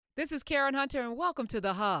This is Karen Hunter, and welcome to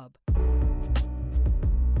The Hub.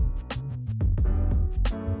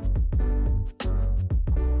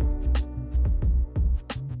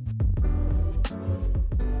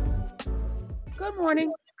 Good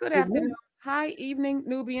morning, good Good afternoon, morning. hi, evening,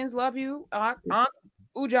 Nubians. Love you. Aunt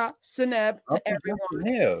Uja Seneb to Uncle everyone.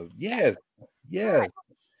 Jacinev. Yes, yes.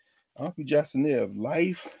 Uncle Jacinev,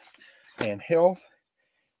 life and health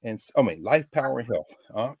life, power, and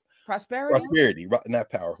health. Prosperity. Prosperity, not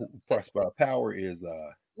power. Power is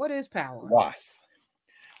What is power? was,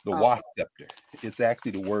 the Oh, was scepter. It's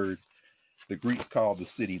actually the word the Greeks called the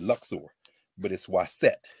city Luxor, but it's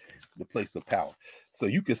Waset, the place of power. So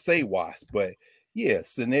you could say was, but yeah,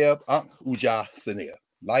 Seneb, Uja Seneb,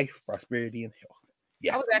 life, prosperity, and health.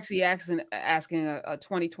 I was Yes. actually asking a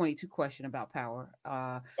 2022 question about power.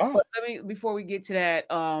 Oh, But let me before we get to that.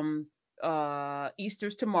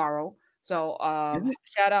 Easter's tomorrow, so isn't it?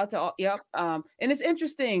 shout out to all. Yep. And it's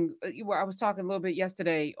interesting. Where I was talking a little bit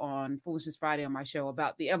yesterday on Foolishness Friday on my show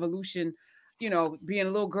about the evolution. Being a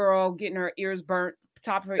little girl, getting her ears burnt,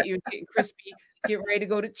 top of her ears getting crispy, getting ready to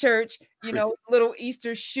go to church. Chris. Little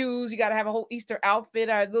Easter shoes. You got to have a whole Easter outfit.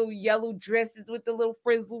 Our little yellow dresses with the little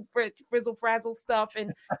frizzle frazzle stuff,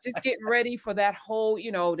 and just getting ready for that whole,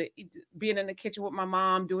 being in the kitchen with my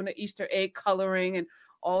mom doing the Easter egg coloring and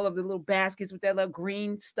all of the little baskets with that little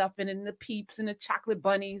green stuff in it, and the peeps and the chocolate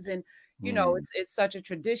bunnies. And Hmm. it's such a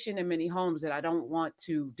tradition in many homes that I don't want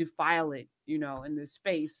to defile it, in this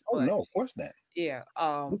space. Oh But no, of course not. yeah,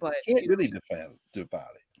 Listen, but can't really defile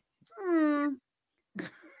it. mm,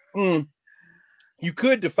 Mm, you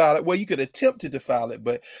could defile it. Well, you could attempt to defile it,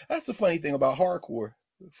 but that's the funny thing about hardcore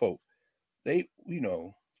folk. They,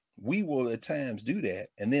 we will at times do that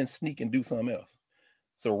and then sneak and do something else.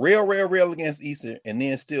 So rail against Easter, and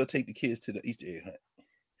then still take the kids to the Easter egg hunt,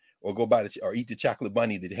 or go buy or eat the chocolate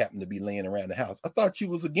bunny that happened to be laying around the house. I thought you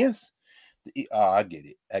was against. I get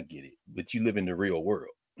it, but you live in the real world,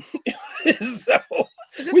 so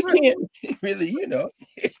so just we can't really,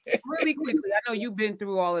 really quickly, I know you've been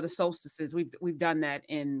through all of the solstices. We've done that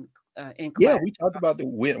in Yeah, class. we talked about the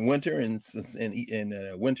winter and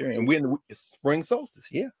winter and when spring solstice.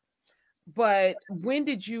 Yeah. But when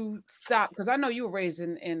did you stop? Because I know you were raised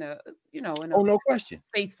in a Oh, no question.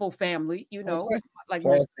 faithful family, No question. like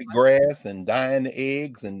most Plastic of us. grass and dyeing the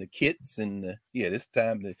eggs and the kits and yeah, this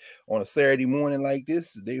time on a Saturday morning like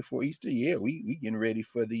this, the day before Easter. Yeah, we getting ready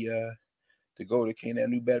for the to go to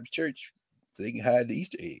Canaan New Baptist Church so they can hide the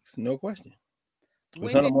Easter eggs. No question. We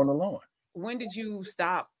When hunt did them on the lawn. when did you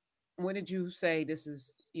stop? When did you say this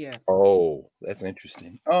is yeah? Oh, that's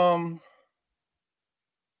interesting.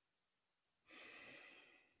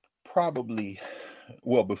 Probably,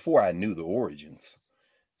 well, before I knew the origins.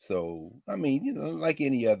 So, I mean, like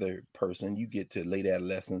any other person, you get to late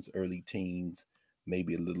adolescence, early teens,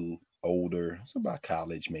 maybe a little older. So about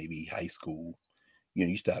college, maybe high school,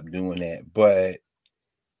 you stop doing that. But,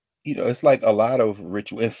 it's like a lot of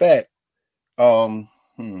ritual. In fact, um,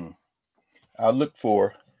 hmm, I look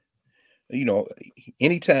for, you know,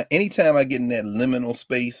 anytime I get in that liminal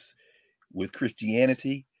space with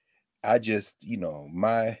Christianity, I just,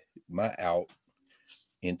 my out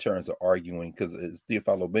in terms of arguing, because as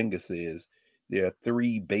Theophilo Benga says, there are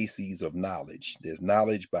three bases of knowledge. There's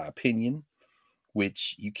knowledge by opinion,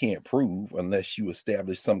 which you can't prove unless you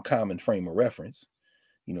establish some common frame of reference.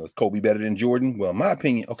 Is Kobe better than Jordan? Well, in my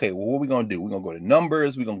opinion, okay, well, what are we gonna do? We're gonna go to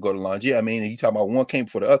numbers, we're gonna go to longevity. I mean, you talk about one came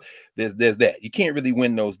before the other. There's that. You can't really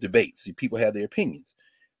win those debates. See, people have their opinions.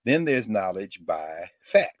 Then there's knowledge by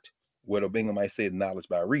fact. What Bingham might say, knowledge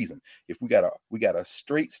by reason. If we got a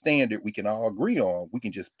straight standard we can all agree on, we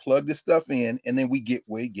can just plug this stuff in, and then we get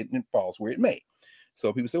where getting it falls where it may.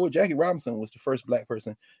 So people say, well, Jackie Robinson was the first black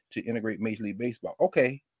person to integrate Major League Baseball.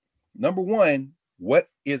 Okay, number one, what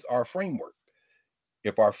is our framework?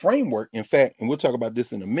 If our framework, in fact, and we'll talk about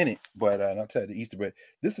this in a minute, but I'll tell you the Easter, but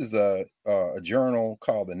this is a journal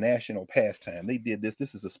called the National Pastime. They did this.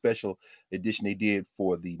 This is a special edition they did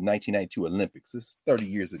for the 1992 Olympics. This is 30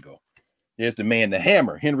 years ago. There's the man, the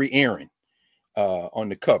hammer, Henry Aaron, on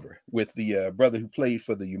the cover with the brother who played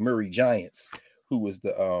for the Yomiuri Giants, who was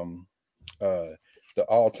the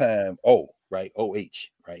all-time right, OH,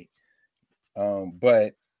 right.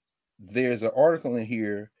 But there's an article in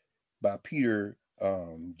here by Peter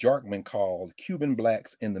Jarkman called "Cuban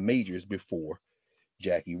Blacks in the Majors Before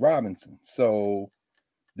Jackie Robinson." So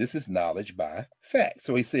this is knowledge by fact.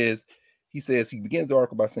 So he begins the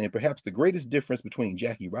article by saying, perhaps the greatest difference between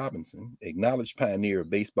Jackie Robinson, acknowledged pioneer of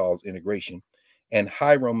baseball's integration, and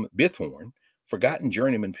Hiram Bithorn, forgotten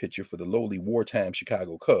journeyman pitcher for the lowly wartime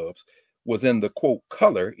Chicago Cubs, was in the quote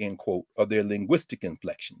color, end quote, of their linguistic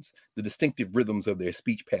inflections, the distinctive rhythms of their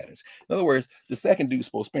speech patterns. In other words, the second dude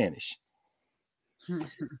spoke Spanish.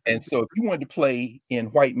 And so if you wanted to play in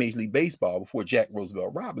white Major League Baseball before Jack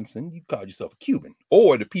Roosevelt Robinson, you called yourself a Cuban.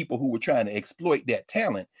 Or the people who were trying to exploit that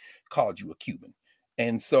talent called you a Cuban.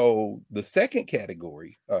 And so the second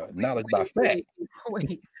category, knowledge by fact.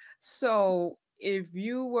 Wait. So if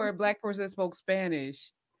you were a black person that spoke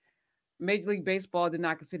Spanish, Major League Baseball did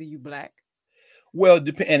not consider you black. Well,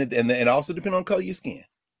 and also depend on color of your skin.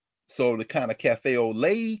 So the kind of cafe au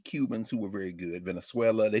lait Cubans who were very good,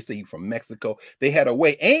 Venezuela, they say you from Mexico, they had a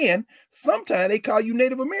way. And sometimes they call you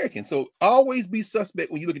Native American. So always be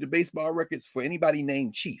suspect when you look at the baseball records for anybody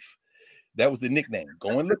named Chief. That was the nickname.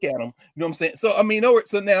 Go and look at them. You know what I'm saying? So, I mean,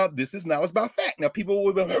 so now this is knowledge by fact. Now people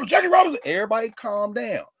will be like, Jackie Robinson, everybody calm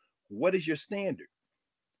down. What is your standard?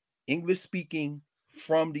 English speaking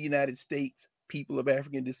from the United States, people of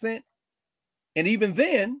African descent. And even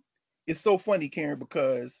then, it's so funny, Karen,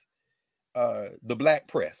 because the black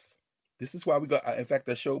press. This is why we got. In fact,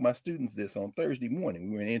 I showed my students this on Thursday morning.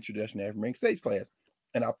 We were in Introduction to African States class,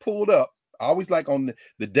 and I pulled up. I always like on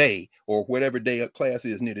the day or whatever day a class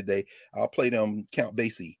is near the day, I'll play them Count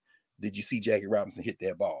Basie. Did you see Jackie Robinson hit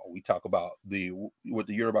that ball? We talk about what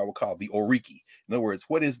the Yoruba would call the Oriki. In other words,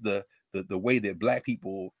 what is the way that black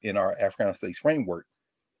people in our African States framework,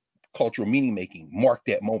 cultural meaning making, mark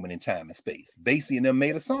that moment in time and space. Basie and them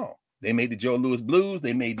made a song. They made the Joe Louis Blues.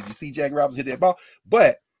 They made, did you see Jackie Robinson hit that ball?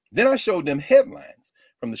 But then I showed them headlines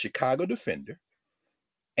from the Chicago Defender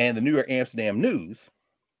and the New York Amsterdam News.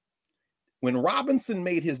 When Robinson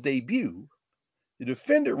made his debut, the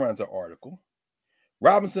Defender runs an article.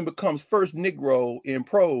 Robinson becomes first Negro in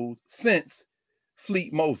prose since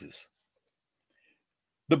Fleet Moses.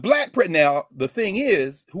 The black press, now, the thing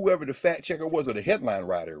is, whoever the fact checker was, or the headline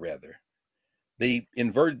writer, rather, they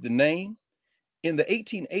inverted the name. In the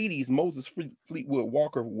 1880s, Moses Fleetwood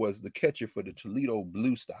Walker was the catcher for the Toledo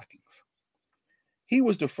Blue Stockings. He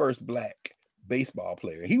was the first black baseball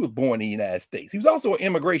player. He was born in the United States. He was also an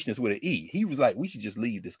immigrationist with an E. He was like, we should just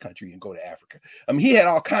leave this country and go to Africa. I mean, he had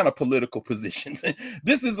all kind of political positions.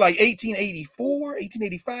 This is like 1884,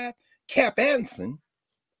 1885. Cap Anson,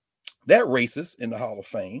 that racist in the Hall of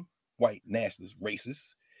Fame, white nationalist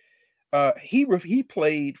racist, he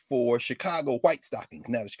played for Chicago White Stockings,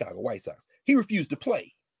 now the Chicago White Sox. He refused to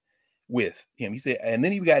play with him. He said, and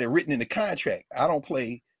then he got it written in the contract, I don't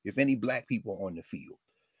play if any black people are on the field.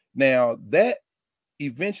 Now, that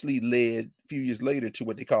eventually led a few years later to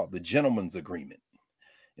what they call the Gentleman's Agreement.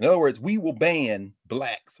 In other words, we will ban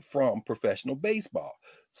blacks from professional baseball.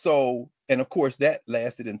 So, and of course, that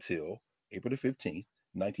lasted until April the 15th,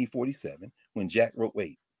 1947, when Jack wrote,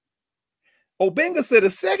 wait, Obenga said the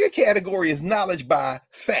second category is knowledge by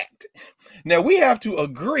fact. Now, we have to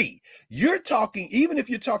agree. You're talking, even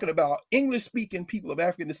if you're talking about English-speaking people of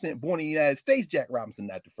African descent born in the United States, Jack Robinson,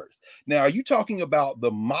 not the first. Now, are you talking about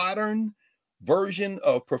the modern version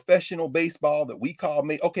of professional baseball that we call,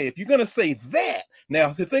 okay, if you're going to say that, now,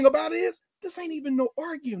 the thing about it is, this ain't even no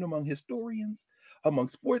argument among historians, among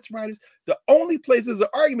sports writers. The only places of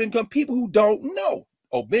argument come people who don't know.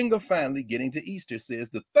 Obenga, finally getting to Easter, says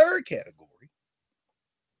the third category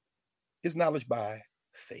is knowledge by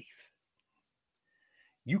faith.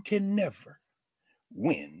 You can never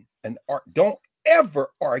win an art. Don't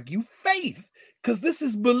ever argue faith, because this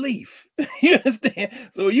is belief. You understand?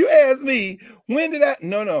 So you ask me, when did I?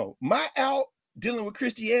 No. My out dealing with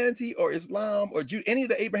Christianity or Islam or any of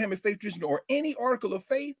the Abrahamic faith tradition or any article of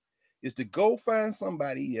faith is to go find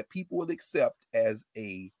somebody that people will accept as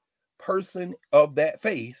a person of that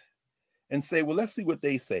faith and say, well, let's see what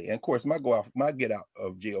they say. And of course, my get out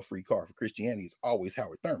of jail free card for Christianity is always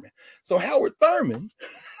Howard Thurman. So Howard Thurman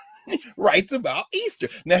writes about Easter.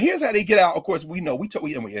 Now, here's how they get out. Of course,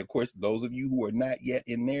 of course, those of you who are not yet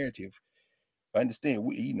in narrative understand,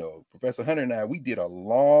 Professor Hunter and I, we did a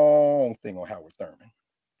long thing on Howard Thurman.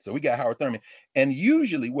 So we got Howard Thurman. And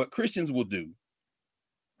usually what Christians will do,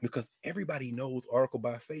 because everybody knows article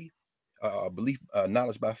by faith, belief,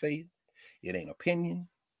 knowledge by faith, it ain't opinion.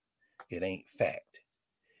 It ain't fact.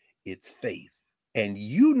 It's faith. And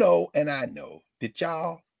you know, and I know that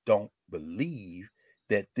y'all don't believe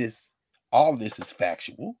that all this is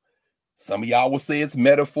factual. Some of y'all will say it's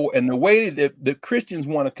metaphor. And the way that the Christians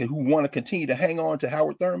who want to continue to hang on to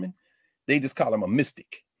Howard Thurman, they just call him a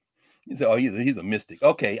mystic. You say, oh, he's a mystic.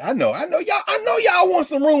 Okay, I know y'all want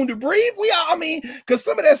some room to breathe. Because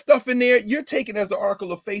some of that stuff in there, you're taking as the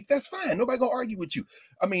article of faith. That's fine. Nobody gonna argue with you.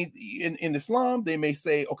 I mean, in Islam, they may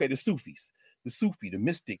say, okay, the Sufis, the Sufi, the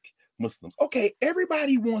mystic Muslims. Okay,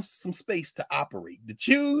 everybody wants some space to operate, to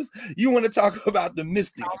choose. You want to talk about the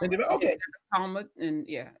mystics. And okay. Talmud and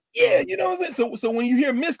you know what I'm saying? So when you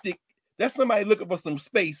hear mystic, that's somebody looking for some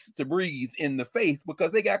space to breathe in the faith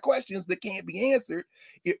because they got questions that can't be answered.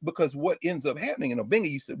 Because what ends up happening, and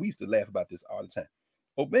Obenga we used to laugh about this all the time.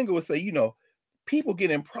 Obenga would say, people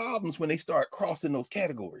get in problems when they start crossing those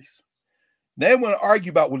categories. They want to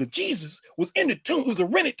argue about, well, if Jesus was in the tomb, it was a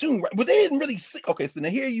rented tomb, right? But they didn't really see. Okay, so now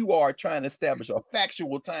here you are trying to establish a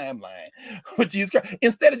factual timeline with Jesus Christ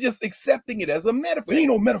instead of just accepting it as a metaphor. It ain't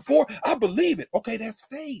no metaphor. I believe it. Okay, that's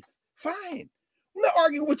faith. Fine. I'm not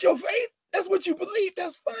arguing with your faith. That's what you believe.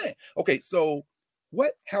 That's fine. Okay, so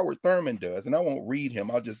what Howard Thurman does, and I won't read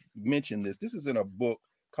him, I'll just mention this. This is in a book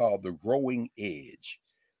called The Growing Edge,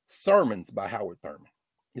 Sermons by Howard Thurman.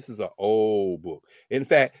 This is an old book. In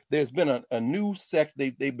fact, there's been a new sect.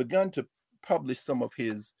 They've begun to publish some of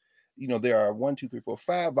his, there are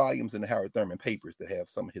 5 volumes in the Howard Thurman papers that have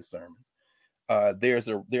some of his sermons.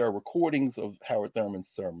 There are recordings of Howard Thurman's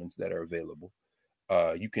sermons that are available.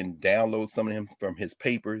 You can download some of them from his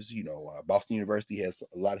papers. Boston University has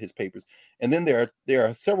a lot of his papers. And then there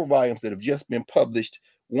are several volumes that have just been published.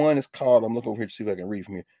 One is called, I'm looking over here to see if I can read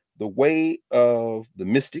from here, The Way of the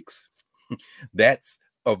Mystics. That's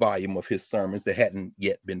a volume of his sermons that hadn't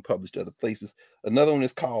yet been published other places. Another one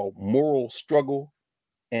is called Moral Struggle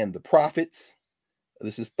and the Prophets.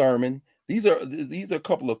 This is Thurman. These are a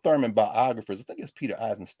couple of Thurman biographers. I think it's Peter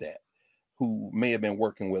Eisenstadt, who may have been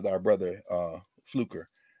working with our brother Fluker,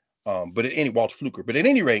 Walter Fluker. But at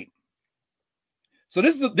any rate, so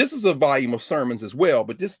this is a volume of sermons as well.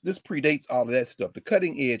 But this predates all of that stuff. The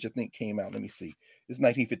Cutting Edge, I think, came out. Let me see. It's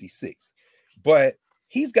 1956. But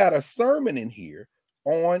he's got a sermon in here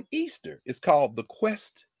on Easter. It's called The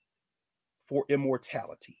Quest for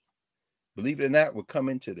Immortality. Believe it or not, we're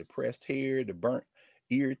coming to the pressed hair, the burnt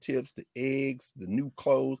ear tips, the eggs, the new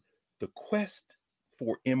clothes, the quest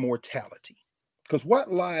for immortality. Because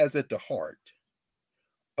what lies at the heart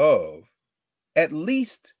of at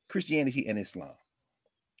least Christianity and Islam?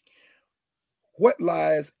 What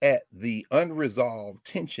lies at the unresolved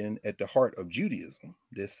tension at the heart of Judaism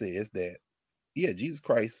that says that, Jesus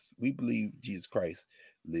Christ, we believe Jesus Christ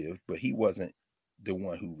lived, but he wasn't the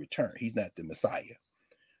one who returned. He's not the Messiah.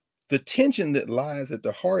 The tension that lies at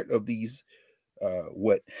the heart of these,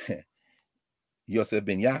 what Yosef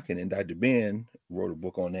Ben Yakin and Dr. Ben wrote a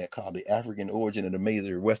book on that called The African Origin of the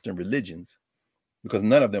Major Western Religions, because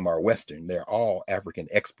none of them are Western. They're all African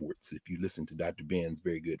exports, if you listen to Dr. Ben's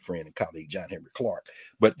very good friend and colleague, John Henry Clark.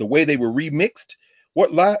 But the way they were remixed,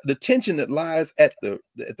 the tension that lies at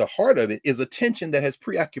the heart of it is a tension that has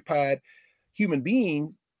preoccupied human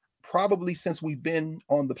beings probably since we've been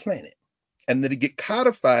on the planet. And that it get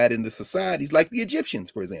codified in the societies like the Egyptians,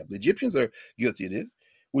 for example. The Egyptians are guilty of this,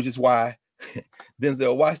 which is why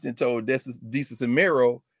Denzel Washington told Desus and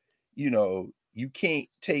Mero, you can't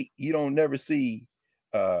take, you don't never see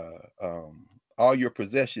all your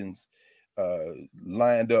possessions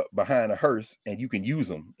lined up behind a hearse and you can use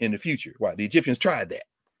them in the future. Why? The Egyptians tried that.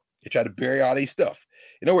 They tried to bury all their stuff.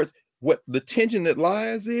 In other words, what the tension that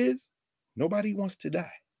lies is nobody wants to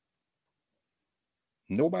die.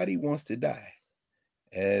 Nobody wants to die.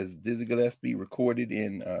 As Dizzy Gillespie recorded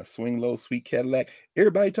in Swing Low, Sweet Cadillac,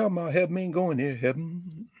 everybody talking about heaven ain't going there.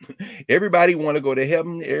 Heaven. Everybody want to go to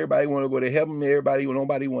heaven. Everybody want to go to heaven.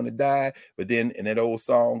 Nobody want to die. But then in that old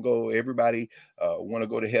song go, everybody want to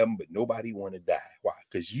go to heaven, but nobody want to die. Why?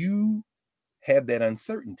 Because you have that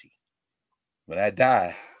uncertainty. When I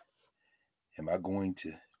die,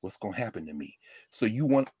 what's going to happen to me? So you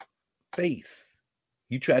want faith.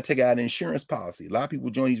 You try to take out an insurance policy. A lot of people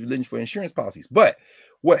join these religions for insurance policies. But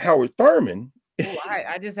what Howard Thurman...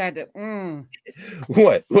 I just had to...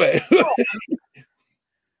 What?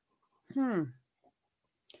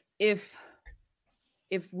 If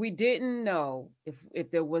we didn't know,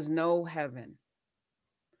 if there was no heaven,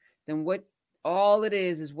 then what all it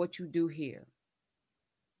is what you do here.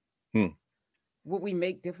 Would we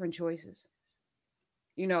make different choices?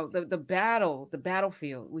 The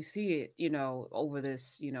battlefield, we see it, over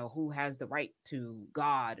this, who has the right to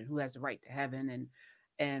God and who has the right to heaven,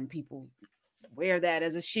 and people wear that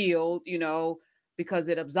as a shield, because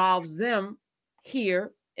it absolves them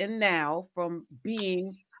here and now from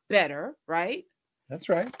being better, right? That's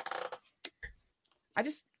right.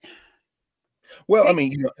 Well, I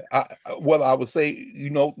mean, I would say,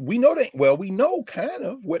 we know that. Well, we know kind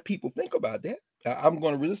of what people think about that. I'm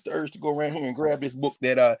going to resist the urge to go around here and grab this book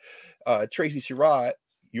that Tracy Sherrod,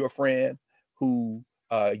 your friend, who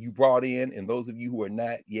you brought in, and those of you who are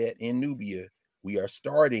not yet in Nubia, we are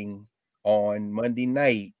starting on Monday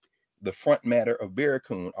night the front matter of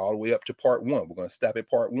Barracoon all the way up to part 1. We're going to stop at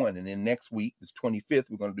part 1. And then next week, the 25th,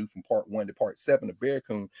 we're going to do from part 1 to part 7 of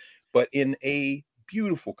Barracoon, but in a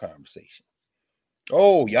beautiful conversation.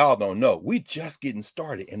 Oh, y'all don't know. We're just getting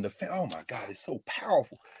started. And oh my God, it's so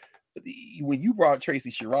powerful. When you brought Tracy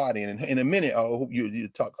Sherrod in a minute, I hope you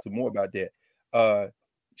talk some more about that.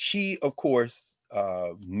 She, of course,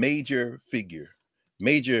 major figure,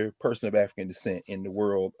 major person of African descent in the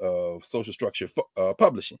world of social structure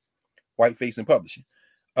publishing, white-facing publishing.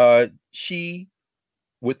 She,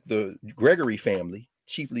 with the Gregory family,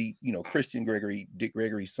 chiefly, Christian Gregory, Dick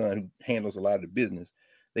Gregory's son, who handles a lot of the business,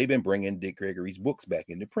 they've been bringing Dick Gregory's books back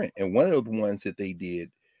into print. And one of the ones that they did,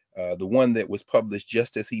 the one that was published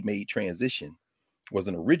just as he made transition, was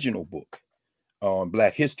an original book on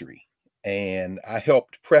Black history. And I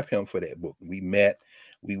helped prep him for that book. We met,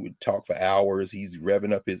 we would talk for hours. He's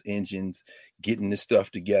revving up his engines, getting this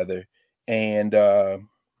stuff together. And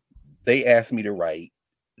they asked me to write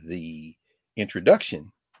the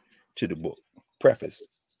introduction to the book, preface,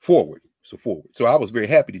 forward. So I was very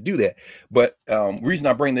happy to do that. But reason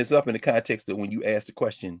I bring this up in the context of when you asked the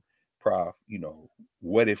question, Prof,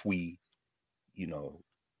 what if we,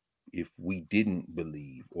 if we didn't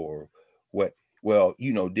believe, or what? Well,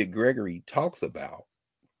 Dick Gregory talks about,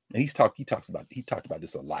 and he talked about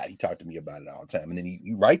this a lot. He talked to me about it all the time. And then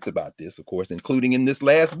he writes about this, of course, including in this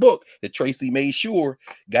last book that Tracy made sure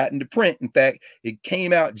got into print. In fact, it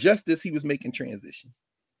came out just as he was making transition.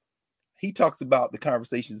 He talks about the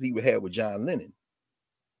conversations he would have with John Lennon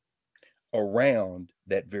around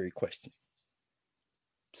that very question.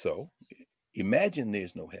 So imagine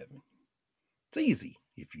there's no heaven. It's easy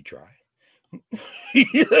if you try.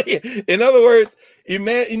 In other words,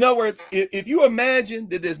 if you imagine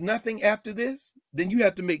that there's nothing after this, then you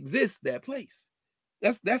have to make this that place.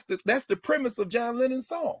 That's the premise of John Lennon's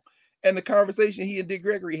song, and the conversation he and Dick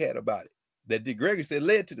Gregory had about it, that Dick Gregory said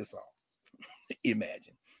led to the song.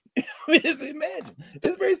 Imagine. Just imagine.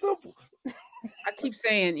 It's very simple. I keep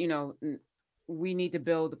saying, we need to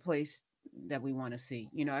build the place that we want to see.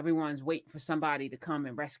 Everyone's waiting for somebody to come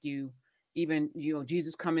and rescue. Even,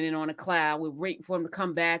 Jesus coming in on a cloud, we're waiting for him to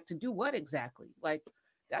come back to do what exactly? Like,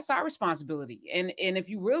 that's our responsibility. And if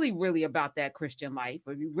you really about that Christian life,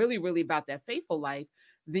 or if you really about that faithful life,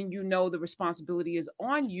 then the responsibility is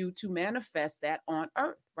on you to manifest that on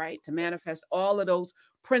earth, right? To manifest all of those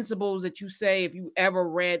principles that you say, if you ever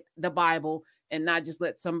read the Bible, and not just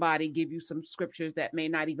let somebody give you some scriptures that may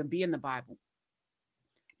not even be in the Bible.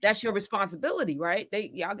 That's your responsibility, right?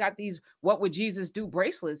 Y'all got these "What would Jesus do"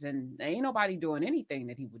 bracelets, and there ain't nobody doing anything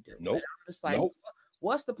that he would do. Nope. I'm just like, nope.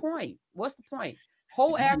 What's the point? What's the point?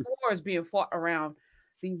 Whole ass war is being fought around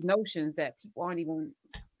these notions that people aren't even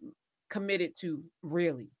committed to,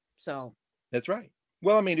 really. So that's right.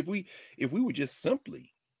 Well, I mean, if we would just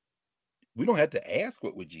simply, we don't have to ask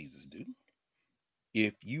what would Jesus do.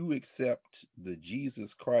 If you accept the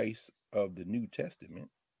Jesus Christ of the New Testament,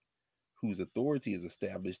 whose authority is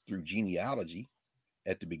established through genealogy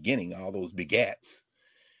at the beginning, all those begats.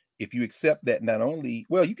 If you accept that, not only,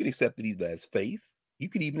 well, you can accept it either as faith, you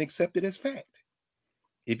could even accept it as fact.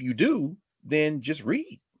 If you do, then just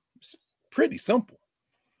read. It's pretty simple.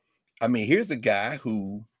 I mean, here's a guy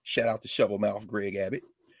who, shout out to Shovel Mouth Greg Abbott,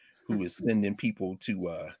 who is sending people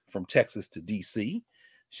from Texas to DC.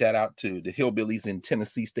 Shout out to the hillbillies in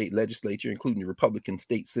Tennessee state legislature, including the Republican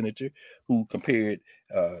state senator, who compared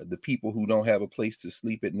the people who don't have a place to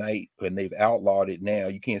sleep at night, and they've outlawed it now.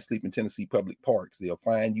 You can't sleep in Tennessee public parks. They'll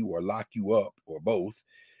fine you or lock you up, or both.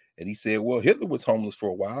 And he said, well, Hitler was homeless for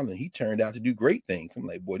a while, and he turned out to do great things. I'm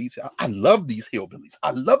like, boy, I love these hillbillies.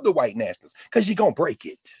 I love the white nationalists, because you're going to break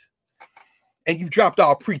it. And you've dropped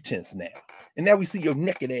all pretense now. And now we see your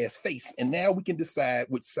naked ass face. And now we can decide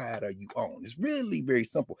which side are you on. It's really very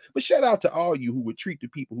simple. But shout out to all you who would treat the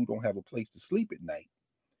people who don't have a place to sleep at night,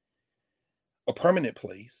 a permanent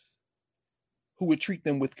place, who would treat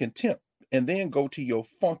them with contempt, and then go to your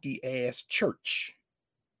funky ass church.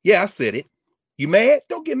 Yeah, I said it. You mad?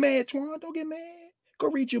 Don't get mad, Twan. Don't get mad. Go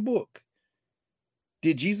read your book.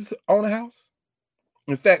 Did Jesus own a house?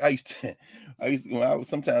 In fact,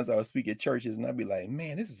 sometimes I would speak at churches, and I'd be like,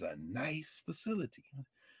 man, this is a nice facility.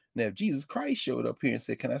 Now, if Jesus Christ showed up here and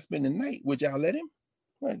said, can I spend the night? Would y'all let him?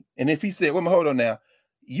 Right. And if he said, well, hold on now,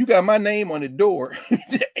 you got my name on the door.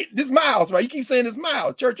 This is my house, right? You keep saying this is my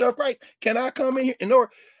house, Church of Christ. Can I come in here? And or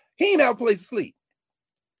he ain't have a place to sleep.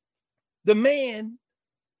 The man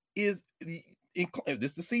is, this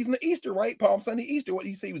is the season of Easter, right? Palm Sunday, Easter. What do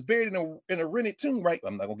you say? He was buried in a rented tomb, right?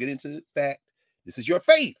 I'm not going to get into the fact. This is your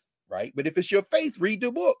faith, right? But if it's your faith, read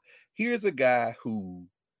the book. Here's a guy who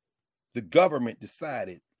the government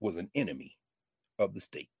decided was an enemy of the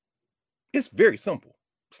state. It's very simple.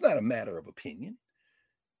 It's not a matter of opinion.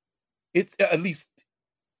 It's at least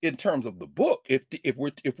in terms of the book. If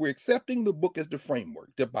we're accepting the book as the framework,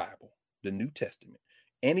 the Bible, the New Testament,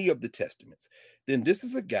 any of the testaments, then this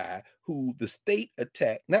is a guy who the state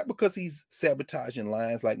attacked, not because he's sabotaging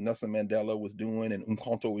lines like Nelson Mandela was doing and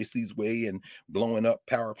Umkhonto Way and blowing up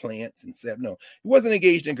power plants and stuff. No, he wasn't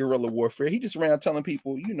engaged in guerrilla warfare. He just ran telling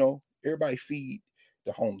people, everybody feed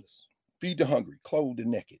the homeless, feed the hungry, clothe the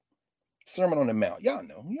naked. Sermon on the Mount. Y'all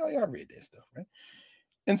know. Y'all read that stuff, right?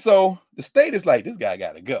 And so the state is like, this guy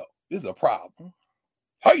got to go. This is a problem.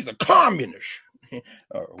 Oh, he's a communist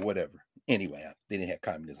or whatever. Anyway, they didn't have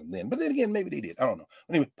communism then. But then again, maybe they did. I don't know.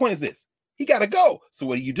 Anyway, point is this. He got to go. So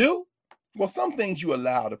what do? Well, some things you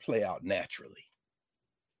allow to play out naturally.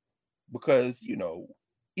 Because,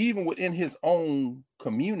 even within his own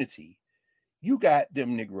community, you got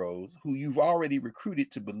them Negroes who you've already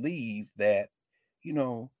recruited to believe that,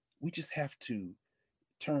 we just have to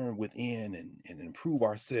turn within and improve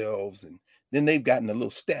ourselves. And then they've gotten a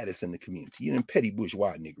little status in the community, petty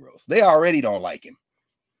bourgeois Negroes. They already don't like him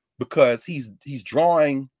because he's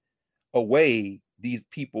drawing away these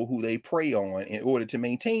people who they prey on in order to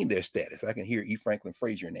maintain their status. I can hear E. Franklin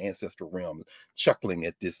Frazier in the Ancestral Realm chuckling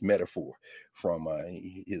at this metaphor from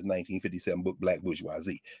his 1957 book, Black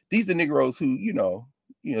Bourgeoisie. These are the Negroes who,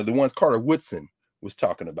 the ones Carter Woodson was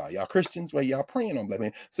talking about. Y'all Christians, well, y'all praying on black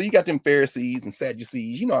men. So you got them Pharisees and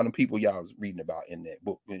Sadducees, all them people y'all was reading about in that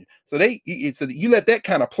book. So you let that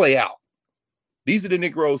kind of play out. These are the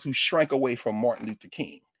Negroes who shrank away from Martin Luther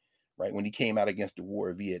King, right? When he came out against the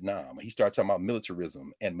war of Vietnam, he started talking about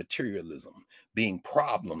militarism and materialism being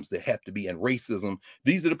problems that have to be, and racism.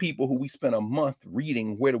 These are the people who we spent a month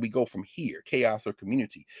reading, Where Do We Go From Here? Chaos or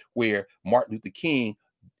Community, where Martin Luther King,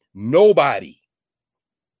 nobody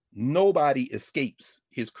escapes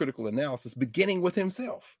his critical analysis, beginning with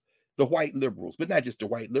himself, the white liberals, but not just the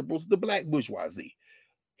white liberals, the black bourgeoisie.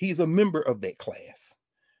 He's a member of that class.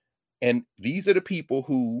 And these are the people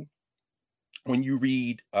who, when you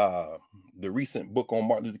read the recent book on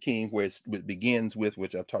Martin Luther King, where it begins with,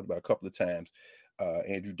 which I've talked about a couple of times,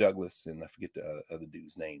 Andrew Douglas, and I forget the other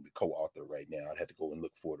dude's name, the co-author right now. I'd have to go and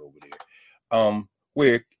look for it over there.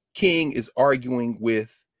 Where King is arguing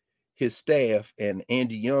with his staff, and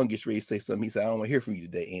Andy Young gets ready to say something. He said, I don't want to hear from you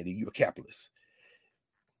today, Andy. You're a capitalist.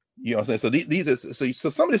 You know what I'm saying? So these are so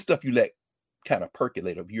some of this stuff you let kind of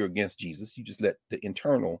percolate. If you're against Jesus, you just let the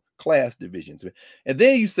internal class divisions, and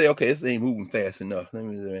then you say, okay, this ain't moving fast enough.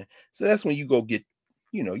 So that's when you go get,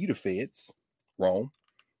 you the feds, Rome.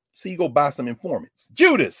 So you go buy some informants.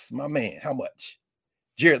 Judas, my man, how much?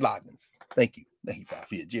 Jared Loggins. Thank you, Bob.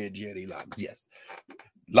 Yeah, Jared A. Loggins. Yes,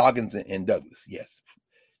 Loggins and Douglas. Yes.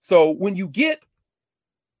 So when you get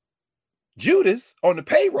Judas on the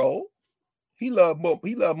payroll, he loved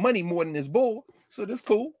money more than his bull. So that's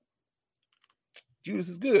cool. Judas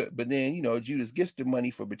is good. But then, Judas gets the money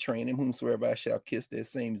for betraying him. Whomsoever I shall kiss, that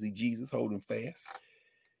same as Jesus, hold him fast.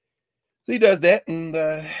 So he does that. And,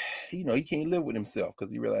 he can't live with himself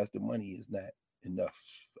because he realized the money is not enough.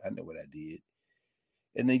 I know what I did.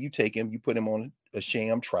 And then you take him, you put him on a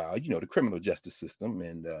sham trial, the criminal justice system.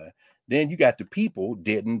 And then you got the people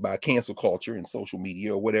deadened by cancel culture and social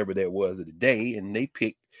media or whatever that was of the day. And they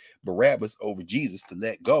pick Barabbas over Jesus to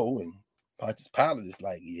let go. And Pontius Pilate is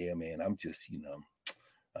like, yeah, man, I'm just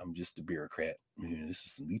a bureaucrat.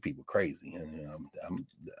 These people crazy.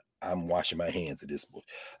 I'm washing my hands of this book.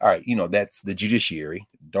 All right. That's the judiciary.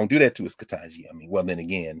 Don't do that to us, Kataji. Well, then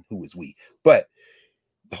again, who is we? But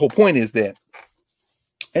the whole point is that,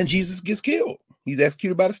 and Jesus gets killed. He's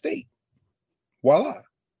executed by the state. Voila.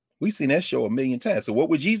 We've seen that show a million times. So what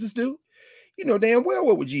would Jesus do? Damn well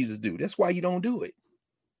what would Jesus do. That's why you don't do it.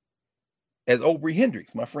 As Aubrey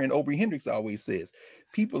Hendricks, my friend Aubrey Hendricks always says,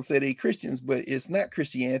 people say they Christians, but it's not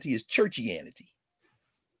Christianity, it's churchianity.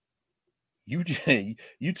 You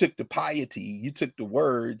took the piety, you took the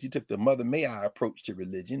words, you took the Mother May I approach to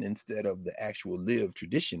religion instead of the actual lived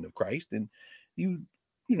tradition of Christ. And you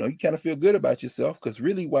kind of feel good about yourself because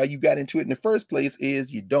really why you got into it in the first place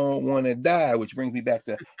is you don't want to die, which brings me back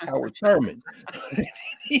to Howard Thurman.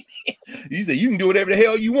 You say you can do whatever the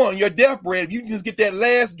hell you want on your deathbed. If you just get that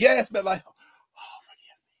last gasp, like, oh,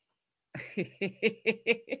 forgive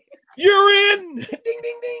me. You're in. Ding,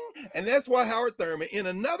 ding, ding. And that's why Howard Thurman, in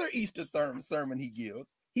another Easter sermon he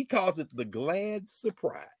gives, he calls it the glad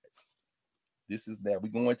surprise. This is that we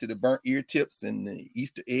go into the burnt ear tips and the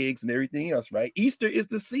Easter eggs and everything else, right? Easter is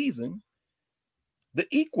the season, the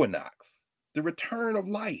equinox, the return of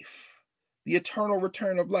life, the eternal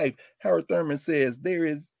return of life. Howard Thurman says there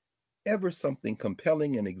is ever something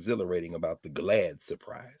compelling and exhilarating about the glad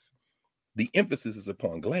surprise. The emphasis is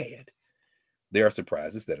upon glad. There are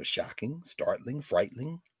surprises that are shocking, startling,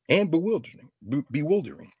 frightening, and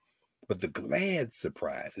bewildering. But the glad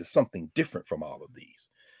surprise is something different from all of these.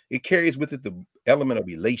 It carries with it the element of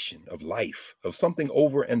elation, of life, of something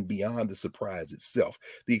over and beyond the surprise itself.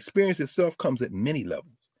 The experience itself comes at many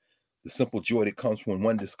levels. The simple joy that comes when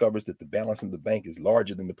one discovers that the balance in the bank is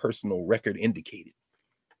larger than the personal record indicated,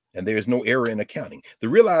 and there is no error in accounting. The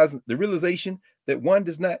realization that one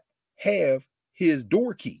does not have his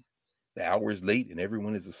door key. The hour is late and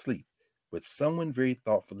everyone is asleep, but someone very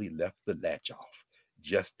thoughtfully left the latch off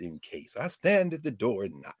just in case. I stand at the door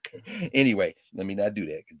and knock. Anyway, let me not do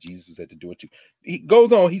that because Jesus was at the door too. He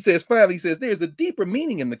goes on, he says, finally, he says, there's a deeper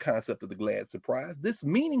meaning in the concept of the glad surprise. This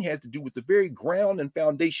meaning has to do with the very ground and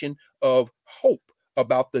foundation of hope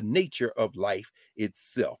about the nature of life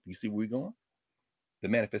itself. You see where we're going? The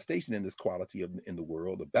manifestation in this quality in the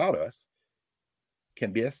world about us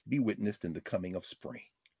can best be witnessed in the coming of spring.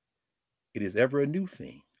 It is ever a new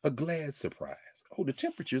thing, a glad surprise. Oh, the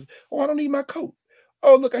temperatures. Oh, I don't need my coat.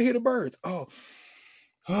 Oh, look, I hear the birds. Oh,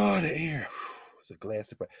 the air. It's a glad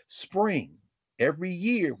surprise. Spring. Every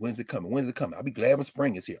year, when's it coming? When's it coming? I'll be glad when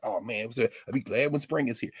spring is here. Oh, man, I'll be glad when spring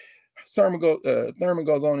is here. Thurman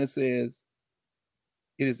goes on and says,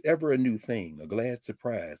 it is ever a new thing, a glad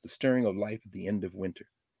surprise, the stirring of life at the end of winter.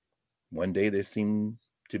 One day there seemed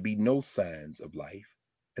to be no signs of life,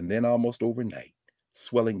 and then almost overnight,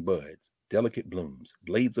 swelling buds, delicate blooms,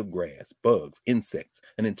 blades of grass, bugs, insects,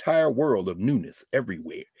 an entire world of newness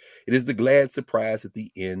everywhere. It is the glad surprise at the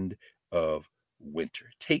end of winter.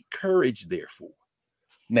 Take courage, therefore.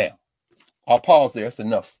 Now, I'll pause there. That's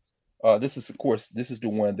enough. This is the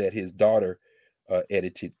one that his daughter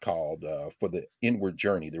edited called For the Inward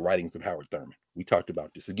Journey, the writings of Howard Thurman. We talked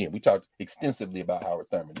about this again. We talked extensively about Howard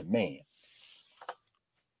Thurman, the man.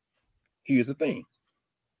 Here's the thing.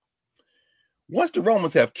 Once the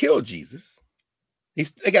Romans have killed Jesus,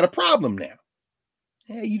 they got a problem now.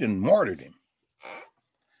 Yeah, you done martyred him.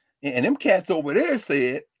 And them cats over there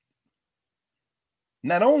said,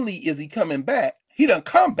 not only is he coming back, he done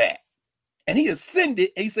come back. And he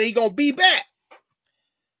ascended, and he said he gonna be back.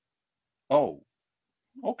 Oh,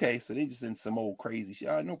 okay, so they just in some old crazy shit.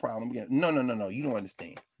 All right, no problem. No. You don't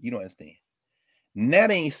understand. Now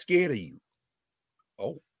they ain't scared of you.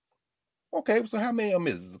 Oh, okay. So how many of them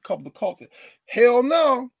is? There's a couple of cults. Hell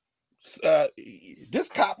no. This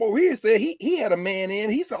cop over here said he had a man in.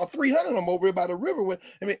 He saw 300 of them over here by the river.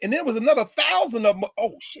 And there was another 1,000 of them.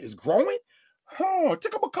 Oh shit, it's growing. Oh, it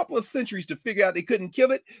took them a couple of centuries to figure out they couldn't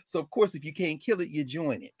kill it. So of course, if you can't kill it, you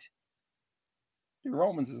join it. The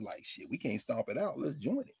Romans is like, shit, we can't stomp it out. Let's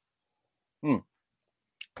join it.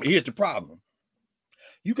 Here's the problem.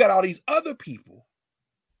 You got all these other people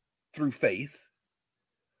through faith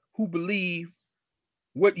who believe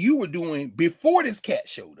what you were doing before this cat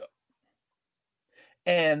showed up.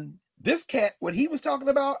 And this cat, what he was talking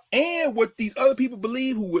about, and what these other people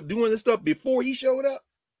believe who were doing this stuff before he showed up,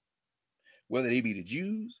 whether they be the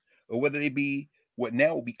Jews or whether they be what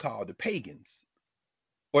now will be called the pagans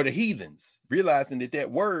or the heathens, realizing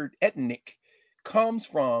that word ethnic comes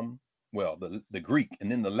from, well, the Greek,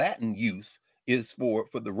 and then the Latin use is for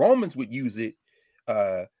the Romans would use it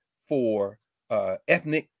for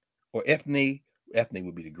ethnic or ethne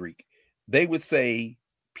would be the Greek. They would say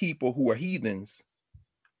people who are heathens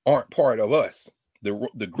aren't part of us.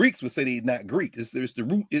 The Greeks would say they're not Greek. It's the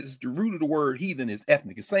root of the word heathen is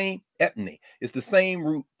ethnic. The same ethne. It's the same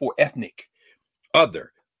root for ethnic,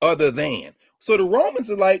 other than. So the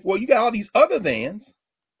Romans are like, well, you got all these other thans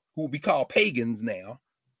who will be called pagans now.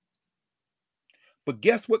 But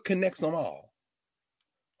guess what connects them all?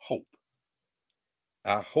 Hope.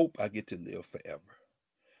 I hope I get to live forever.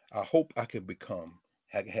 I hope I can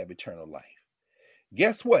have eternal life.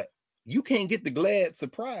 Guess what? You can't get the glad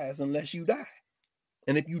surprise unless you die.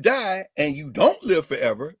 And if you die and you don't live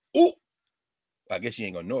forever, I guess you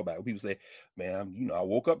ain't gonna know about it. People say, man, I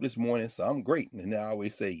woke up this morning, so I'm great. And I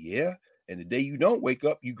always say, yeah. And the day you don't wake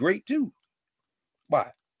up, you great too.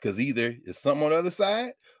 Why? Because either it's something on the other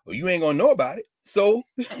side or you ain't gonna know about it. So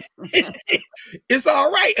it's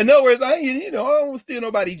all right. In other words, I don't want to steal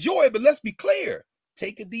nobody joy, but let's be clear.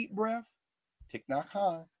 Take a deep breath, Thich Nhat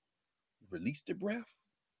Hanh, release the breath,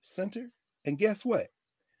 center, and guess what?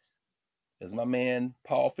 As my man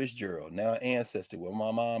Paul Fitzgerald, now ancestor with my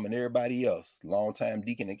mom and everybody else, longtime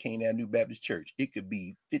deacon at Cane Avenue Baptist Church. It could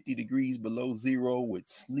be 50 degrees below zero with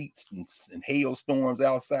sleets and hailstorms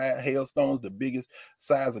outside, hailstones the biggest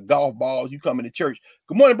size of golf balls. You come into church.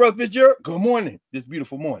 Good morning, Brother Fitzgerald. Good morning. This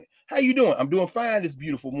beautiful morning. How you doing? I'm doing fine this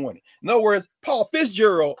beautiful morning. In other words, Paul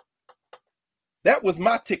Fitzgerald, that was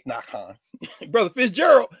my Thich Nhat Hanh. Brother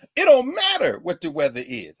Fitzgerald, it don't matter what the weather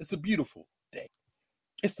is. It's a beautiful day.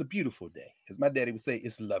 It's a beautiful day. As my daddy would say,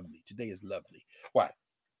 it's lovely. Today is lovely. Why?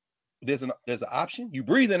 There's an option. You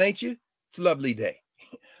breathing, ain't you? It's a lovely day.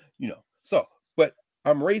 So, but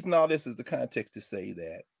I'm raising all this as the context to say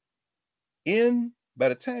that by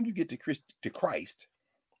the time you get to Christ,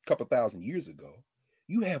 a couple thousand years ago,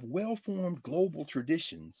 you have well-formed global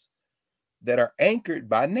traditions that are anchored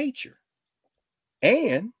by nature.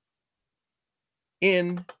 And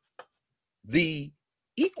in the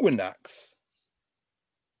equinox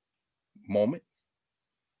moment,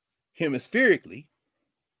 hemispherically,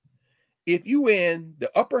 if you in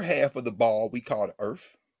the upper half of the ball we call the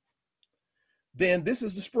earth, then this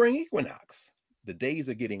is the spring equinox. The days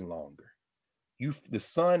are getting longer. The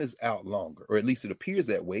sun is out longer, or at least it appears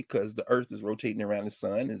that way, because the earth is rotating around the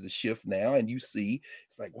sun. There's a shift now, and you see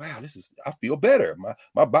it's like, wow, I feel better.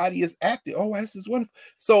 My body is active. Oh, wow, this is wonderful.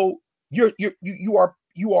 So you are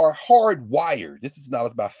hardwired. This is not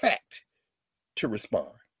about fact to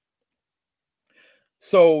respond.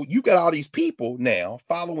 So you got all these people now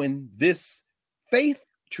following this faith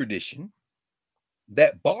tradition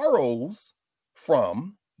that borrows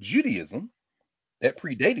from Judaism that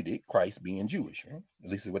predated it, Christ being Jewish, right? At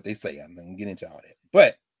least is what they say. I'm not going to get into all that.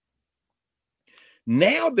 But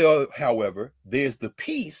now, however, there's the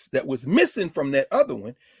piece that was missing from that other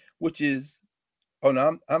one, which is, oh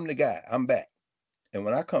no, I'm the guy. I'm back. And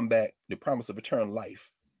when I come back, the promise of eternal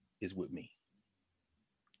life is with me.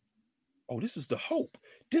 Oh, this is the hope.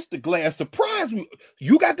 This the glass surprise.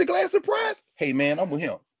 You got the glass surprise? Hey, man, I'm with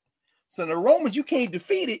him. So the Romans, you can't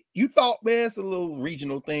defeat it. You thought, man, it's a little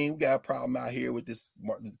regional thing. We got a problem out here with this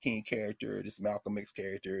Martin Luther King character, this Malcolm X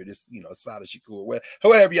character, this, Sada Shakur,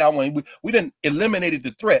 whatever y'all want. We done eliminated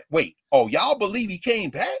the threat. Wait, oh, y'all believe he came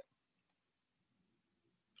back?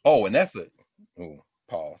 Oh, and that's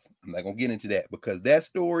pause. I'm not going to get into that, because that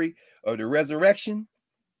story of the resurrection,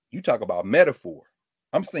 you talk about metaphor.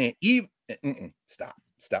 I'm saying stop.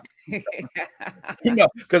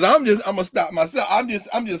 Because I'm gonna stop myself. I'm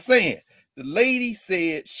just saying, the lady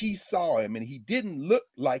said she saw him and he didn't look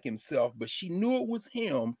like himself, but she knew it was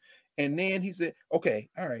him. And then he said, okay,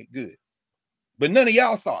 all right, good. But none of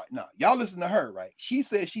y'all saw it. No, y'all listen to her, right? She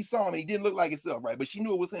said she saw him and he didn't look like himself, right? But she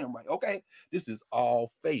knew it was him, right? Okay, this is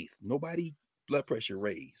all faith. Nobody blood pressure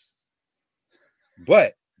raised.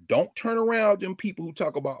 But don't turn around them people who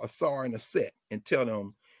talk about a SAR and a set and tell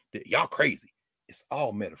them that y'all crazy. It's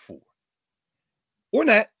all metaphor. Or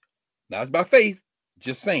not. Now it's by faith.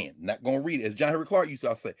 Just saying. Not going to read it. As John Henry Clark used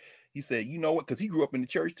to say, he said, you know what? Because he grew up in the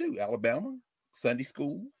church too. Alabama, Sunday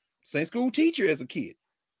school teacher as a kid.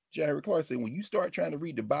 John Henry Clark said, when you start trying to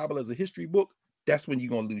read the Bible as a history book, that's when you're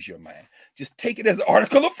going to lose your mind. Just take it as an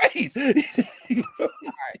article of faith. All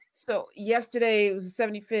right. So yesterday it was the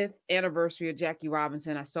 75th anniversary of Jackie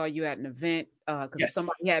Robinson. I saw you at an event because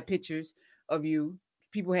somebody had pictures of you.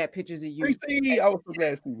 People had pictures of you. I was so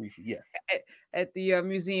glad to see Reese. Yes. At the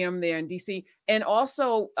museum there in DC. And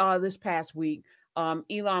also this past week,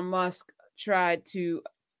 Elon Musk tried to,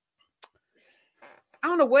 I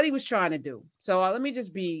don't know what he was trying to do. So let me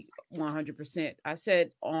just be 100%. I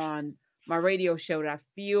said on my radio show that I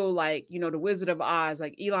feel like, the Wizard of Oz,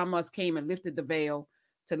 like Elon Musk came and lifted the veil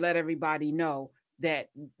to let everybody know that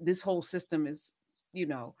this whole system is,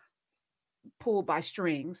 pulled by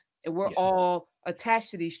strings, and we're all attached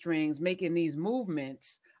to these strings, making these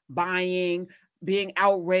movements, buying, being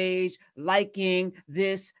outraged, liking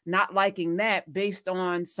this, not liking that, based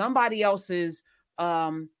on somebody else's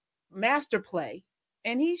master play.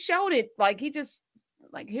 And he showed it, like he just,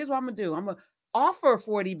 like, here's what I'm gonna do. I'm gonna offer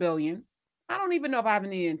 $40 billion. I don't even know if I have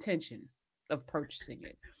any intention of purchasing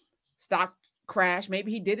it. Stock crash.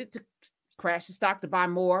 Maybe he did it to crash the stock to buy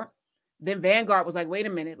more. Then Vanguard was like, wait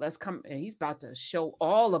a minute, let's come. And he's about to show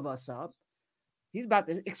all of us up. He's about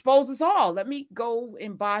to expose us all. Let me go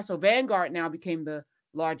and buy. So Vanguard now became the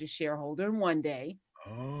largest shareholder in one day.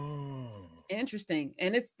 Oh. Interesting.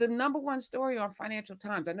 And it's the number one story on Financial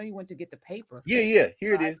Times. I know you went to get the paper. Yeah.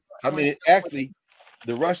 Here it is. I mean, actually,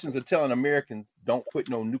 the Russians are telling Americans don't put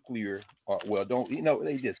no nuclear,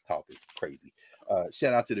 they just talk. It's crazy.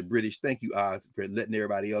 Shout out to the British. Thank you, Oz, for letting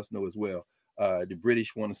everybody else know as well. The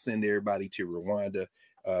British want to send everybody to Rwanda.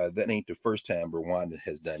 That ain't the first time Rwanda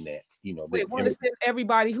has done that. They want to send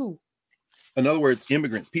everybody who? In other words,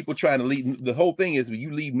 immigrants, people trying to leave. The whole thing is when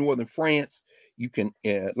you leave northern France, you can,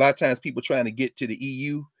 a lot of times people trying to get to the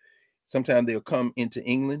EU, sometimes they'll come into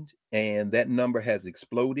England, and that number has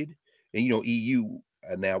exploded. And, EU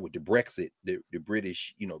now with the Brexit, the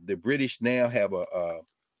British, the British now have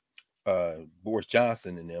a Boris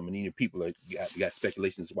Johnson in them, and people got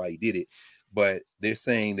speculations why he did it. But they're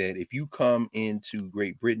saying that if you come into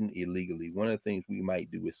Great Britain illegally, one of the things we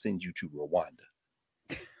might do is send you to Rwanda.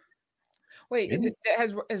 Wait,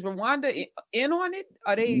 is Rwanda in on it?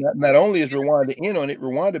 Are they? Not only is Rwanda in on it,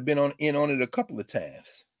 Rwanda been in on it a couple of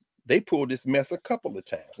times. They pulled this mess a couple of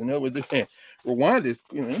times. In other words, Rwanda is,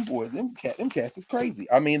 them boys, them cats is crazy.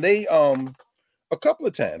 I mean, they a couple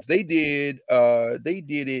of times they did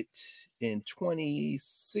it in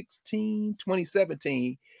 2016,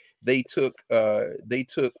 2017. They took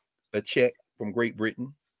a check from Great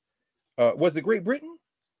Britain. Was it Great Britain?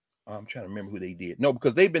 I'm trying to remember who they did. No,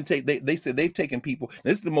 because they've been they said they've taken people.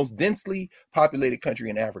 This is the most densely populated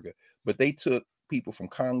country in Africa, but they took people from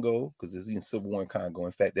Congo, because there's even civil war in Congo.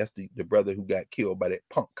 In fact, that's the brother who got killed by that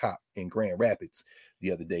punk cop in Grand Rapids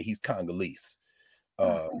the other day. He's Congolese.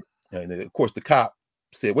 And of course the cop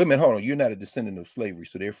said, wait a minute, hold on, you're not a descendant of slavery,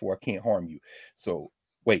 so therefore I can't harm you. So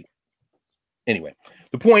wait. Anyway,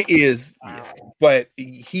 the point is, but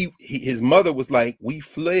his mother was like, we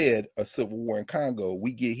fled a civil war in Congo.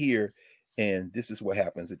 We get here, and this is what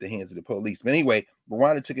happens at the hands of the police. But anyway,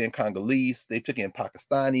 Rwanda took in Congolese. They took in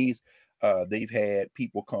Pakistanis. They've had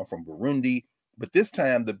people come from Burundi. But this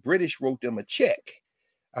time, the British wrote them a check.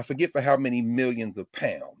 I forget for how many millions of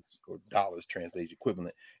pounds or dollars, translation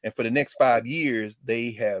equivalent. And for the next 5 years,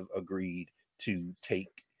 they have agreed to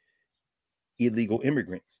take illegal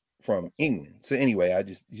immigrants from England. So anyway, I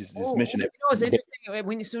just mentioned it. You know, it's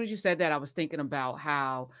interesting. As soon as you said that, I was thinking about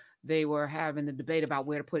how they were having the debate about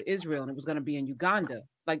where to put Israel, and it was going to be in Uganda.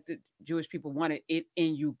 Like the Jewish people wanted it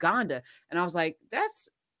in Uganda, and I was like, that's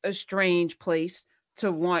a strange place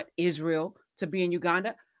to want Israel to be in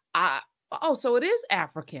Uganda. So it is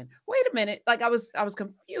African. Wait a minute. Like I was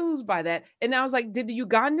confused by that. And I was like, did the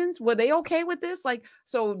Ugandans, were they okay with this? Like,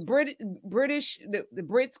 so British, the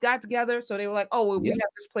Brits got together. So they were like, oh, well, we have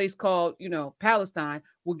this place called, Palestine.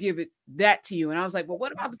 We'll give it that to you. And I was like, well,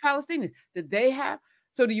 what about the Palestinians? Did they have,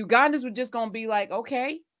 so the Ugandans were just going to be like,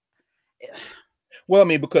 okay. Well, I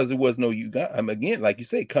mean, because there was no Uganda. Again, like you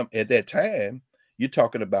say, at that time, you're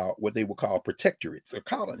talking about what they would call protectorates or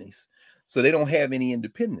colonies. So they don't have any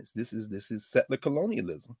independence. This is settler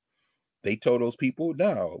colonialism. They told those people,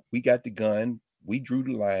 no, we got the gun. We drew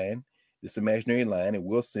the line, this imaginary line, and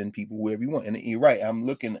we'll send people wherever you want. And you're right. I'm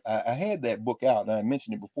looking, I had that book out, and I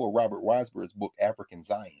mentioned it before, Robert Weisberg's book, African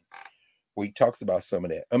Zion, where he talks about some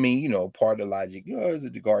of that. I mean, part of the logic, is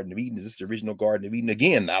it the Garden of Eden? Is this the original Garden of Eden?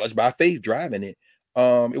 Again, knowledge by faith driving it.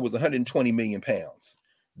 It was 120 million pounds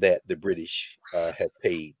that the British had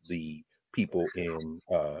paid the people in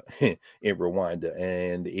in Rwanda,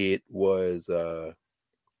 and it was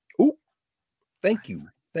thank you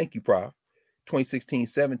Prof.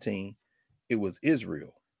 2016-17, it was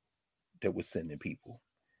Israel that was sending people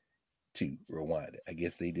to Rwanda. I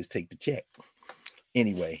guess they just take the check.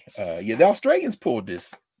 Anyway, the Australians pulled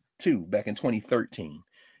this too back in 2013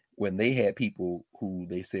 when they had people who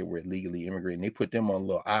they said were illegally immigrating. They put them on a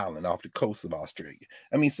little island off the coast of Australia.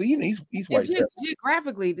 I mean, so he's white.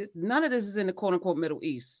 Geographically, none of this is in the quote unquote Middle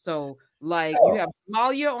East. So, like, you have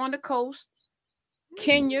Somalia on the coast,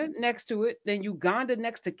 Kenya next to it, then Uganda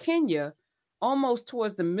next to Kenya, almost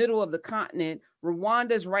towards the middle of the continent.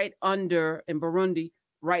 Rwanda's right under, and Burundi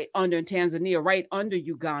right under, and Tanzania right under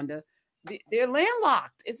Uganda. They're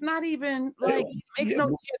landlocked. It's not even like it makes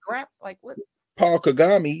no geographic. Like what? Paul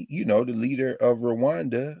Kagame, the leader of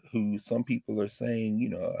Rwanda, who some people are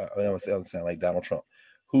saying, I don't sound like Donald Trump,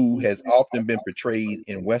 who has often been portrayed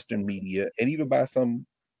in Western media and even by some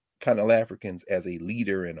kind of Africans as a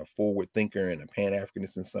leader and a forward thinker and a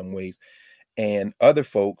Pan-Africanist in some ways, and other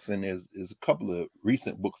folks. And there's a couple of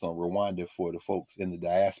recent books on Rwanda for the folks in the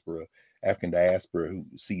diaspora, African diaspora, who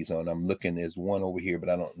sees on. I'm looking, there's one over here, but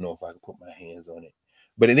I don't know if I can put my hands on it.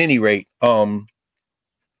 But at any rate,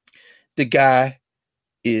 the guy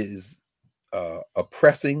is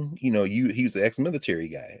oppressing, he was an ex-military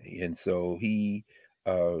guy, and so he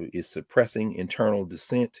is suppressing internal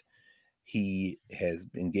dissent. He has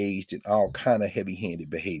engaged in all kind of heavy-handed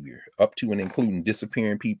behavior, up to and including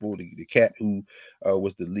disappearing people. The cat who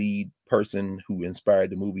was the lead person who inspired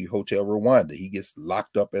the movie Hotel Rwanda, he gets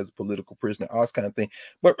locked up as a political prisoner, all this kind of thing.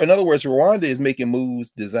 But in other words, Rwanda is making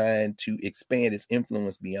moves designed to expand its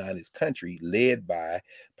influence beyond its country, led by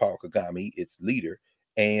Paul Kagame, its leader.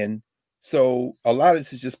 And so a lot of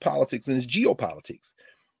this is just politics, and it's geopolitics.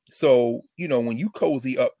 So, when you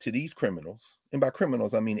cozy up to these criminals, and by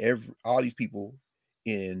criminals, I mean all these people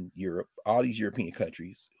in Europe, all these European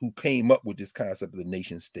countries who came up with this concept of the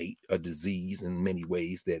nation state, a disease in many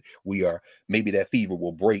ways that maybe that fever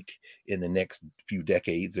will break in the next few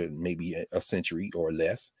decades or maybe a century or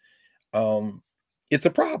less. It's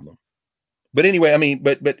a problem. But anyway, I mean,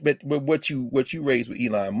 but what you raised with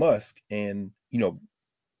Elon Musk, and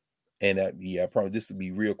I promise this to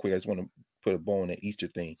be real quick. I just want to put a bow on that Easter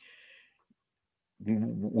thing.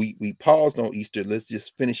 we paused on Easter. Let's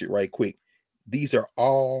just finish it right quick. These are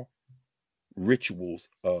all rituals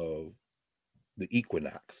of the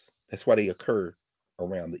equinox. That's why they occur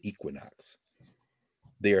around the equinox.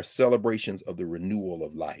 They are celebrations of the renewal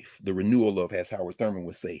of life, the renewal of, as Howard Thurman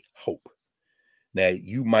would say, hope. Now,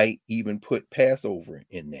 you might even put Passover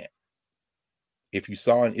in that. If you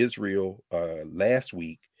saw in Israel last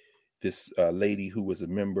week, this lady who was a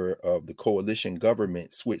member of the coalition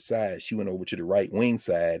government switched sides. She went over to the right wing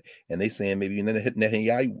side, and they saying maybe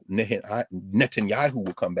Netanyahu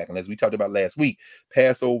will come back. And as we talked about last week,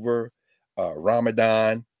 Passover,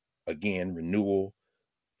 Ramadan, again, renewal,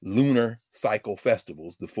 lunar cycle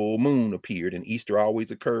festivals. The full moon appeared, and Easter always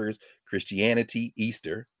occurs. Christianity,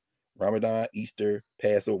 Easter, Ramadan, Easter,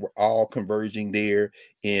 Passover, all converging there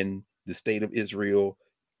in the state of Israel.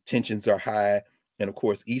 Tensions are high. And of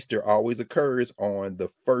course, Easter always occurs on the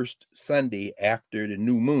first Sunday after the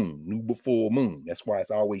new moon, full moon. That's why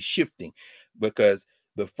it's always shifting, because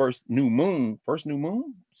the first new moon,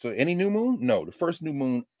 so any new moon? No, the first new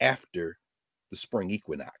moon after the spring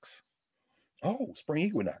equinox. Oh, spring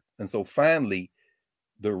equinox. And so finally,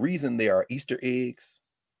 the reason there are Easter eggs,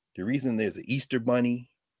 the reason there's an Easter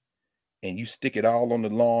bunny, and you stick it all on the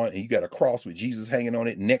lawn, and you got a cross with Jesus hanging on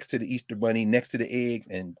it next to the Easter bunny, next to the eggs,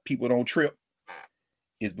 and people don't trip,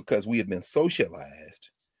 is because we have been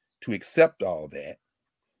socialized to accept all that.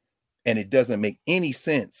 And it doesn't make any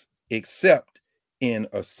sense except in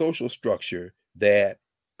a social structure that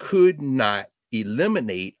could not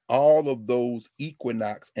eliminate all of those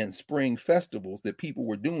equinox and spring festivals that people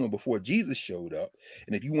were doing before Jesus showed up.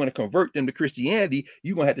 And if you want to convert them to Christianity,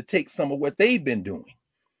 you're going to have to take some of what they've been doing.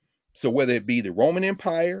 So whether it be the Roman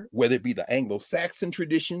Empire, whether it be the Anglo-Saxon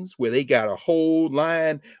traditions, where they got a whole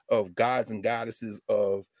line of gods and goddesses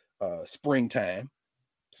of springtime,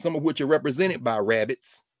 some of which are represented by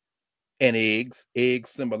rabbits and eggs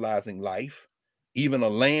symbolizing life. Even a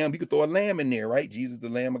lamb, you could throw a lamb in there, right? Jesus, the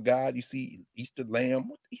Lamb of God. You see Easter lamb.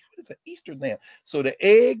 What is an Easter lamb? So the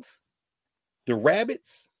eggs, the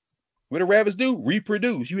rabbits, what do rabbits do?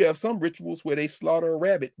 Reproduce. You have some rituals where they slaughter a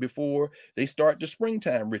rabbit before they start the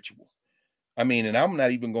springtime ritual. I mean, and I'm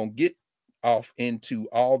not even going to get off into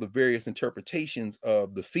all the various interpretations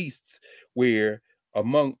of the feasts, where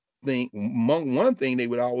among one thing they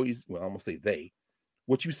would always, well, I'm going to say they,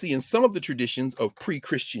 what you see in some of the traditions of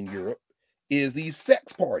pre-Christian Europe is these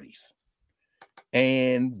sex parties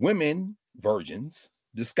and women, virgins,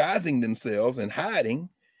 disguising themselves and hiding.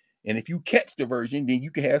 And if you catch the virgin, then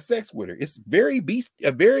you can have sex with her. It's very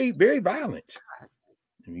very, very violent.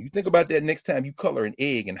 I mean, you think about that next time you color an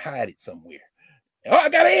egg and hide it somewhere. Oh, I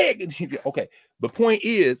got an egg. Okay. The point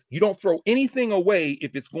is, you don't throw anything away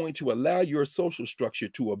if it's going to allow your social structure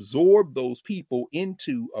to absorb those people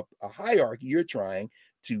into a hierarchy you're trying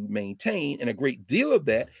to maintain. And a great deal of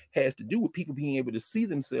that has to do with people being able to see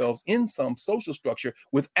themselves in some social structure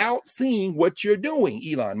without seeing what you're doing,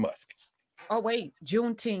 Elon Musk. Oh, wait,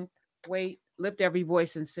 Juneteenth. Wait, lift every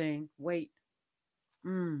voice and sing. Wait.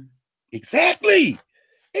 Exactly.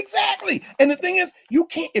 And the thing is, you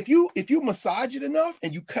can't, if you massage it enough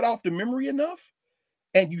and you cut off the memory enough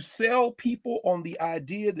and you sell people on the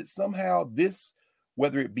idea that somehow this,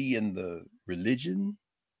 whether it be in the religion,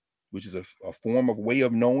 which is a form of way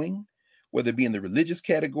of knowing, whether it be in the religious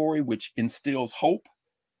category, which instills hope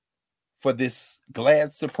for this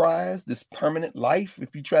glad surprise, this permanent life,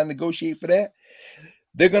 if you try to negotiate for that,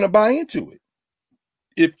 they're going to buy into it.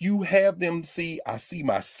 If you have them see, I see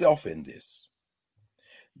myself in this,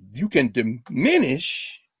 you can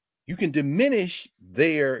diminish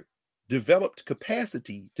their developed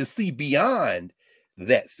capacity to see beyond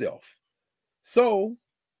that self. So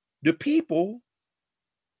the people,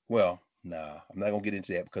 well, nah, I'm not gonna get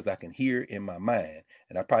into that because I can hear in my mind,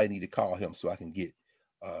 and I probably need to call him so I can get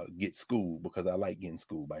schooled, because I like getting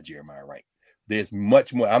schooled by Jeremiah Wright. There's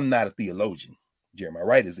much more. I'm not a theologian. Jeremiah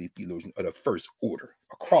Wright is a theologian of the first order,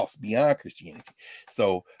 across beyond Christianity.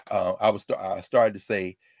 So I started to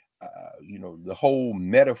say, the whole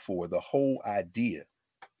metaphor, the whole idea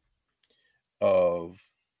of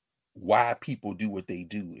why people do what they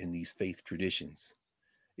do in these faith traditions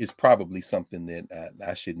is probably something that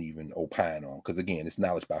I shouldn't even opine on, because again, it's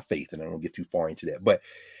knowledge by faith, and I don't get too far into that. But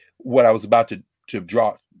what I was about to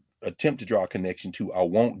attempt to draw a connection to, I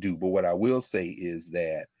won't do. But what I will say is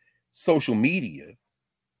that social media,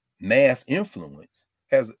 mass influence,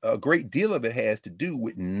 has a great deal of it has to do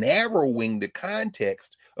with narrowing the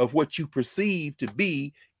context of what you perceive to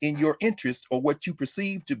be in your interest, or what you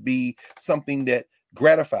perceive to be something that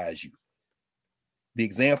gratifies you. the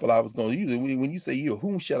example I was going to use, when you say,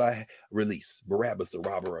 whom shall I release? Barabbas, a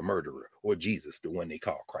robber, a murderer, or Jesus, the one they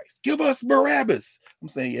call Christ? Give us Barabbas. I'm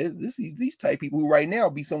saying, yeah, these type people who right now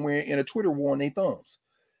be somewhere in a Twitter war on their thumbs.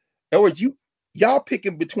 In other words, y'all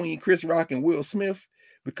picking between Chris Rock and Will Smith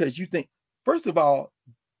because you think, first of all,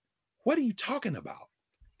 what are you talking about?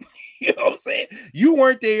 You know what I'm saying? You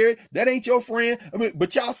weren't there. That ain't your friend. I mean,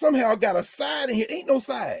 but y'all somehow got a side in here. Ain't no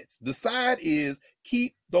sides. The side is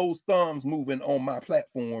keep those thumbs moving on my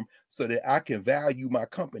platform so that I can value my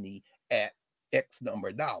company at X number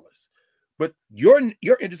of dollars. But your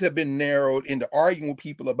interests have been narrowed into arguing with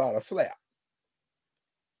people about a slap.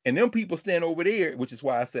 And them people stand over there, which is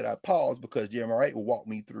why I said I paused, because Jeremy Wright will walk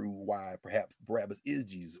me through why perhaps Barabbas is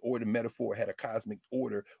Jesus, or the metaphor had a cosmic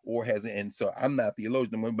order, or has, and so I'm not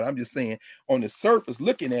theologian, but I'm just saying on the surface,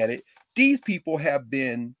 looking at it, these people have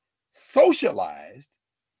been socialized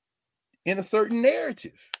in a certain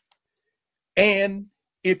narrative. And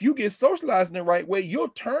if you get socialized in the right way, you'll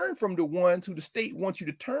turn from the ones who the state wants you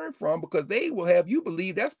to turn from, because they will have you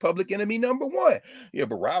believe that's public enemy number one. Yeah,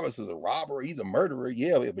 Barabbas is a robber. He's a murderer.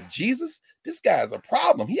 Yeah, but Jesus, this guy's a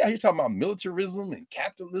problem. He out here talking about militarism and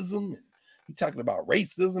capitalism, and he talking about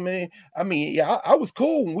racism. And I mean, yeah, I was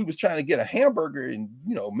cool when we was trying to get a hamburger and,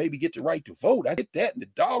 maybe get the right to vote. I get that, and the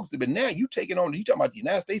dogs, but now you talking about the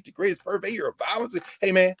United States, the greatest purveyor of violence.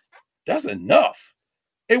 Hey, man, that's enough.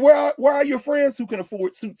 Hey, where are your friends who can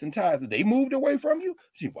afford suits and ties? Have they moved away from you?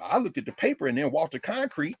 Well, I looked at the paper, and then Walter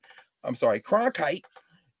Cronkite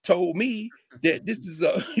told me that this is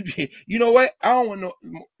you know what? I don't want to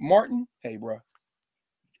know, Martin. Hey, bro,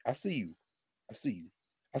 I see you. I see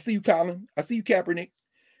you, Colin. I see you, Kaepernick.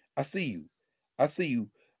 I see you.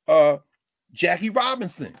 Jackie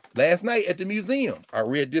Robinson. Last night at the museum, I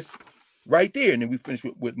read this right there, and then we finished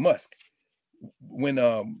with Musk.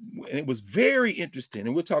 And it was very interesting,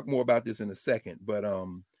 and we'll talk more about this in a second, but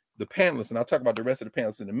the panelists, and I'll talk about the rest of the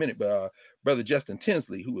panelists in a minute, but Brother Justin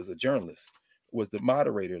Tinsley, who was a journalist, was the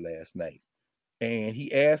moderator last night, and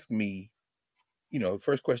he asked me,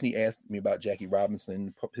 first question he asked me about Jackie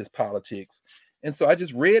Robinson, his politics, and so I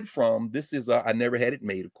just read from, this is I Never Had It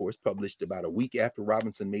Made, of course, published about a week after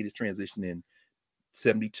Robinson made his transition in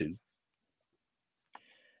 1972.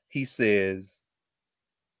 He says,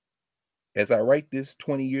 as I write this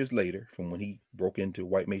 20 years later, from when he broke into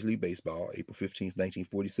white Major League Baseball, April 15th,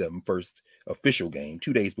 1947, first official game,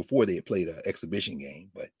 2 days before they had played an exhibition game.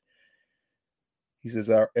 But he says,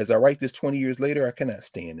 as I write this 20 years later, I cannot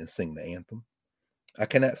stand and sing the anthem. I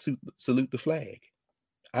cannot salute the flag.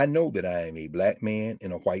 I know that I am a black man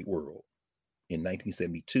in a white world. In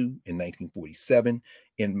 1972, in 1947,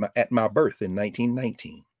 at my birth in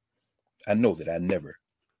 1919, I know that I never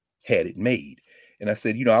had it made. And I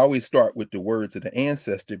said, I always start with the words of the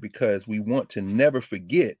ancestor, because we want to never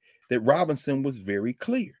forget that Robinson was very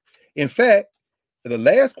clear. In fact, the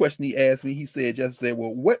last question he asked me, he said,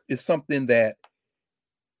 well, what is something that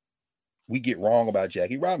we get wrong about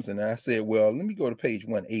Jackie Robinson? And I said, well, let me go to page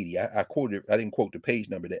 180. I quoted, I didn't quote the page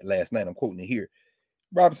number that last night. I'm quoting it here.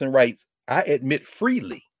 Robinson writes, I admit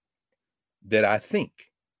freely that I think,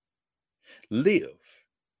 live,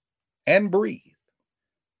 and breathe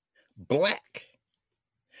black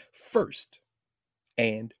first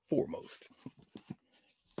and foremost.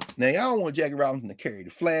 Now, y'all want Jackie Robinson to carry the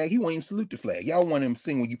flag. He won't even salute the flag. Y'all want him to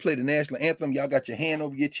sing when you play the national anthem. Y'all got your hand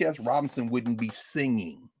over your chest. Robinson wouldn't be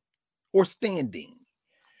singing or standing.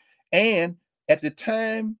 And at the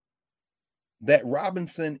time that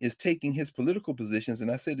Robinson is taking his political positions, and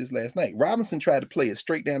I said this last night, Robinson tried to play it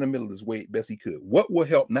straight down the middle as way best he could. What will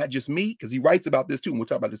help not just me, because he writes about this too, and we'll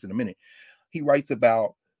talk about this in a minute. He writes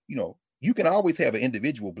about, you can always have an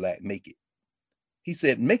individual black make it. He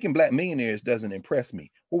said, making black millionaires doesn't impress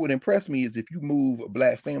me. What would impress me is if you move a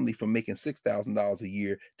black family from making $6,000 a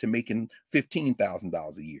year to making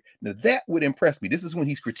 $15,000 a year. Now that would impress me. This is when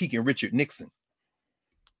he's critiquing Richard Nixon,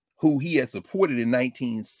 who he had supported in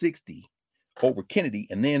 1960 over Kennedy,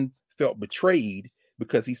 and then felt betrayed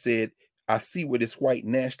because he said, I see where this white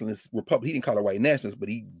nationalist republic, he didn't call it white nationalist, but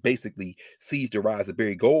he basically sees the rise of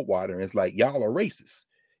Barry Goldwater, and it's like, y'all are racist.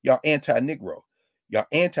 Y'all anti-Negro. Y'all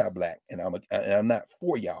anti-black, and I'm not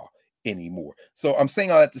for y'all anymore. So I'm saying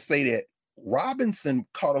all that to say that Robinson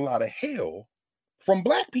caught a lot of hell from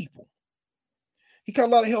black people. He caught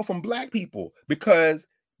a lot of hell from black people because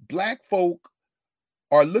black folk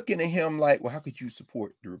are looking at him like, well, how could you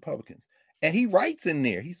support the Republicans? And he writes in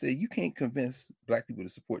there, he said, you can't convince black people to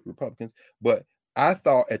support the Republicans. But I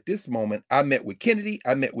thought at this moment, I met with Kennedy,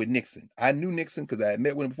 I met with Nixon. I knew Nixon because I had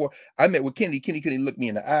met with him before. I met with Kennedy. Kennedy couldn't look me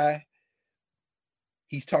in the eye.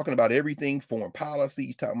 He's talking about everything, foreign policy.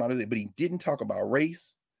 He's talking about it, but he didn't talk about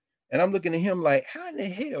race. And I'm looking at him like, how in the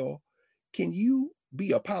hell can you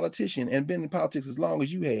be a politician and been in politics as long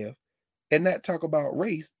as you have and not talk about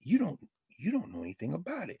race? You don't know anything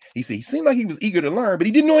about it. He said he seemed like he was eager to learn, but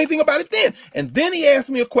he didn't know anything about it then. And then he asked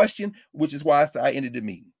me a question, which is why I ended the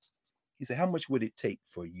meeting. He said, how much would it take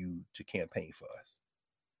for you to campaign for us?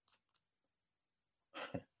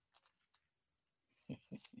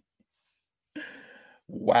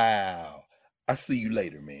 Wow. I see you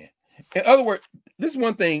later, man. In other words, this is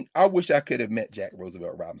one thing I wish I could have met Jack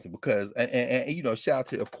Roosevelt Robinson, because, and you know, shout out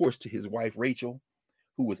to, of course, to his wife, Rachel,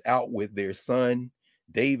 who was out with their son,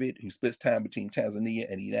 David, who splits time between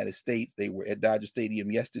Tanzania and the United States. They were at Dodger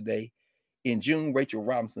Stadium yesterday. In June, Rachel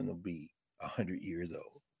Robinson will be 100 years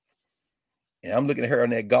old. And I'm looking at her on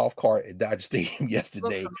that golf cart at Dodger Stadium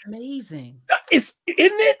yesterday. Looks amazing. Isn't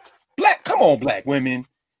it? Black, come on, black women.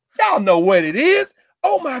 Y'all know what it is.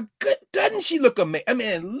 Oh my God, doesn't she look amazing? I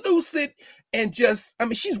mean, lucid and just, I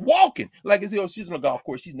mean, she's walking like as if she's on a golf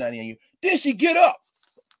course. She's 90 years. Then she get up,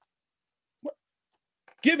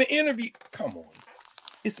 give an interview. Come on.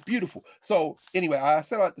 It's beautiful. So anyway, I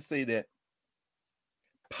set out to say that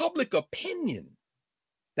public opinion,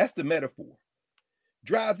 that's the metaphor,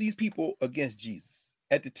 drives these people against Jesus.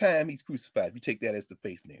 At the time he's crucified, if you take that as the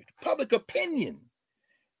faith narrative. Public opinion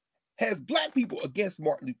has black people against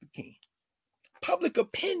Martin Luther King. Public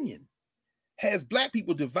opinion has black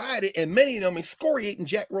people divided, and many of them excoriating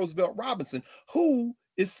Jack Roosevelt Robinson, who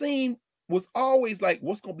is seen was always like,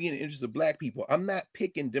 what's going to be in the interest of black people? I'm not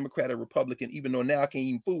picking Democrat or Republican, even though now I can't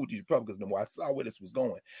even fool with these Republicans no more. I saw where this was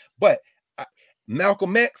going. But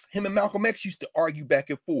Malcolm X, him and Malcolm X used to argue back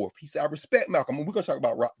and forth. He said, I respect Malcolm. We're going to talk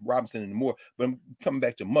about Robinson anymore, but I'm coming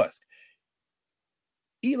back to Musk.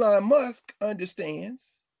 Elon Musk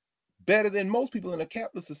understands better than most people in a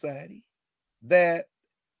capitalist society that,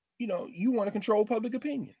 you know, you want to control public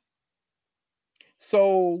opinion.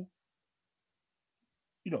 So,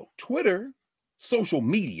 you know, Twitter, social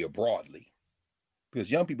media broadly,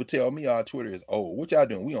 because young people tell me our Twitter is old. What y'all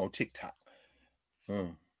doing? We on TikTok.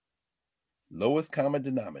 Lowest common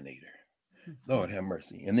denominator. Lord have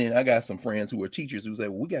mercy. And then I got some friends who are teachers who say,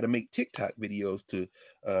 well, we got to make TikTok videos to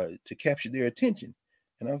capture their attention.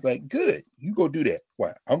 And I was like, good, you go do that.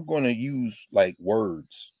 Why? I'm going to use like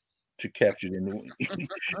words to capture them.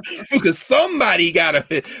 Because somebody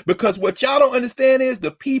gotta, because what y'all don't understand is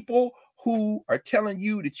the people who are telling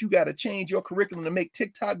you that you got to change your curriculum to make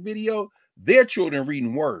TikTok video, their children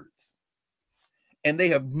reading words. And they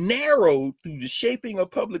have narrowed through the shaping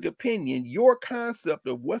of public opinion your concept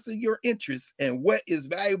of what's in your interest and what is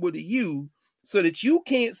valuable to you, so that you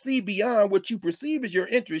can't see beyond what you perceive as your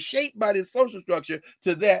interest, shaped by this social structure,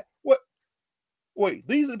 to that. What? Wait,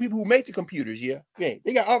 these are the people who make the computers, yeah? Yeah,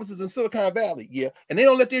 they got offices in Silicon Valley, yeah? And they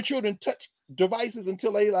don't let their children touch devices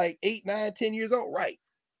until they like 8, 9, 10 years old, right?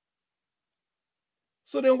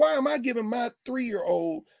 So then why am I giving my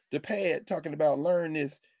 3-year-old the pad talking about learn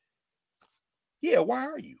this? Yeah, why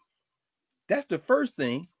are you? That's the first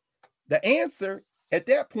thing. The answer at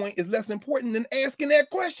that point is less important than asking that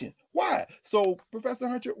question. Why? So, Professor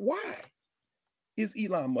Hunter, why is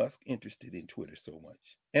Elon Musk interested in Twitter so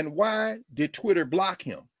much? And why did Twitter block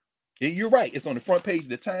him? You're right. It's on the front page of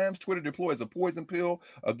the Times. Twitter deploys a poison pill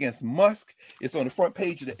against Musk. It's on the front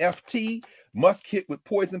page of the FT. Musk hit with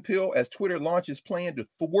poison pill as Twitter launches plan to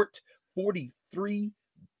thwart $43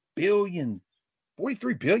 billion.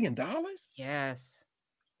 Yes.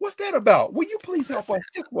 What's that about? Will you please help us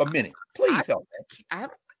just for a minute? Please help us.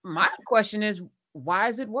 My question is, why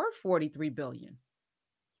is it worth $43 billion?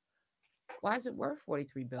 Why is it worth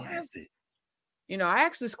 $43 billion? Why is it? You know, I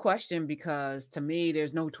asked this question because to me,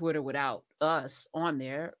 there's no Twitter without us on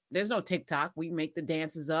there. There's no TikTok. We make the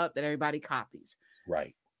dances up that everybody copies.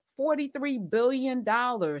 Right. $43 billion.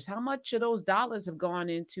 How much of those dollars have gone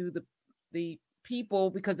into the people?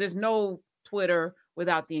 Because there's no Twitter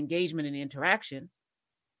without the engagement and the interaction.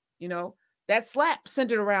 You know, that slap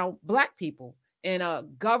centered around Black people in a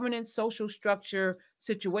governance, social structure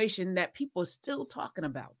situation that people are still talking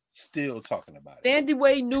about. Sandy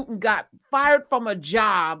Wayne Newton got fired from a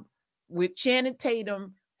job with Channing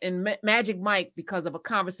Tatum and Magic Mike because of a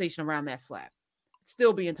conversation around that slap. It's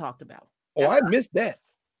still being talked about. I missed that.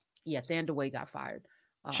 Yeah, Thandaway got fired.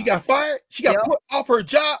 She got fired? She got put off her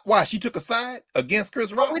job? Why? She took a side against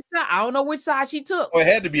Chris Rock? I don't know which side she took. Oh, it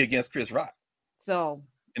had to be against Chris Rock. So,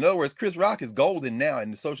 in other words, Chris Rock is golden now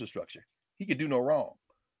in the social structure. He could do no wrong.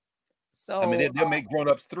 So I mean, they'll make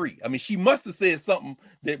grown-ups 3. I mean, she must have said something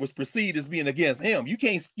that was perceived as being against him. You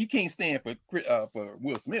can't stand for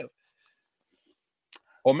Will Smith.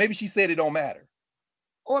 Or maybe she said it don't matter.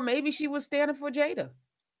 Or maybe she was standing for Jada.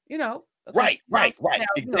 You know, Because Right.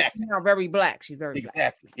 she's now very black. She's very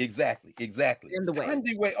black Exactly. in the way.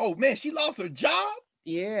 Way. Oh man, she lost her job.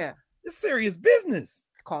 Yeah. It's serious business.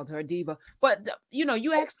 Called her a diva. But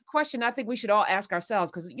you asked the question I think we should all ask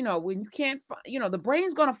ourselves, because when you can't, the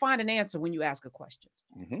brain's going to find an answer when you ask a question.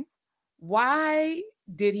 Mm-hmm. Why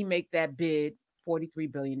did he make that bid,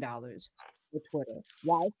 $43 billion for Twitter?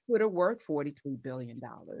 Why is Twitter worth $43 billion?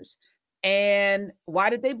 And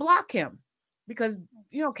why did they block him? Because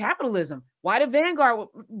capitalism. Why did Vanguard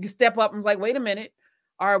step up and was like, wait a minute,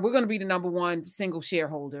 all right, we're going to be the number one single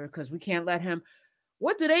shareholder because we can't let him.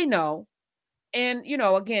 What do they know? And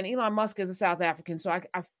again, Elon Musk is a South African, so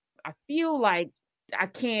I feel like I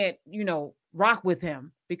can't rock with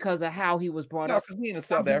him because of how he was brought up. Because he's in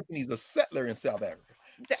South Africa, he's a settler in South Africa.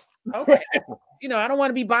 Okay, I don't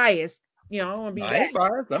want to be biased. I don't want to be. I ain't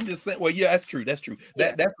biased. I'm just saying. Well, yeah, that's true.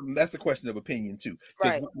 Yeah. That's a question of opinion too.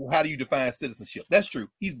 Right. How do you define citizenship? That's true.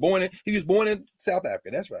 He was born in South Africa.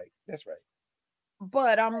 That's right.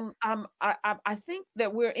 But I think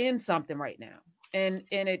that we're in something right now, and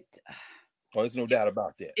it. Oh, there's no doubt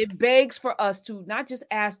about that. It begs for us to not just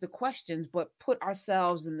ask the questions, but put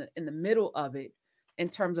ourselves in the middle of it in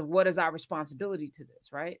terms of what is our responsibility to this,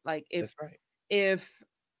 right? Like if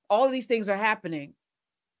all of these things are happening,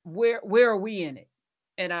 where are we in it?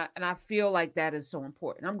 And I feel like that is so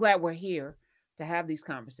important. I'm glad we're here to have these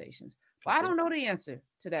conversations. But I don't know the answer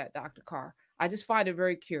to that, Dr. Carr. I just find it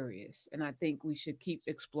very curious, and I think we should keep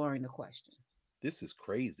exploring the question. This is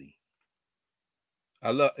crazy.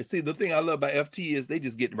 The thing I love about FT is they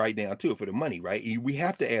just get right down to it for the money, right? We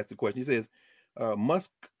have to ask the question. He says, Musk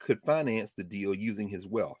could finance the deal using his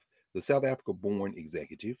wealth. The South Africa-born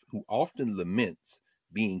executive, who often laments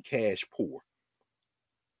being cash poor,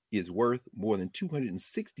 is worth more than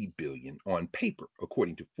 $260 billion on paper,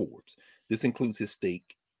 according to Forbes. This includes his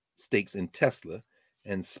stakes in Tesla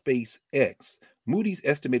and SpaceX. Moody's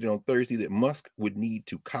estimated on Thursday that Musk would need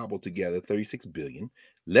to cobble together $36 billion,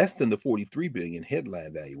 less than the $43 billion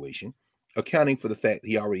headline valuation, accounting for the fact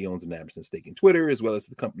he already owns a 9% stake in Twitter, as well as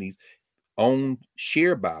the company's own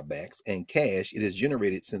share buybacks and cash it has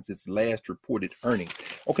generated since its last reported earnings.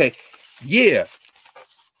 Okay, yeah,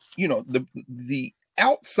 the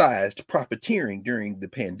outsized profiteering during the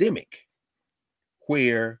pandemic,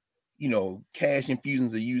 where cash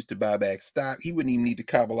infusions are used to buy back stock. He wouldn't even need to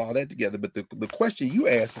cobble all that together. But the question you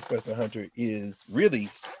asked, Professor Hunter, is really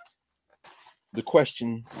the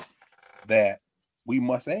question that we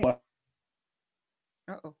must ask.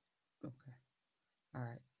 Uh-oh. Okay. All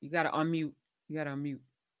right. You got to unmute.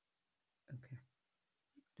 Okay.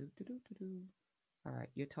 All right.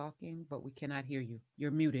 You're talking, but we cannot hear you. You're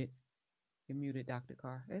muted, Dr.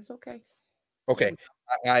 Carr. It's okay. Okay.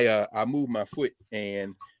 I moved my foot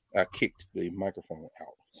and I kicked the microphone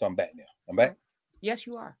out. So I'm back now. I'm back? Yes,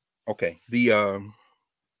 you are. Okay. The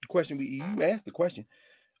question, you asked the question,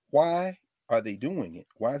 why are they doing it?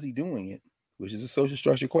 Why is he doing it? Which is a social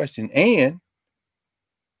structure question.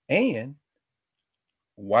 And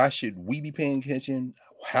why should we be paying attention?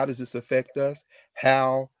 How does this affect us?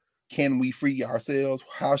 How can we free ourselves?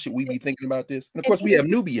 How should we be thinking about this? And of course, we have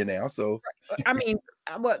Nubia now. So I mean,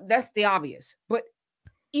 well, that's the obvious. But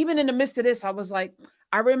even in the midst of this, I was like,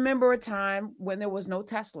 I remember a time when there was no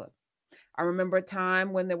Tesla. I remember a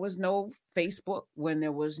time when there was no Facebook, when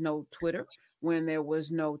there was no Twitter, when there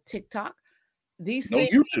was no TikTok.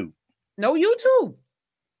 YouTube. No YouTube.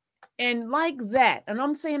 And like that, and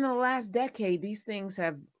I'm saying in the last decade, these things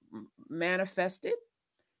have manifested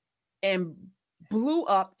and blew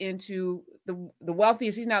up into the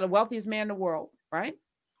wealthiest. He's now the wealthiest man in the world, right?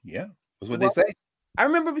 Yeah, that's what they say. I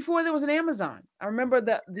remember before there was an Amazon. I remember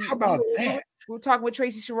the How about that? We were talking with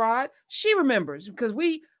Tracy Sherrod. She remembers because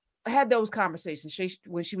we had those conversations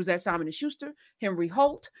when she was at Simon & Schuster, Henry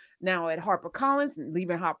Holt, now at HarperCollins, and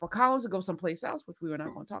leaving HarperCollins to go someplace else, which we were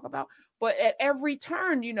not going to talk about. But at every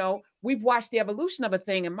turn, we've watched the evolution of a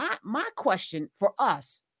thing. And my question for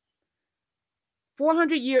us,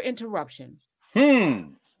 400-year interruption.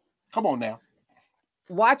 Come on now.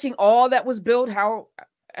 Watching all that was built,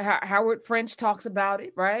 Howard French talks about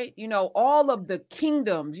it, right? All of the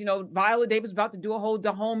kingdoms, Viola Davis about to do a whole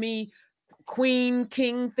Dahomey Queen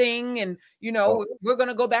King thing. And, we're going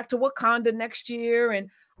to go back to Wakanda next year. And,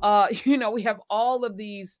 we have all of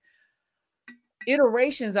these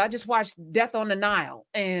iterations. I just watched Death on the Nile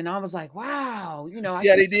and I was like, wow, See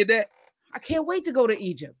how they did that? I can't wait to go to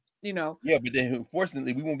Egypt. Yeah, but then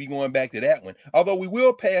unfortunately we won't be going back to that one. Although we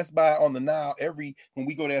will pass by on the Nile when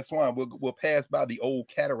we go to Aswan, we'll pass by the old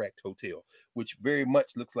Cataract Hotel, which very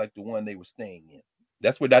much looks like the one they were staying in.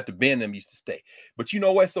 That's where Dr. Benham used to stay. But you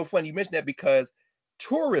know what's so funny? You mentioned that because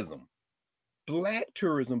tourism Black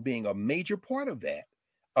tourism being a major part of that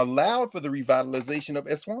allowed for the revitalization of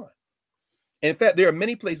Aswan. In fact, there are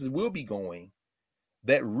many places we'll be going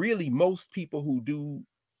that really most people who do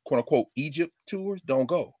quote unquote Egypt tours don't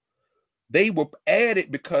go. They were added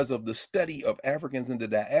because of the study of Africans in the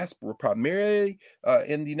diaspora, primarily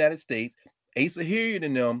in the United States. Asa Hilliard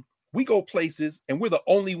and them, we go places and we're the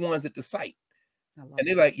only ones at the site. And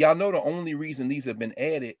they're like, y'all know the only reason these have been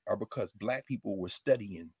added are because Black people were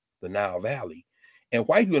studying the Nile Valley. And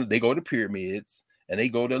white people, they go to pyramids and they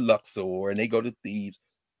go to Luxor and they go to Thebes.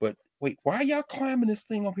 But wait, why are y'all climbing this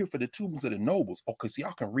thing up here for the tombs of the nobles? Oh, because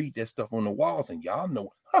y'all can read that stuff on the walls and y'all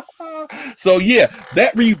know. So yeah,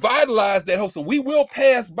 that revitalized that whole. So we will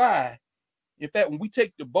pass by. In fact, when we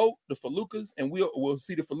take the boat, the feluccas, and we'll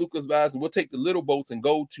see the feluccas guys, and we'll take the little boats and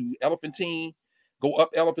go to Elephantine, go up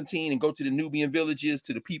Elephantine and go to the Nubian villages,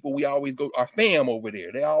 to the people we always go, our fam over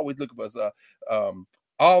there. They always look for us.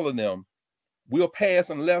 All of them. We'll pass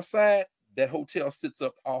on the left side. That hotel sits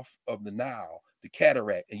up off of the Nile, the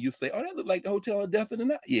cataract, and you say, "Oh, that look like the Hotel of Death in the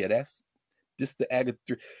Nile." Yeah, that's just the Agatha.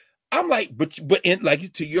 I'm like, but in,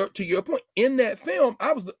 like, to your point, in that film,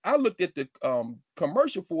 I looked at the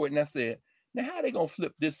commercial for it and I said, now how are they gonna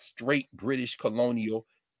flip this straight British colonial?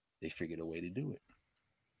 They figured a way to do it.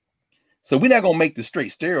 So we're not gonna make the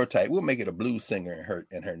straight stereotype. We'll make it a blues singer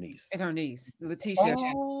and her niece. And her niece, Letitia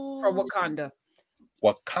from Wakanda.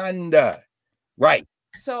 Wakanda, right?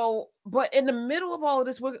 So, but in the middle of all of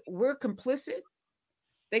this, we're complicit.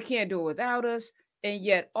 They can't do it without us. And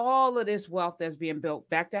yet all of this wealth that's being built,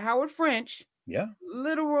 back to Howard French, yeah,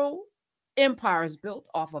 literal empires built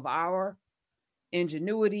off of our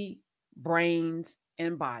ingenuity, brains,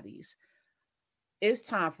 and bodies. It's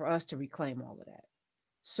time for us to reclaim all of that.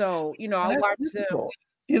 So, you know, I watched them.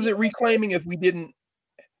 Is it reclaiming if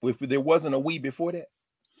there wasn't a we before that?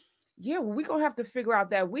 Yeah, well, we're gonna have to figure out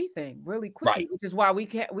that we thing really quickly, right. Which is why we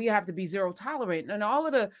have to be zero tolerant. And all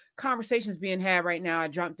of the conversations being had right now, I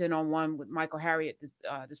jumped in on one with Michael Harriet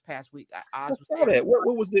this past week. I saw that.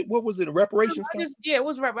 What was it? What was it? Reparations? It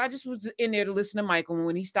was. I just was in there to listen to Michael, and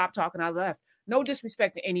when he stopped talking, I left. No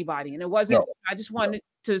disrespect to anybody, and it wasn't. No. I just wanted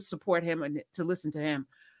to support him and to listen to him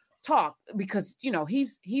talk, because you know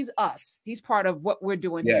he's us. He's part of what we're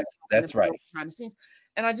doing. Yes, that's right. Behind the scenes,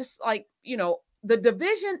 and I just like, you know, the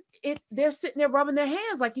division, they're sitting there rubbing their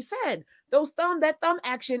hands, like you said. That thumb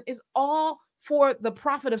action is all for the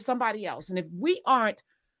profit of somebody else. And if we aren't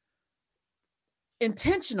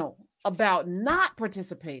intentional about not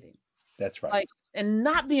participating, that's right, like, and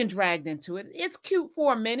not being dragged into it, it's cute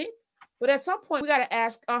for a minute, but at some point we got to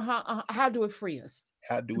ask, how do it free us?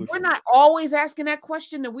 We're not always asking that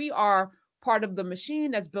question, and we are part of the machine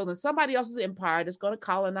that's building somebody else's empire that's going to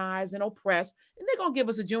colonize and oppress. And they're going to give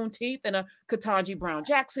us a Juneteenth and a Ketanji Brown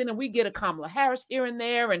Jackson, and we get a Kamala Harris here and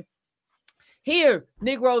there. And here,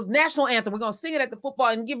 Negroes national anthem, we're going to sing it at the football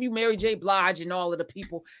and give you Mary J. Blige and all of the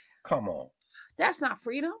people. Come on. That's not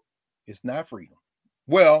freedom. It's not freedom.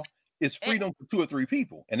 Well, it's freedom for 2 or 3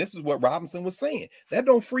 people. And this is what Robinson was saying. That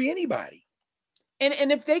don't free anybody.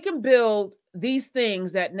 And if they can build these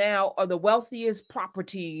things that now are the wealthiest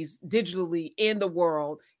properties digitally in the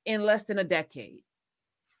world in less than a decade,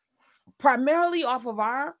 primarily off of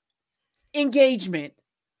our engagement,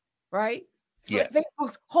 right? Yes.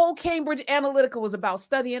 Facebook's whole Cambridge Analytica was about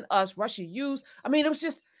studying us. Russia used. I mean, it was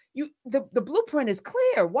just the blueprint is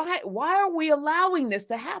clear. Why are we allowing this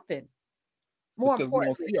to happen? More because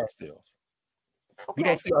importantly, we don't see ourselves. Okay. We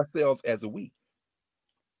don't see ourselves as a we.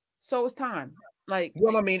 So it's time. Like,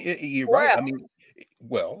 well, I mean, you're right. I mean,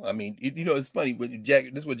 you know, it's funny when Jack.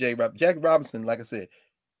 This is what Jackie Robinson. Like I said,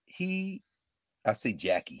 I say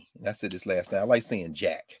Jackie, and I said this last night. I like saying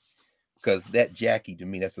Jack because that Jackie to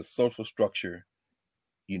me, that's a social structure.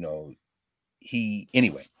 You know, he's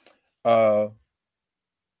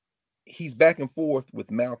back and forth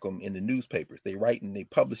with Malcolm in the newspapers. They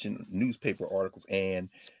publish in newspaper articles, and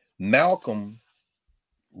Malcolm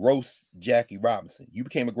roasts Jackie Robinson. You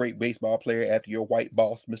became a great baseball player after your white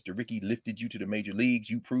boss, Mr. Rickey, lifted you to the major leagues.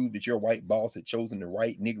 You proved that your white boss had chosen the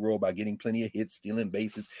right Negro by getting plenty of hits, stealing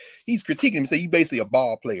bases. He's critiquing him, saying you basically a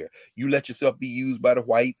ball player. You let yourself be used by the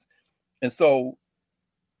whites. And so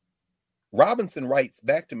Robinson writes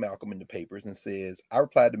back to Malcolm in the papers and says, I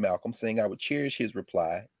replied to Malcolm saying I would cherish his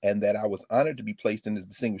reply and that I was honored to be placed in the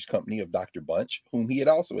distinguished company of Dr. Bunch, whom he had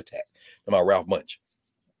also attacked. Ralph Bunch.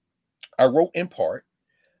 I wrote in part,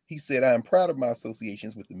 he said, I am proud of my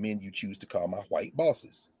associations with the men you choose to call my white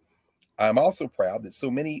bosses. I am also proud that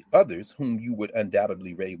so many others whom you would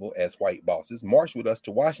undoubtedly label as white bosses marched with us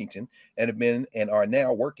to Washington and have been and are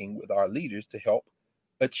now working with our leaders to help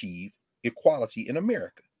achieve equality in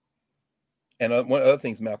America. And one of the other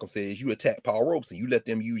things Malcolm said is you attack Paul Robeson. You let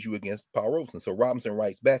them use you against Paul Robeson. So Robinson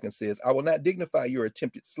writes back and says, I will not dignify your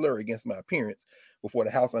attempted slur against my appearance before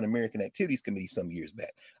the House Un-American Activities Committee some years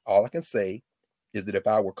back. All I can say is that if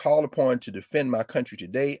I were called upon to defend my country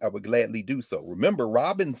today, I would gladly do so. Remember,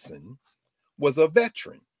 Robinson was a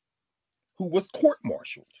veteran who was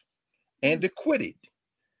court-martialed and acquitted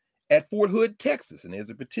at Fort Hood, Texas. And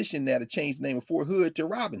there's a petition now to change the name of Fort Hood to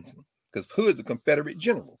Robinson, because Hood's a Confederate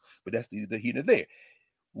general, but that's neither here nor there.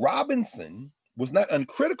 Robinson was not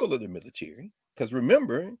uncritical of the military, because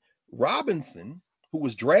remember, Robinson, who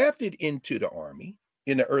was drafted into the Army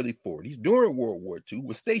in the early 40s during World War II,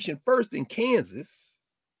 was stationed first in Kansas,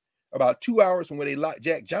 about 2 hours from where they locked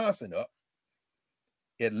Jack Johnson up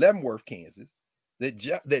at Leavenworth, Kansas. That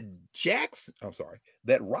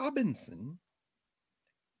Robinson,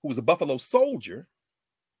 who was a Buffalo soldier,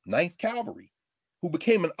 9th Cavalry, who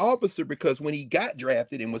became an officer because when he got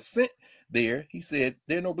drafted and was sent there, he said,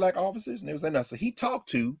 there are no black officers. And they was like, no. So he talked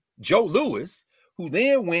to Joe Lewis, who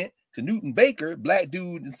then went to Newton Baker, black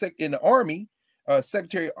dude in the Army,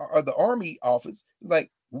 Secretary of the Army office.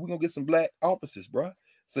 Like, we're going to get some black officers, bro.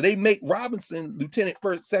 So they make Robinson lieutenant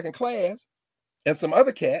first, second class, and some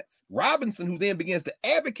other cats. Robinson, who then begins to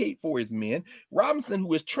advocate for his men. Robinson,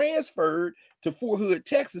 who is transferred to Fort Hood,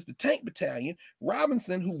 Texas, the tank battalion.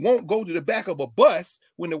 Robinson, who won't go to the back of a bus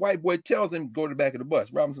when the white boy tells him to go to the back of the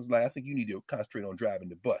bus. Robinson's like, I think you need to concentrate on driving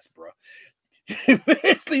the bus, bro. It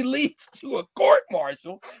eventually leads to a court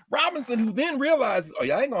martial. Robinson, who then realizes, oh,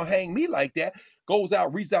 y'all ain't gonna hang me like that, goes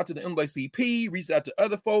out, reaches out to the NAACP, reaches out to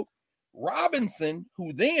other folk. Robinson,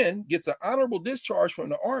 who then gets an honorable discharge from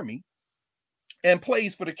the Army and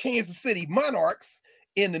plays for the Kansas City Monarchs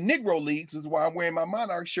in the Negro Leagues, which is why I'm wearing my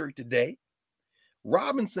Monarch shirt today.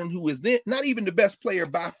 Robinson, who is then not even the best player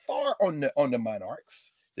by far on the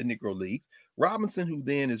Monarchs, the Negro Leagues. Robinson, who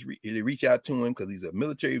then they reach out to him because he's a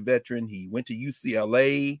military veteran. He went to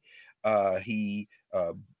UCLA. He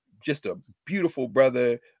just a beautiful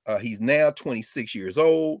brother. He's now 26 years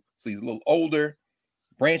old, so he's a little older.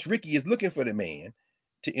 Branch Rickey is looking for the man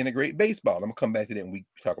to integrate baseball. I'm gonna come back to that when we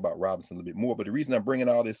talk about Robinson a little bit more. But the reason I'm bringing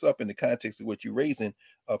all this up in the context of what you're raising,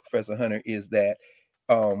 Professor Hunter, is that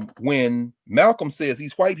when Malcolm says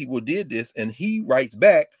these white people did this, and he writes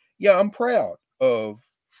back, yeah, I'm proud of,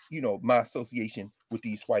 my association with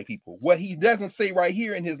these white people. What he doesn't say right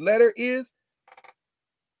here in his letter is,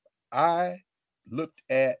 I looked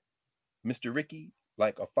at Mr. Rickey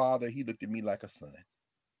like a father. He looked at me like a son.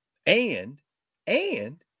 And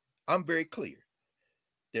I'm very clear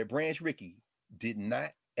that Branch Rickey did not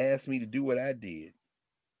ask me to do what I did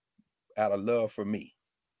out of love for me.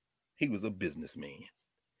 He was a businessman.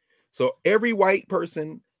 So every white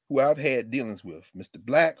person who I've had dealings with, Mr.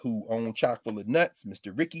 Black, who owned Chock full of nuts,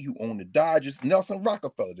 Mr. Rickey, who owned the Dodgers, Nelson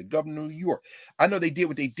Rockefeller, the governor of New York, I know they did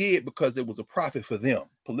what they did because it was a profit for them,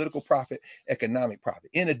 political profit, economic profit,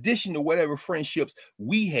 in addition to whatever friendships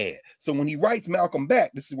we had. So when he writes Malcolm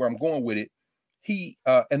back, this is where I'm going with it, he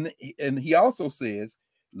also says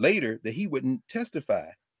later that he wouldn't testify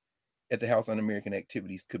at the House Un-American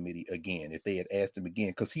Activities Committee again if they had asked him again,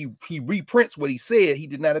 because he reprints what he said. He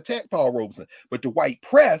did not attack Paul Robeson, but the white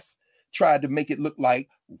press tried to make it look like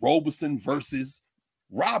Robeson versus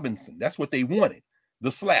Robinson. That's what they wanted,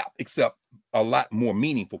 the slap, except a lot more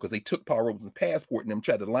meaningful because they took Paul Robeson's passport and them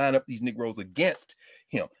tried to line up these Negroes against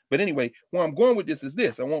him. But anyway, where I'm going with this is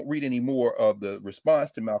this. I won't read any more of the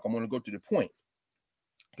response to Malcolm. I'm going to go to the point,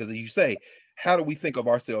 because as you say, how do we think of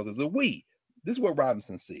ourselves as a we? This is what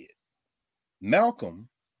Robinson said. Malcolm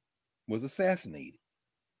was assassinated.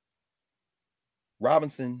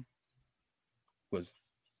 Robinson was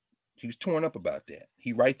torn up about that.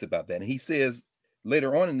 He writes about that. And he says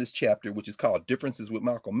later on in this chapter, which is called Differences with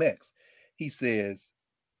Malcolm X, he says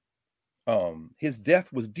his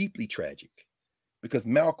death was deeply tragic because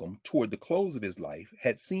Malcolm, toward the close of his life,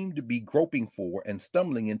 had seemed to be groping for and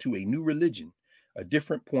stumbling into a new religion, a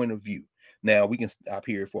different point of view. Now, we can stop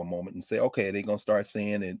here for a moment and say, okay, they're going to start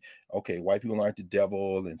saying, and okay, white people aren't the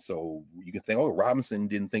devil. And so you can think, oh, Robinson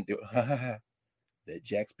didn't think that. Let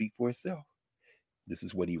Jack speak for itself. This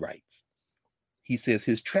is what he writes. He says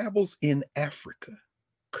his travels in Africa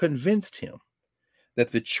convinced him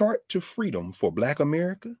that the chart to freedom for Black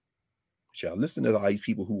America, y'all listen to all these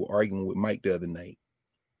people who were arguing with Mike the other night.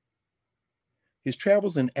 His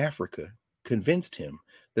travels in Africa convinced him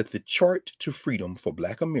that the chart to freedom for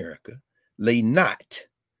Black America lay not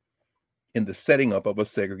in the setting up of a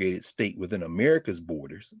segregated state within America's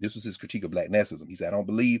borders. This was his critique of Black nationalism. He said, I don't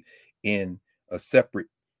believe in a separate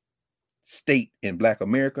state in Black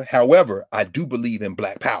America. However, I do believe in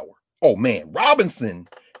Black power. Oh man, Robinson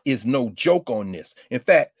is no joke on this. In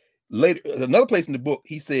fact, Later, another place in the book,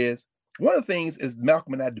 he says, one of the things is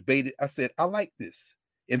Malcolm and I debated. I said, I like this.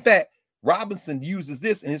 In fact, Robinson uses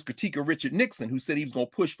this in his critique of Richard Nixon, who said he was going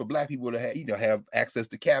to push for black people to have access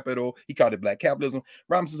to capital. He called it black capitalism.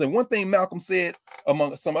 Robinson said one thing Malcolm said,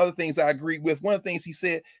 among some other things I agreed with. One of the things he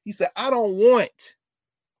said, I don't want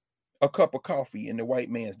a cup of coffee in the white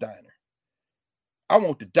man's diner. I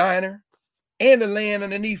want the diner and the land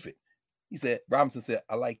underneath it. He said, Robinson said,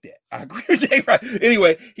 I like that. I agree with Jay. Right.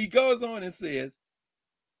 Anyway, he goes on and says,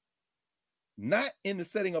 not in the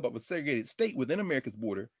setting up of a segregated state within America's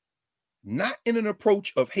border, not in an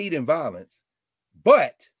approach of hate and violence,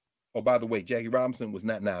 but, oh, by the way, Jackie Robinson was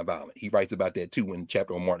not nonviolent. He writes about that too in the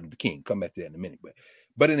chapter on Martin Luther King. Come back to that in a minute.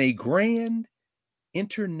 But in a grand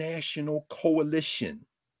international coalition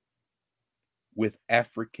with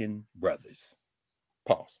African brothers.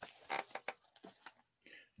 Pause.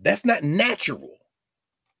 That's not natural.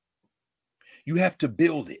 You have to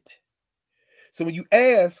build it. So when you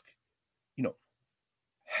ask,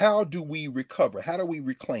 how do we recover? How do we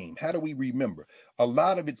reclaim? How do we remember? A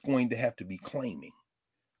lot of it's going to have to be claiming.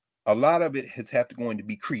 A lot of it going to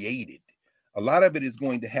be created. A lot of it is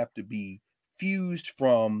going to have to be fused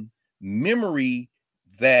from memory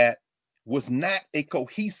that was not a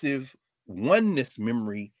cohesive oneness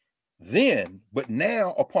memory then, but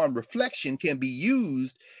now upon reflection can be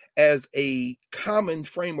used as a common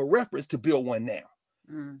frame of reference to build one now.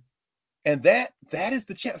 Mm. And that is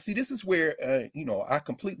the challenge. See, this is where, I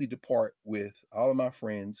completely depart with all of my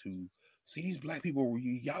friends who see these black people,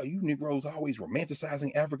 you Negroes always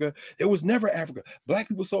romanticizing Africa. There was never Africa. Black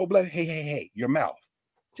people so black. Hey, your mouth.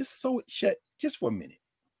 Just so it shut just for a minute.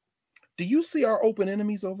 Do you see our open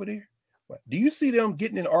enemies over there? Do you see them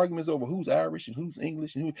getting in arguments over who's Irish and who's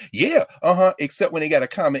English and who? Yeah, except when they got a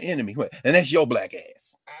common enemy. And that's your black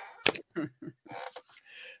ass.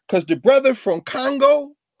 Because the brother from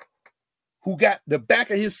Congo who got the back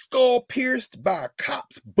of his skull pierced by a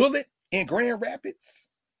cop's bullet in Grand Rapids,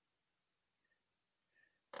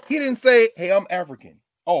 he didn't say, hey, I'm African.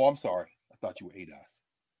 Oh, I'm sorry. I thought you were ADOS.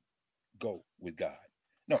 Go with God.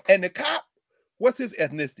 No, and the cop, what's his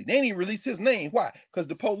ethnicity? They didn't even release his name. Why? Because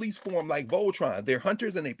the police form like Voltron. They're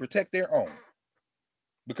hunters and they protect their own.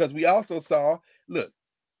 Because we also saw, look,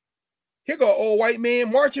 here go old white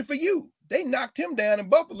man marching for you. They knocked him down in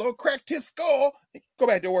Buffalo, cracked his skull. Go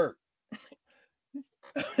back to work.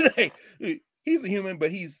 He's a human,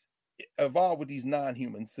 but he's evolved with these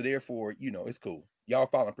non-humans. So therefore, it's cool. Y'all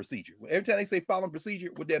following procedure. Every time they say following procedure,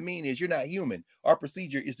 what that means is you're not human. Our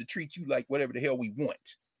procedure is to treat you like whatever the hell we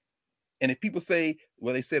want. And if people say,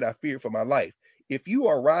 well, they said I fear for my life. If you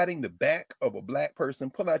are riding the back of a black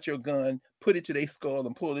person, pull out your gun, put it to their skull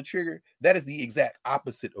and pull the trigger, that is the exact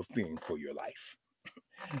opposite of fearing for your life.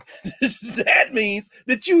 That means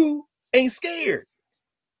that you ain't scared.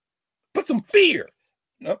 Put some fear.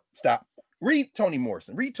 No, stop. Read Toni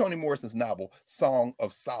Morrison. Read Toni Morrison's novel, Song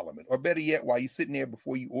of Solomon. Or better yet, while you're sitting there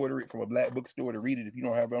before you order it from a black bookstore to read it, if you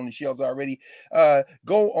don't have it on the shelves already,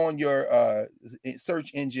 go on your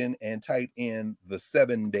search engine and type in The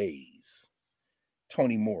 7 Days.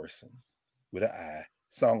 Toni Morrison with an I,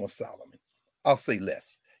 Song of Solomon. I'll say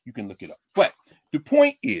less. You can look it up. But the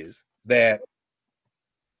point is that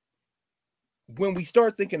when we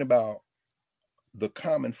start thinking about the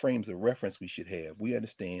common frames of reference we should have, we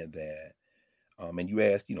understand that, and you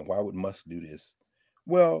asked, why would Musk do this?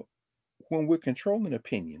 Well, when we're controlling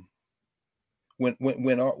opinion, when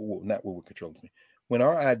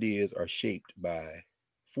our ideas are shaped by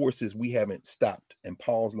forces we haven't stopped and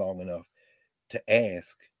paused long enough to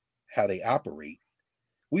ask how they operate,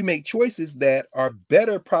 we make choices that are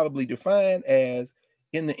better probably defined as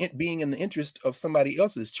being in the interest of somebody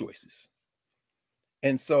else's choices.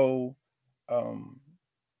 And so,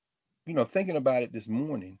 thinking about it this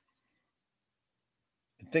morning,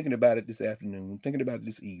 and thinking about it this afternoon, thinking about it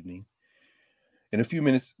this evening, in a few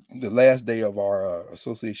minutes, the last day of our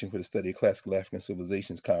Association for the Study of Classical African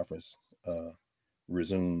Civilizations conference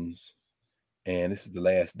resumes. And this is the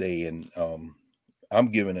last day. And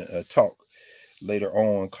I'm giving a talk later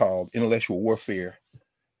on called Intellectual Warfare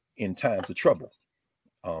in Times of Trouble.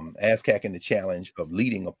 ASCAC the challenge of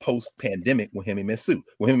leading a post-pandemic Wahemi Mesu.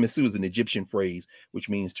 Wahemi Mesu is an Egyptian phrase which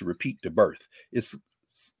means to repeat the birth. It's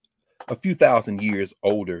a few thousand years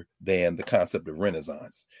older than the concept of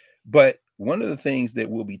Renaissance. But one of the things that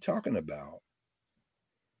we'll be talking about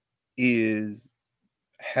is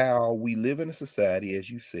how we live in a society, as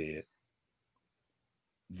you said,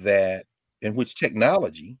 that in which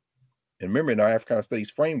technology, and remember in our Africana Studies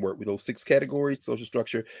framework with those 6 categories: social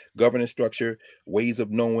structure, governance structure, ways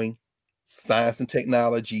of knowing, science and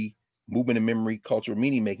technology, movement and memory, cultural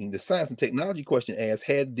meaning making. The science and technology question asks,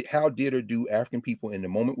 how did or do African people in the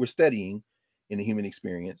moment we're studying in the human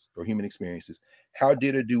experience or human experiences, how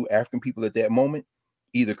did or do African people at that moment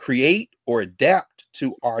either create or adapt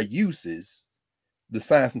to our uses, the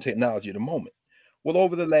science and technology of the moment? Well,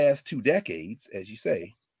 over the last 2 decades, as you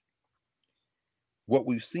say, what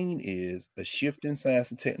we've seen is a shift in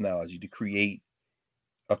science and technology to create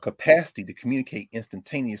a capacity to communicate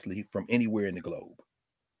instantaneously from anywhere in the globe.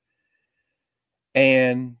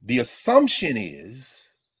 And the assumption is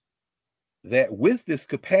that with this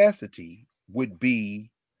capacity would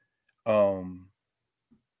be a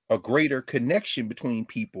greater connection between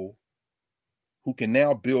people who can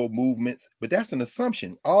now build movements. But that's an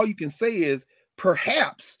assumption. All you can say is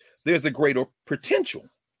perhaps there's a greater potential.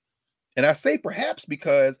 And I say perhaps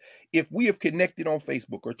because if we have connected on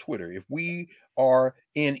Facebook or Twitter, if we are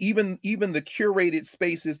in even the curated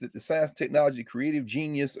spaces that the science, technology, creative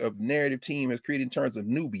genius of narrative team has created in terms of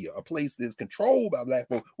Nubia, a place that's controlled by Black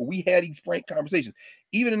folk, where we had these frank conversations,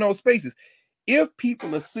 even in those spaces, if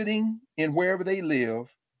people are sitting in wherever they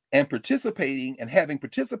live and participating and having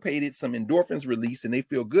participated, some endorphins release and they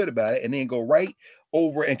feel good about it and then go right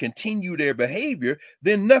over and continue their behavior,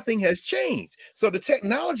 then nothing has changed. So the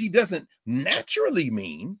technology doesn't naturally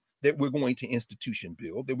mean that we're going to institution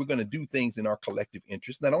build, that we're going to do things in our collective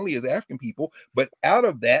interest, not only as African people, but out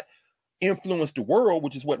of that influence the world,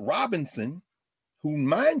 which is what Robinson, who,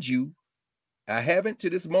 mind you, I haven't to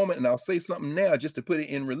this moment, and I'll say something now just to put it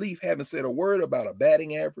in relief, haven't said a word about a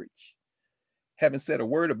batting average, haven't said a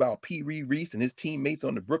word about P. Reese and his teammates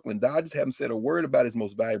on the Brooklyn Dodgers, haven't said a word about his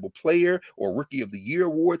most valuable player or Rookie of the Year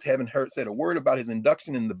awards, haven't said a word about his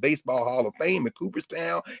induction in the Baseball Hall of Fame in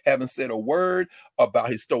Cooperstown, haven't said a word about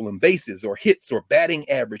his stolen bases or hits or batting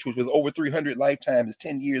average, which was over 300 lifetimes, his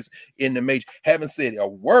 10 years in the major, haven't said a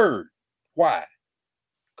word. Why?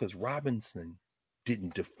 Because Robinson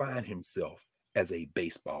didn't define himself as a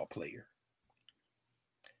baseball player.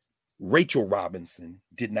 Rachel Robinson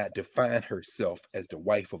did not define herself as the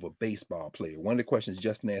wife of a baseball player. One of the questions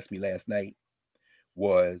Justin asked me last night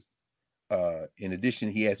was, in addition,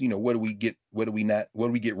 he asked, what do we get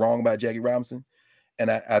wrong about Jackie Robinson? And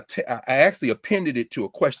I actually appended it to a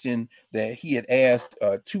question that he had asked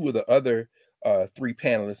two of the other 3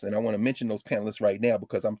 panelists. And I want to mention those panelists right now,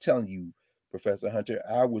 because I'm telling you, Professor Hunter,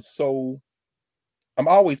 I'm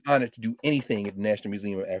always honored to do anything at the National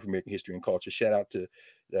Museum of African American History and Culture. Shout out to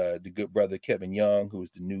the good brother Kevin Young, who is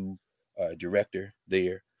the new director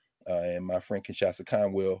there, and my friend Kinshasa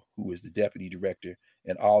Conwell, who is the deputy director,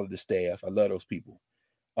 and all of the staff. I love those people.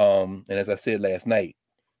 And as I said last night,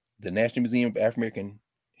 the National Museum of African American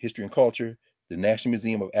History and Culture, the National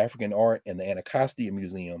Museum of African Art, and the Anacostia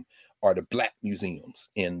Museum are the Black museums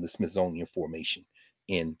in the Smithsonian formation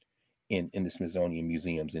in the Smithsonian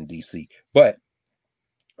museums in DC. But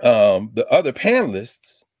the other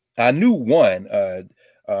panelists, I knew one,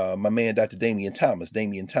 my man, Dr. Damian Thomas.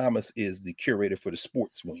 Damian Thomas is the curator for the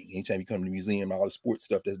sports wing. Anytime you come to the museum, all the sports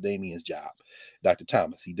stuff, that's Damian's job. Dr.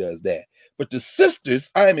 Thomas, he does that. But the sisters,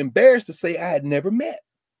 I am embarrassed to say I had never met.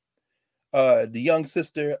 The young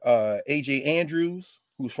sister, AJ Andrews,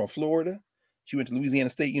 who's from Florida. She went to Louisiana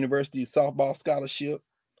State University softball scholarship.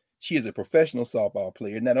 She is a professional softball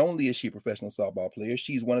player. Not only is she a professional softball player,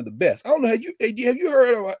 she's one of the best. I don't know. Have you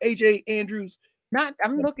heard of AJ Andrews?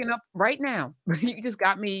 I'm looking up right now. You just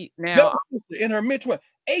got me now. In her mid-20s.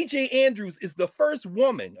 AJ Andrews is the first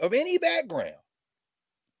woman of any background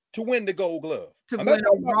to win the Gold Glove. To win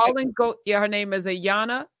a Rolling Gold. Yeah, her name is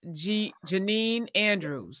Ayana Janine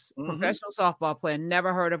Andrews, professional softball player.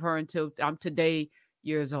 Never heard of her until I'm today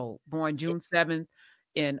years old. Born June 7th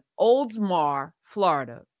in Oldsmar,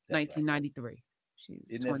 Florida, 1993. Right.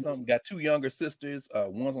 Isn't that something? Got 2 younger sisters.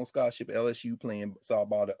 One's on scholarship at LSU playing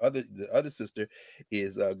softball. The other sister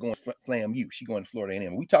is going to FLAMU. She's going to Florida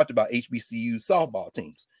A&M. We talked about HBCU softball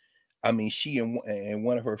teams. I mean, she and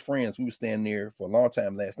one of her friends, we were standing there for a long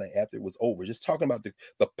time last night after it was over, just talking about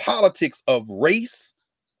the politics of race,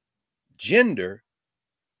 gender,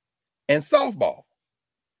 and softball.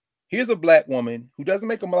 Here's a Black woman who doesn't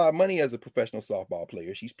make a lot of money as a professional softball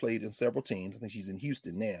player. She's played in several teams. I think she's in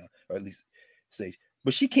Houston now, or at least say,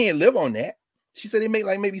 but she can't live on that. She said they make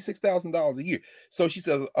like maybe $6,000 a year. So she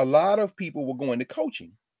says a lot of people will go into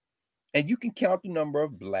coaching, and you can count the number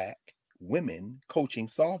of Black women coaching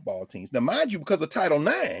softball teams. Now, mind you, because of Title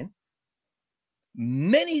IX,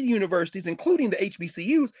 many universities, including the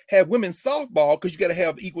HBCUs, have women's softball because you got to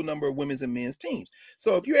have equal number of women's and men's teams.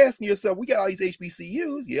 So if you're asking yourself, we got all these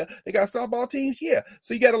HBCUs, yeah, they got softball teams, yeah.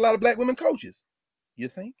 So you got a lot of Black women coaches. You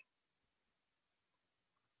think?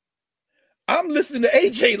 I'm listening to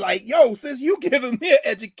AJ like, yo, sis, you giving me an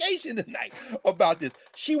education tonight about this.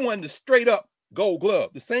 She won the straight up gold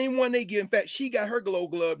glove, the same one they give. In fact, she got her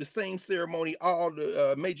gold glove, the same ceremony all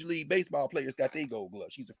the Major League Baseball players got their gold glove.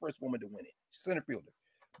 She's the first woman to win it. She's center fielder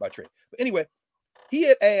by trade. But anyway, he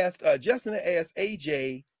had asked, Justin had asked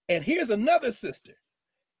AJ, and here's another sister,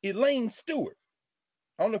 Elaine Stewart.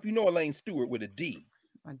 I don't know if you know Elaine Stewart with a D.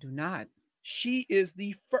 I do not. She is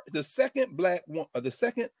the second black one, the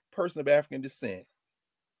second person of African descent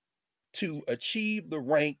to achieve the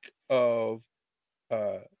rank of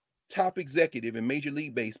top executive in Major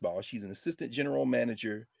League Baseball. She's an assistant general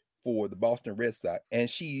manager for the Boston Red Sox, and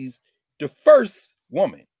she's the first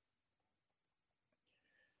woman.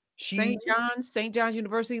 St. John's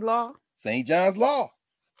University Law. St. John's Law.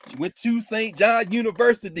 She went to St. John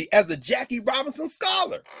University as a Jackie Robinson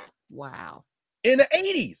scholar. Wow. In the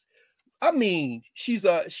 80s. I mean, she's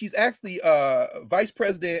actually vice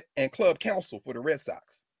president and club counsel for the Red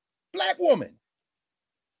Sox. Black woman.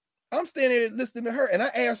 I'm standing there listening to her, and I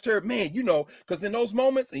asked her, man, you know, because in those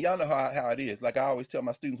moments, and y'all know how it is, like I always tell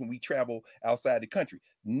my students when we travel outside the country,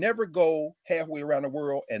 never go halfway around the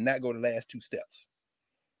world and not go the last 2 steps.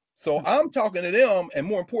 So I'm talking to them, and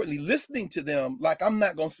more importantly, listening to them like I'm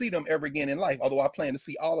not going to see them ever again in life, although I plan to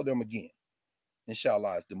see all of them again.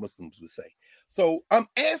 Inshallah, as the Muslims would say. So I'm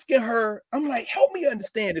asking her, I'm like, help me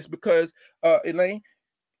understand this, because Elaine,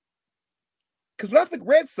 because when I think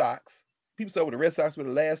Red Sox, people say, well, the Red Sox were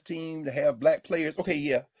the last team to have black players. Okay,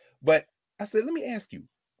 yeah. But I said, let me ask you,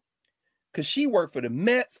 because she worked for the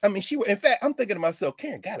Mets. I mean, in fact, I'm thinking to myself,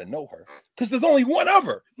 Karen got to know her, because there's only one of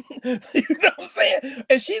her. You know what I'm saying?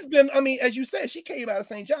 And she's been, I mean, as you said, she came out of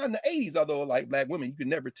St. John in the 80s, although like black women, you can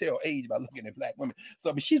never tell age by looking at black women. So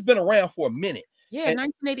I mean, she's been around for a minute. Yeah, in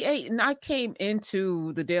 1988, and I came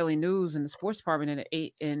into the Daily News and the sports department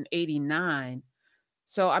in 89.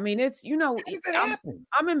 So I mean, it's, you know,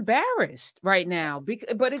 I'm embarrassed right now,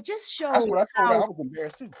 but it just shows I was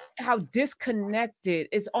embarrassed too. How disconnected.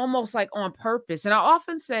 It's almost like on purpose. And I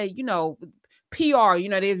often say, you know, PR, you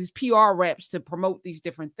know, there's PR reps to promote these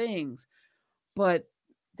different things, but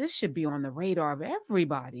this should be on the radar of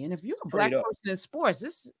everybody. And if you're a black person in sports,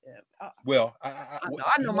 this, well, I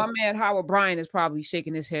know my man Howard Bryant is probably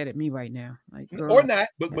shaking his head at me right now, like, girl. Or not.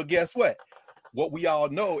 But guess what? What we all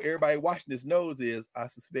know, everybody watching this knows, is I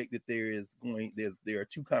suspect that there are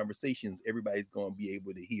 2 conversations everybody's going to be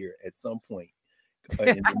able to hear at some point.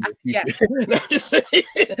 Yes.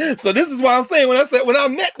 So this is why I'm saying, when I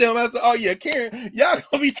met them, I said, oh yeah, Karen, y'all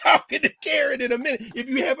gonna be talking to Karen in a minute if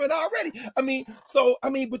you haven't already.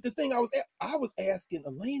 But the thing I was asking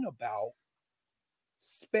Elaine about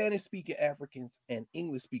Spanish speaking Africans and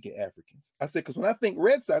English speaking Africans. I said, because when I think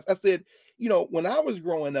Red Sox, I said, you know, when I was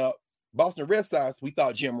growing up, Boston Red Sox, we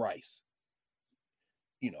thought Jim Rice.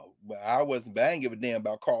 You know, I didn't give a damn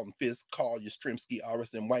about Carlton Fisk, Carl Yastrzemski,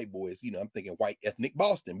 Iris, and white boys. You know, I'm thinking white ethnic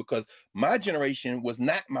Boston, because my generation was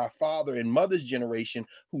not my father and mother's generation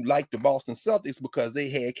who liked the Boston Celtics because they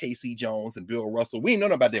had Casey Jones and Bill Russell. We didn't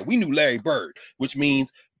know about that. We knew Larry Bird, which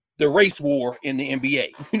means the race war in the NBA.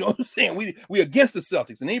 You know what I'm saying? We against the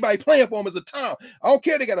Celtics, and anybody playing for them is a Tom. I don't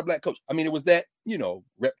care they got a black coach. I mean, it was that, you know,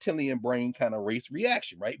 reptilian brain kind of race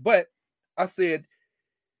reaction, right? But I said,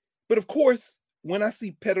 but of course, when I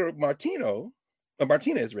see Pedro Martinez, when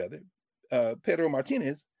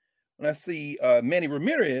I see Manny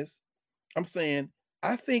Ramirez, I'm saying,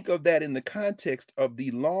 I think of that in the context of the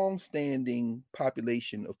long-standing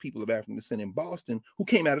population of people of African descent in Boston who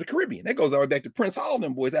came out of the Caribbean. That goes all the way back to Prince Hall and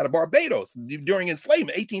them boys out of Barbados during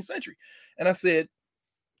enslavement, 18th century. And I said,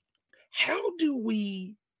 how do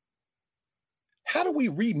we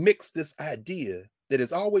remix this idea that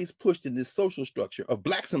is always pushed in this social structure of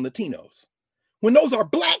blacks and Latinos, when those are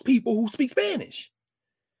black people who speak Spanish?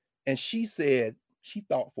 And she said, she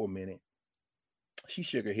thought for a minute, she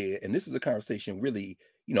shook her head, and this is a conversation really,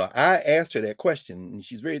 you know, I asked her that question, and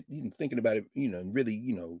she's very thinking about it, you know, and really,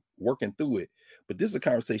 you know, working through it. But this is a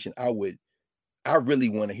conversation I really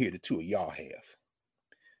want to hear the 2 of y'all have,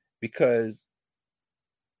 because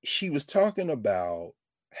she was talking about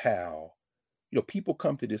how, you know, people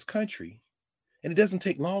come to this country, and it doesn't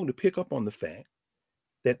take long to pick up on the fact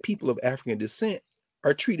that people of African descent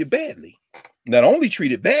are treated badly. Not only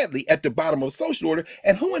treated badly, at the bottom of social order,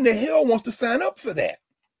 and who in the hell wants to sign up for that?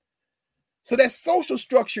 So that social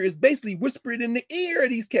structure is basically whispered in the ear of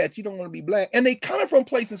these cats. You don't want to be black. And they coming from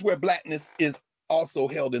places where blackness is also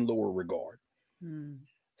held in lower regard.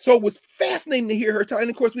 So it was fascinating to hear her talk. And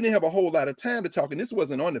of course, we didn't have a whole lot of time to talk. And this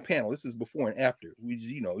wasn't on the panel. This is before and after. We just,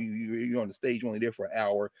 you know, you're on the stage, you're only there for an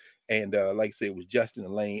hour. And like I said, it was Justin,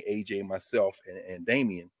 Elaine, AJ, myself, and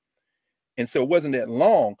Damien. And so it wasn't that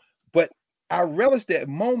long. But I relish that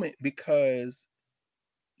moment because,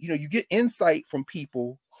 you get insight from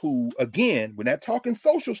people who, again, we're not talking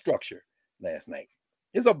social structure last night.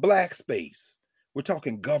 It's a black space. We're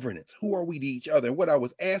talking governance. Who are we to each other? And what I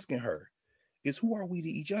was asking her is, who are we to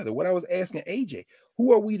each other? What I was asking AJ,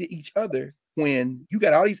 who are we to each other when you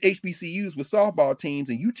got all these HBCUs with softball teams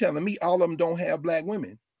and you telling me all of them don't have black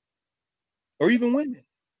women or even women,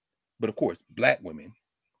 but of course, black women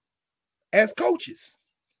as coaches.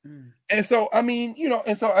 And so, I mean,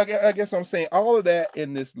 and so I guess I'm saying all of that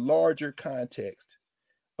in this larger context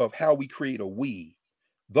of how we create a we.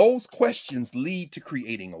 Those questions lead to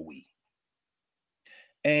creating a we.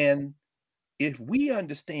 And if we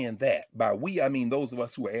understand that, by we, I mean those of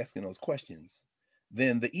us who are asking those questions,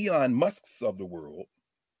 then the Elon Musks of the world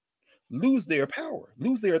lose their power,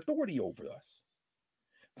 lose their authority over us.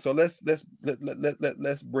 So let's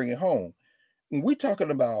bring it home. When we're talking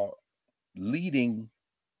about leading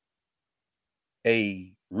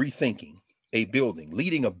a rethinking, a building,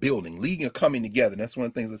 leading a coming together. And that's one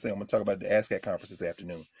of the things I say I'm going to talk about at the ASCAT conference this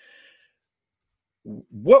afternoon.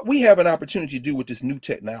 What we have an opportunity to do with this new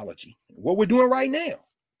technology, what we're doing right now,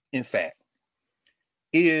 in fact,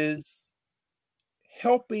 is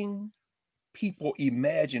helping people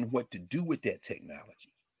imagine what to do with that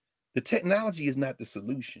technology. The technology is not the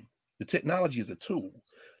solution. The technology is a tool.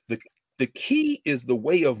 The key is the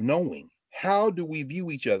way of knowing. How do we view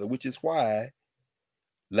each other? Which is why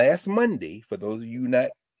last Monday, for those of you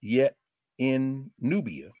not yet in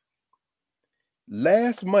Nubia,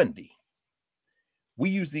 last Monday,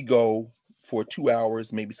 we usually go for 2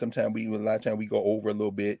 hours, maybe a lot of time we go over a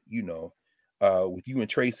little bit, with you and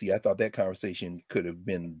Tracy. I thought that conversation could have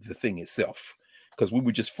been the thing itself because we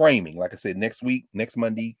were just framing, like I said, next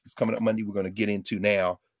Monday, it's coming up Monday, we're going to get into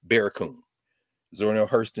now Barracoon. Zornell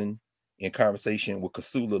Hurston in conversation with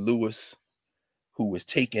Kasula Lewis, who was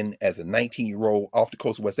taken as a 19-year-old off the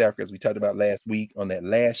coast of West Africa, as we talked about last week, on that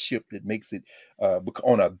last ship that makes it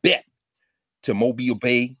on a bet to Mobile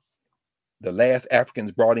Bay. The last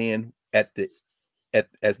Africans brought in as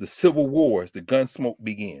the Civil Wars, the gun smoke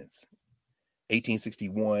begins.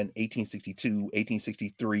 1861, 1862,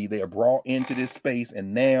 1863, they are brought into this space,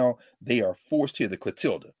 and now they are forced here, the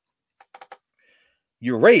Clotilda.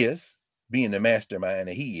 Uraeus, being the mastermind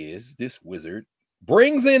that he is, this wizard,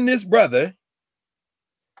 brings in this brother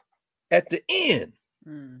at the end.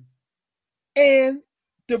 And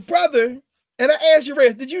the brother, and I asked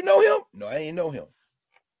Uraeus, did you know him? No, I didn't know him.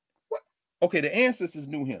 What? Okay, the ancestors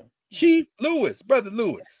knew him. Chief Lewis, Brother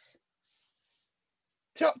Lewis. Yes.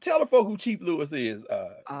 Tell the folk who Chief Lewis is.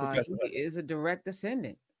 He is a direct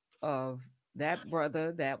descendant of that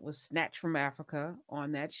brother that was snatched from Africa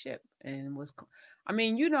on that ship and was,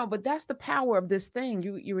 but that's the power of this thing.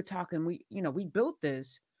 You were talking, we built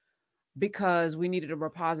this because we needed a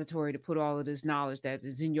repository to put all of this knowledge that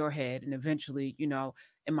is in your head. And eventually,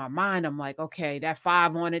 in my mind, I'm like, okay, that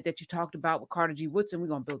 5 on it that you talked about with Carter G. Woodson, we're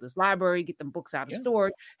going to build this library, get them books out of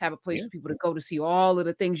storage, have a place for people to go to see all of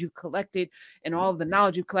the things you've collected and all of the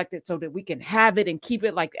knowledge you've collected so that we can have it and keep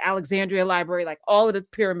it like the Alexandria Library, like all of the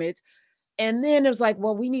pyramids. And then it was like,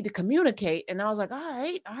 well, we need to communicate. And I was like, all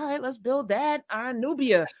right, let's build that. Our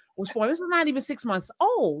Nubia was formed. This is not even 6 months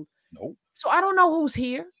old. Nope. So I don't know who's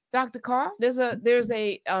here, Dr. Carr. There's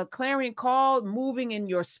a clarion call moving in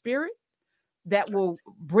your spirit that will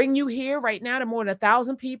bring you here right now to more than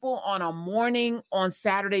 1,000 people on a morning on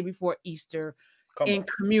Saturday before Easter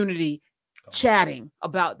community chatting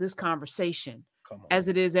about this conversation as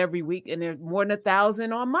it is every week. And there's more than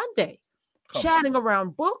 1,000 on Monday chatting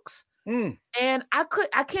around books. And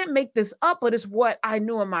I can't make this up, but it's what I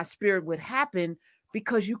knew in my spirit would happen,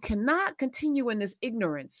 because you cannot continue in this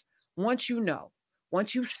ignorance. Once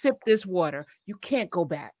you sip this water, you can't go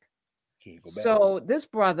back. So this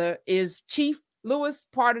brother is Chief Lewis,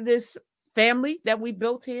 part of this family that we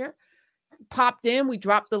built here. Popped in, we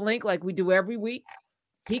dropped the link like we do every week.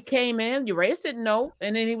 He came in, Uraeus didn't know,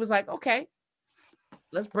 and then he was like, okay,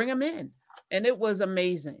 let's bring him in. And it was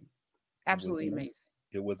amazing. Absolutely amazing.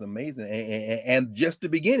 It was amazing. And just the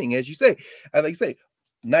beginning, as you say,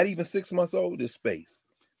 not even 6 months old, this space.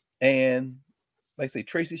 And like I say,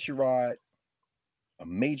 Tracy Sherrod, a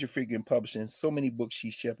major figure in publishing, so many books she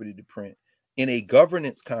shepherded to print, in a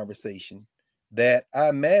governance conversation that I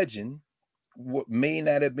imagine what may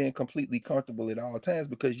not have been completely comfortable at all times,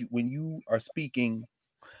 because when you are speaking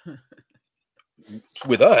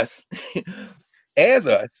with us, as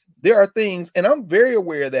us, there are things, and I'm very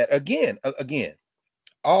aware of that. Again,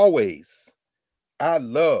 always, I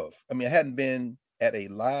hadn't been at a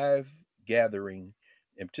live gathering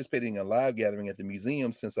and participating in a live gathering at the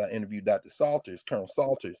museum since I interviewed Dr. Salters, Colonel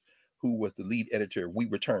Salters, who was the lead editor of We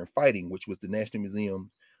Return Fighting, which was the National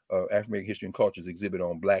Museum of African American History and Culture's exhibit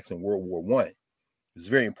on blacks in World War I. It was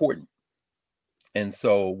very important. And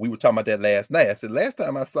so we were talking about that last night. I said, last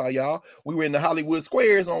time I saw y'all, we were in the Hollywood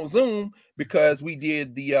Squares on Zoom because we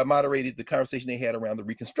did moderated the conversation they had around the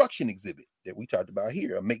Reconstruction exhibit that we talked about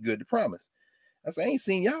here, Make Good the Promise. I said, I ain't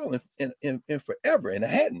seen y'all in forever. And I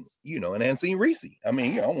hadn't, and I hadn't seen Reese. I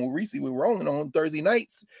mean, Reese, we were on Thursday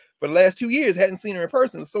nights for the last 2 years, hadn't seen her in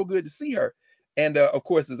person. It was so good to see her. And of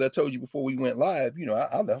course, as I told you before we went live,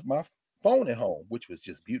 I left my phone at home, which was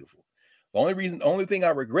just beautiful. The only thing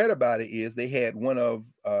I regret about it is they had one of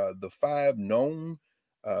the 5 known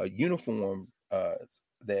uniform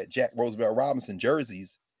that Jack Roosevelt Robinson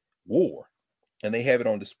jerseys wore, and they have it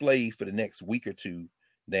on display for the next week or two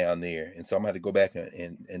down there. And so I'm going to go back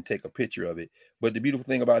and take a picture of it. But the beautiful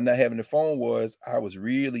thing about not having the phone was I was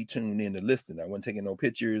really tuned in to listening. I wasn't taking no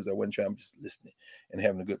pictures. I wasn't trying, I'm just listening and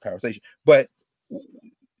having a good conversation. But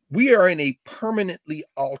we are in a permanently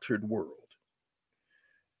altered world.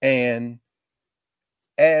 And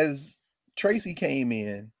as Tracy came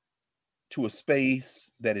in to a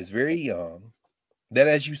space that is very young, that,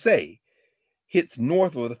 as you say, hits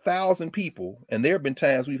north of 1,000 people, and there have been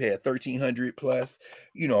times we've had 1,300 plus,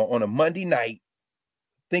 on a Monday night,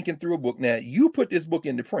 thinking through a book. Now, you put this book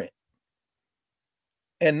into print,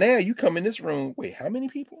 and now you come in this room, wait, how many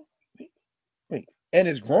people? Wait, and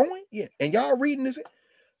it's growing? Yeah, and y'all reading this?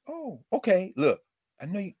 Oh, okay, look, I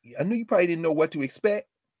know you probably didn't know what to expect.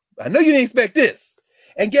 I know you didn't expect this.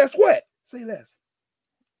 And guess what? Say less.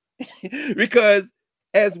 Because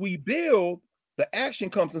as we build, the action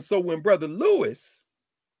comes. And so when Brother Lewis,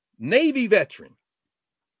 Navy veteran,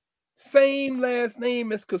 same last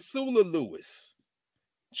name as Kasula Lewis,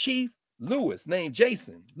 Chief Lewis, named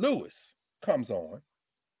Jason Lewis, comes on,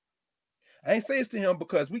 I ain't say this to him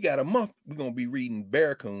because we got a month we're going to be reading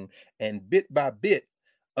Barracoon and bit by bit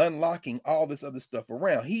unlocking all this other stuff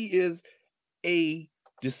around. He is a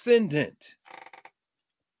descendant.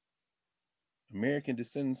 American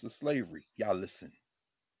descendants of slavery. Y'all listen.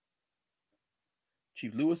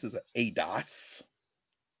 Chief Lewis is an ADOS,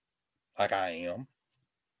 like I am.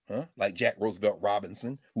 Like Jack Roosevelt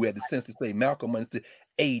Robinson, who had the sense to say Malcolm understood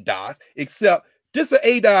ADOS, except this is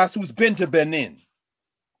an ADOS who's been to Benin,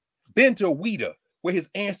 been to Ouida, where his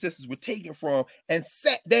ancestors were taken from, and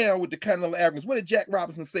sat down with the Continental Africans. What did Jack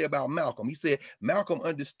Robinson say about Malcolm? He said Malcolm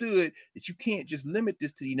understood that you can't just limit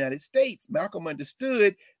this to the United States. Malcolm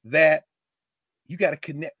understood that you got to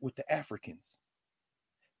connect with the Africans.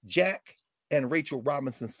 Jack and Rachel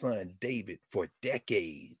Robinson's son, David, for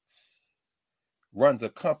decades, runs a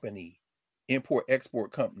company,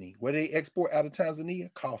 import-export company. Where they export out of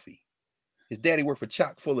Tanzania? Coffee. His daddy worked for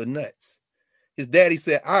Chock full of nuts. His daddy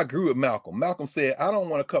said, I agree with Malcolm. Malcolm said, I don't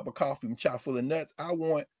want a cup of coffee from Chock full of nuts. I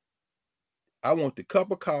want the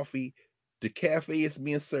cup of coffee, the cafe it's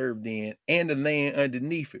being served in, and the land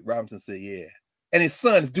underneath it. Robinson said, yeah. And his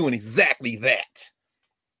son's doing exactly that.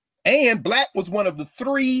 And Black was one of the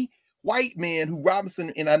 3 white men who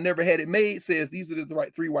Robinson, and I Never Had It Made, says these are the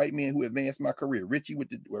right 3 white men who advanced my career. Richie with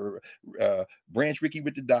the Branch Rickey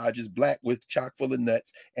with the Dodgers, Black with Chock full of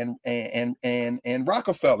nuts, and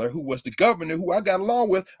Rockefeller, who was the governor, who I got along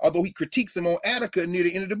with, although he critiques him on Attica near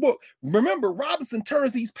the end of the book. Remember, Robinson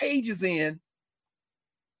turns these pages in,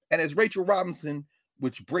 and as Rachel Robinson,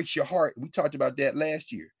 which breaks your heart, we talked about that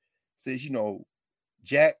last year, says,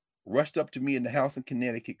 Jack rushed up to me in the house in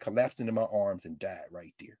Connecticut, collapsed into my arms, and died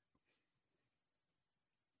right there.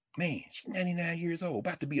 Man, she's 99 years old,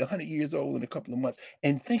 about to be 100 years old in a couple of months.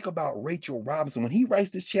 And think about Rachel Robinson. When he writes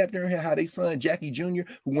this chapter in here, how they son, Jackie Jr.,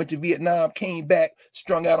 who went to Vietnam, came back,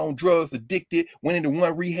 strung out on drugs, addicted, went into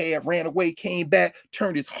one rehab, ran away, came back,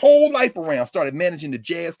 turned his whole life around, started managing the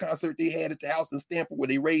jazz concert they had at the house in Stamford, where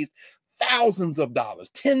they raised thousands of dollars,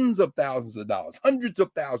 tens of thousands of dollars, hundreds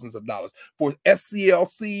of thousands of dollars for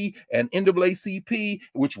SCLC and NAACP,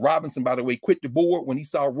 which Robinson, by the way, quit the board when he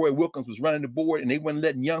saw Roy Wilkins was running the board and they weren't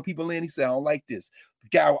letting young people in. He said, I don't like this. The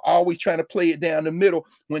guy was always trying to play it down the middle.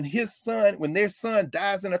 When their son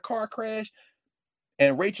dies in a car crash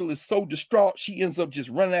and Rachel is so distraught, she ends up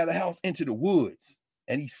just running out of the house into the woods.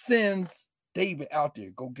 And he sends David out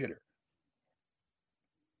there, go get her.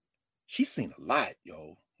 She's seen a lot,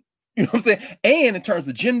 yo. You know what I'm saying? And in terms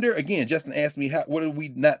of gender, again, Justin asked me, what did we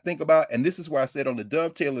not think about? And this is where I said on the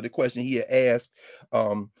dovetail of the question, he had asked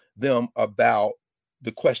them about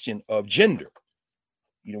the question of gender.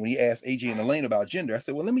 When he asked AJ and Elaine about gender, I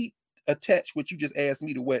said, well, let me attach what you just asked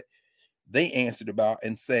me to what they answered about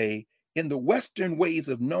and say, In the Western ways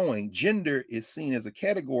of knowing, gender is seen as a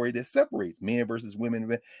category that separates men versus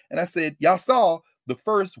women. And I said, y'all saw the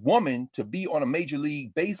first woman to be on a Major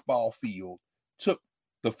League Baseball field took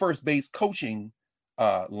the first base coaching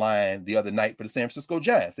line the other night for the San Francisco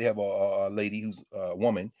Giants. They have a lady who's a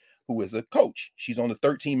woman who is a coach. She's on the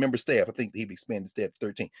 13-member staff. I think they've expanded the staff to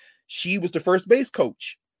 13. She was the first base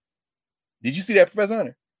coach. Did you see that, Professor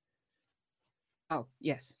Hunter? Oh,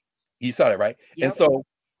 yes. You saw that, right? Yep. And so,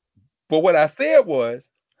 but what I said was,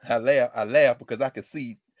 I laughed because I could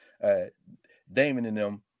see Damon and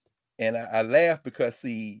them, and I laughed because,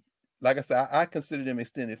 see, like I said, I consider them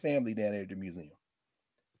extended family down there at the museum.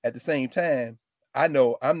 At the same time, I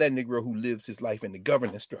know I'm that Negro who lives his life in the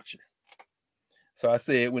governance structure. So I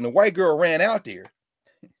said, when the white girl ran out there,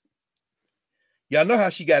 y'all know how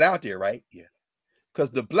she got out there, right? Yeah.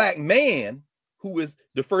 Because the black man who is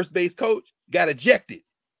the first base coach got ejected.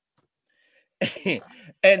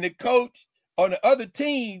 And the coach on the other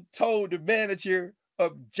team told the manager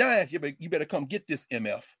of Giants, you better come get this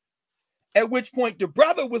MF. At which point the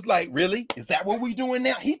brother was like, really? Is that what we doing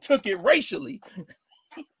now? He took it racially.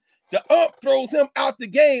 The ump throws him out the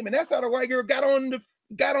game, and that's how the white girl got on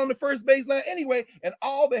the first baseline anyway. And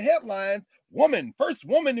all the headlines, first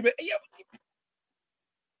woman.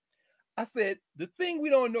 I said, the thing we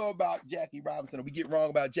don't know about Jackie Robinson, or we get wrong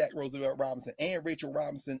about Jack Roosevelt Robinson and Rachel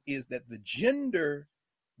Robinson, is that the gendered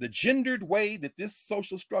way that this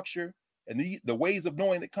social structure and the ways of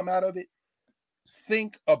knowing that come out of it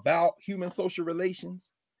think about human social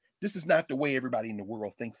relations. This is not the way everybody in the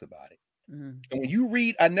world thinks about it. Mm-hmm. And when you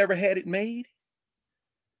read I Never Had It Made,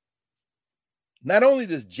 not only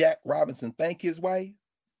does Jack Robinson thank his wife,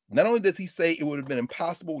 not only does he say it would have been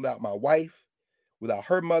impossible without my wife, without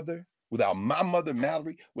her mother, without my mother,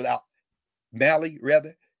 Mallory, without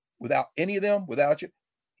any of them, without you.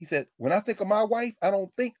 He said, when I think of my wife, I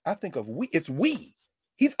think of we. It's we.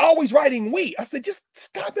 He's always writing we. I said, just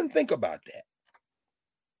stop and think about that.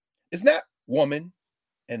 It's not woman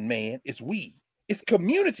and man, it's we. It's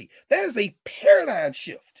community. That is a paradigm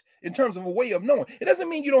shift in terms of a way of knowing. It doesn't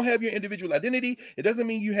mean you don't have your individual identity. It doesn't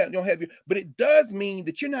mean you don't have your, but it does mean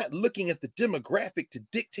that you're not looking at the demographic to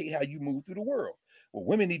dictate how you move through the world. Well,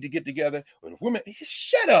 women need to get together. Women,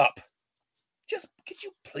 shut up. Could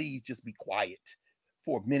you please just be quiet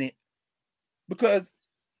for a minute? Because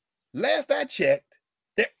last I checked,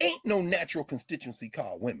 there ain't no natural constituency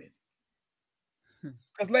called women.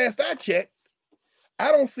 Because last I checked,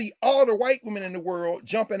 I don't see all the white women in the world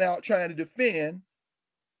jumping out trying to defend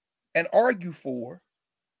and argue for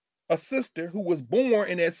a sister who was born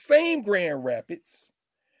in that same Grand Rapids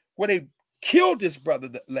where they killed this brother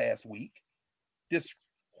last week, this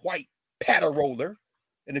white patter roller.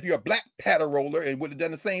 And if you're a black patter roller and would have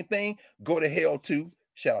done the same thing, go to hell too.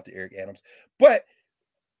 Shout out to Eric Adams. But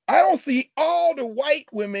I don't see all the white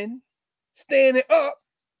women standing up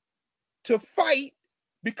to fight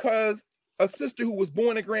because a sister who was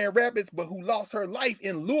born in Grand Rapids, but who lost her life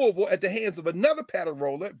in Louisville at the hands of another paddle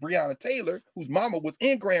roller, Breonna Taylor, whose mama was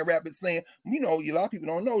in Grand Rapids, saying, a lot of people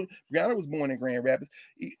don't know, Breonna was born in Grand Rapids.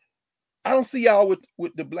 I don't see y'all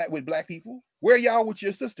with black people. Where are y'all with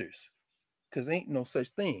your sisters? Because ain't no such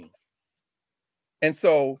thing. And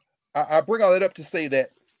so I bring all that up to say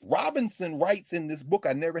that Robinson writes in this book,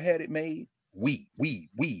 I Never Had It Made, we.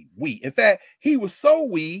 In fact, he was so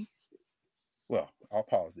well, I'll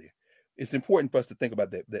pause there. It's important for us to think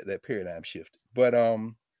about that paradigm shift. But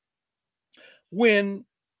when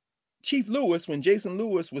Jason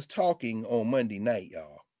Lewis was talking on Monday night,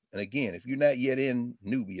 y'all, and again, if you're not yet in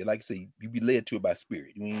Nubia, like I say, you be led to it by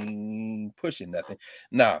spirit. We ain't pushing nothing.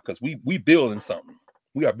 Nah, because we building something.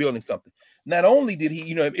 We are building something. Not only did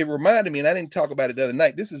he, it reminded me, and I didn't talk about it the other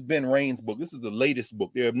night, this is Ben Rain's book. This is the latest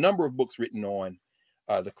book. There are a number of books written on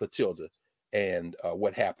the Clotilda and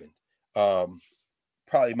what happened.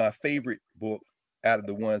 Probably my favorite book out of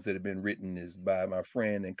the ones that have been written is by my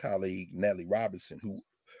friend and colleague Natalie Robertson,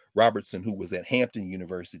 who was at Hampton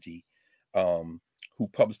University, who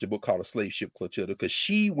published a book called A Slave Ship Clotilda, because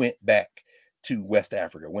she went back to West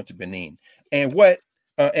Africa, went to Benin. And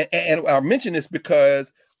and I mention this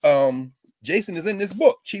because Jason is in this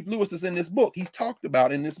book. Chief Lewis is in this book. He's talked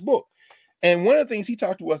about in this book. And one of the things he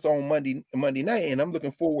talked to us on Monday night, and I'm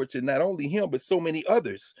looking forward to not only him, but so many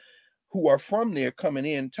others who are from there coming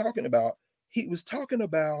in, he was talking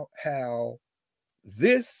about how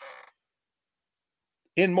this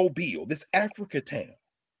in Mobile, this Africa town,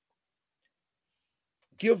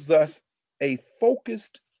 gives us a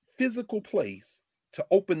focused physical place to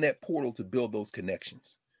open that portal to build those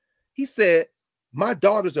connections. He said, my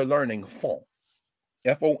daughters are learning Fon.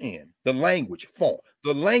 F-O-N, the language, font,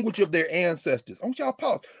 the language of their ancestors. I want y'all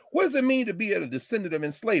pause. What does it mean to be a descendant of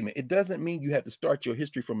enslavement? It doesn't mean you have to start your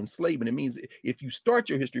history from enslavement. It means if you start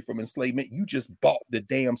your history from enslavement, you just bought the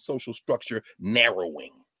damn social structure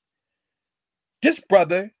narrowing. This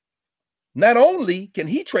brother, not only can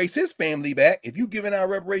he trace his family back, if you giving out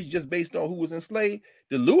reparations just based on who was enslaved,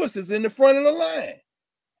 the Lewis is in the front of the line.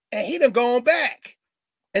 And he done gone back.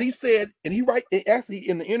 And he said, and he actually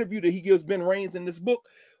in the interview that he gives Ben Raines in this book,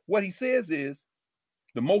 what he says is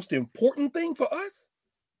the most important thing for us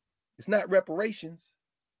is not reparations,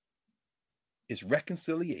 it's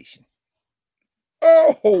reconciliation.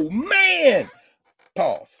 Oh man!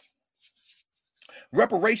 Pause.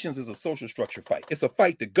 Reparations is a social structure fight. It's a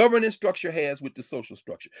fight the governance structure has with the social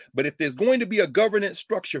structure. But if there's going to be a governance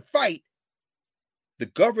structure fight, the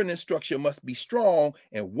governance structure must be strong.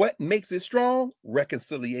 And what makes it strong?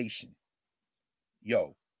 Reconciliation.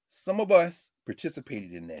 Yo, some of us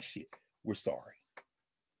participated in that shit. We're sorry.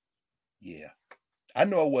 Yeah. I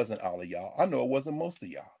know it wasn't all of y'all. I know it wasn't most of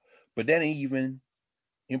y'all. But that ain't even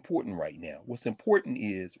important right now. What's important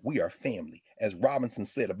is we are family. As Robinson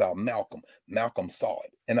said about Malcolm, Malcolm saw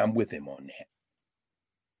it. And I'm with him on that.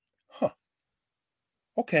 Huh.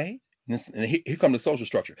 Okay. And here comes the social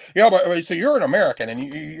structure. Yeah, but so you're an American, and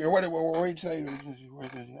you're what do you say?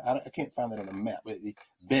 I can't find that on the map.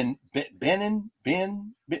 Benin.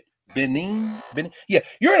 Yeah,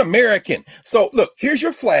 you're an American. So look, here's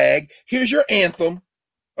your flag. Here's your anthem.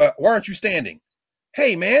 Why aren't you standing?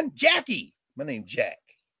 Hey, man, Jackie. My name's Jack,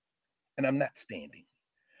 and I'm not standing.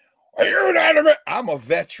 Are you not American? I'm a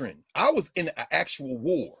veteran. I was in an actual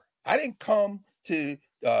war. I didn't come to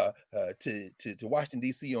Washington,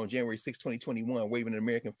 D.C. on January 6, 2021, waving an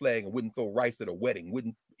American flag and wouldn't throw rice at a wedding,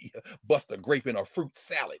 wouldn't bust a grape in a fruit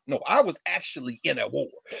salad. No, I was actually in a war.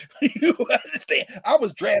 You understand? I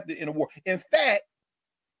was drafted in a war. In fact,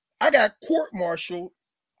 I got court-martialed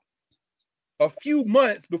a few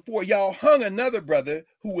months before y'all hung another brother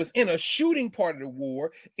who was in a shooting part of the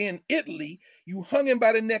war in Italy. You hung him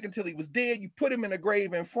by the neck until he was dead. You put him in a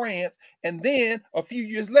grave in France. And then a few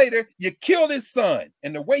years later, you killed his son.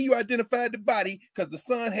 And the way you identified the body, because the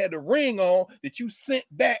son had a ring on that you sent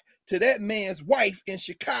back to that man's wife in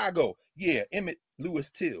Chicago. Yeah, Emmett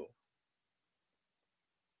Lewis Till.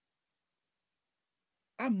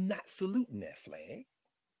 I'm not saluting that flag.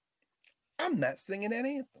 I'm not singing that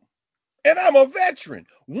anthem. And I'm a veteran,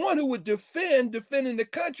 one who would defending the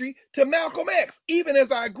country to Malcolm X, even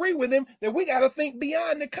as I agree with him that we got to think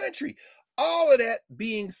beyond the country. All of that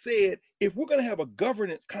being said, if we're going to have a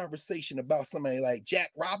governance conversation about somebody like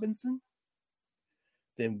Jack Robinson,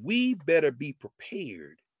 then we better be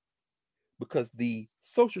prepared, because the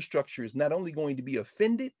social structure is not only going to be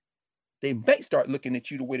offended, they might start looking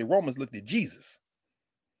at you the way the Romans looked at Jesus.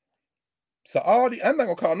 So I'm not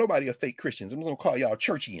going to call nobody a fake Christians. I'm just going to call y'all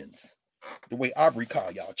churchians. The way Aubrey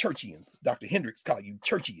call y'all churchians. Dr. Hendricks call you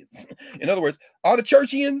churchians. In other words, all the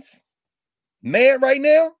churchians mad right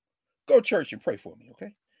now, go to church and pray for me,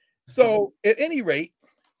 okay? So at any rate,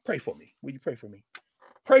 pray for me. Will you pray for me?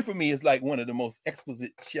 Pray for me is like one of the most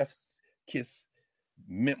exquisite chef's kiss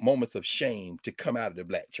moments of shame to come out of the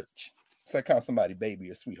black church. It's like calling somebody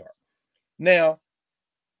baby or sweetheart. Now,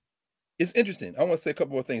 it's interesting. I want to say a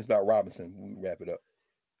couple more things about Robinson when we wrap it up.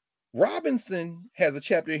 Robinson has a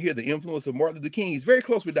chapter here, the influence of Martin Luther King. He's very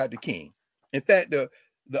close with Dr. King. In fact, the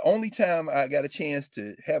only time I got a chance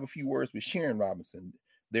to have a few words with Sharon Robinson,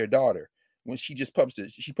 their daughter, when she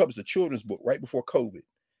published a children's book right before COVID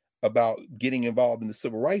about getting involved in the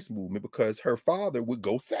civil rights movement, because her father would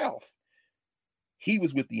go south. He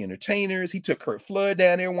was with the entertainers. He took Kurt Flood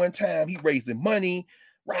down there one time. He raising money.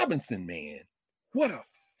 Robinson, man, what a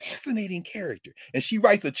fascinating character. And she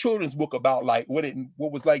writes a children's book about like what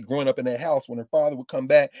was like growing up in that house when her father would come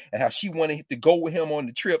back and how she wanted to go with him on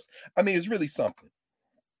the trips. I mean, it's really something.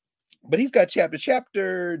 But he's got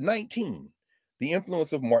chapter 19, the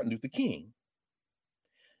influence of Martin Luther King.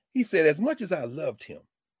 He said, as much as I loved him,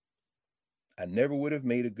 I never would have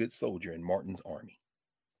made a good soldier in Martin's army.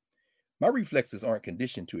 My reflexes aren't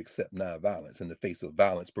conditioned to accept nonviolence in the face of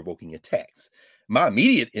violence-provoking attacks. My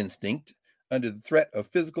immediate instinct under the threat of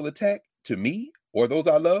physical attack to me or those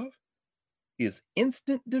I love is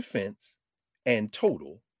instant defense and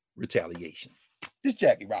total retaliation. This is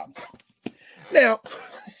Jackie Robinson. Now,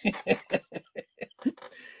 they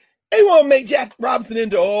want to make Jack Robinson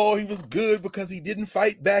into, he was good because he didn't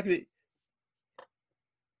fight back.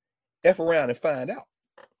 F around and find out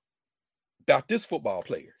about this football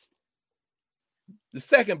player. The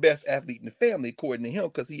second best athlete in the family, according to him,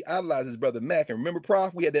 because he idolized his brother Mac. And remember,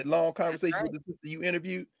 Prof, we had that long conversation with the sister you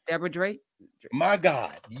interviewed. Deborah Drake. My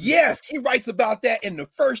God. Yes, he writes about that in the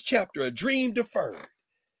first chapter of Dream Deferred.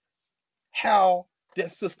 How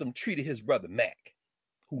that system treated his brother Mac,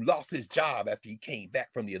 who lost his job after he came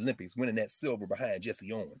back from the Olympics, winning that silver behind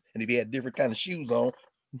Jesse Owens. And if he had different kind of shoes on,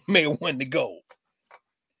 may have won the gold.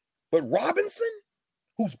 But Robinson,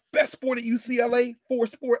 who's best sport at UCLA,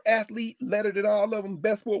 4-sport athlete, lettered in all of them,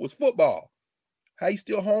 best sport was football. How he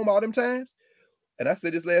still home all them times? And I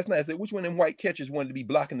said this last night. I said, which one of them white catchers wanted to be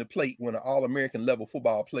blocking the plate when an all-American level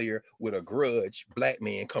football player with a grudge black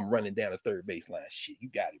man come running down the third baseline? Shit, you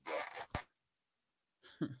got it, bro.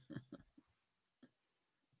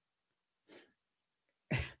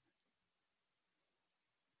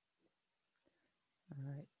 All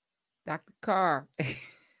right. Dr. Carr.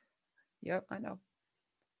 Yep, I know.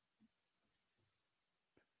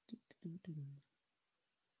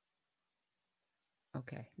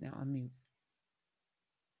 Okay, now unmute.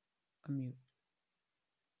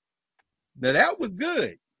 Now that was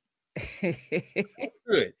good.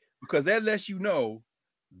 Good, because that lets you know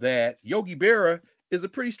that Yogi Berra is a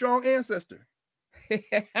pretty strong ancestor.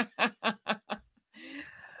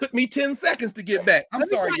 Took me 10 seconds to get back. I'm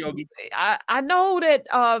sorry, Yogi. I know that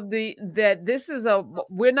that this is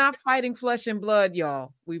we're not fighting flesh and blood,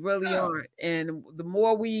 y'all. We really aren't. And the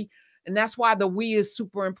more and that's why the we is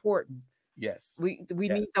super important. Yes. We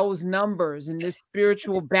need those numbers in this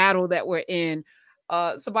spiritual battle that we're in.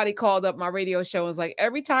 Somebody called up my radio show and was like,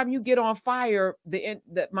 every time you get on fire,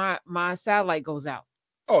 my satellite goes out.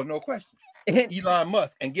 Oh, no question. Elon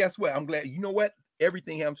Musk. And guess what? I'm glad. You know what?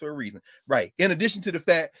 Everything happens for a reason. Right. In addition to the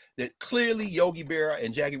fact that clearly Yogi Berra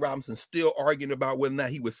and Jackie Robinson still arguing about whether or not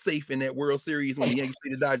he was safe in that World Series when the Yankees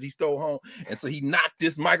played the Dodgers, he stole home. And so he knocked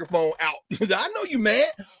this microphone out. I know you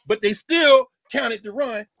mad, but they still counted the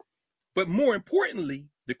run. But more importantly,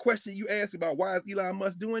 the question you asked about why is Elon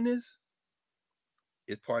Musk doing this?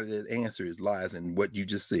 It's part of the answer lies in what you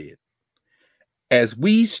just said. As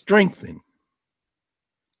we strengthen,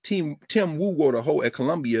 Tim Wu wrote at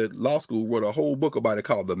Columbia Law School, wrote a whole book about it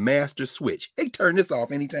called The Master Switch. They turn this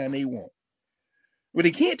off anytime they want. What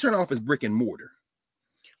they can't turn off is brick and mortar.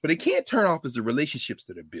 What they can't turn off is the relationships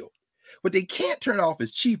that are built. What they can't turn off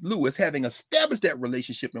is Chief Lewis having established that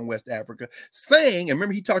relationship in West Africa, saying, and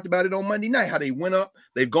remember he talked about it on Monday night, how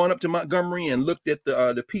they've gone up to Montgomery and looked at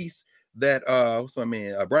the piece that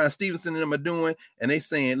Brian Stevenson and them are doing, and they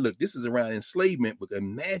saying, look, this is around enslavement, but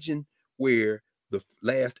imagine where the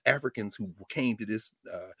last Africans who came to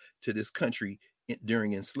this country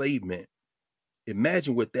during enslavement,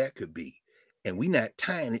 imagine what that could be. And we're not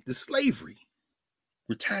tying it to slavery.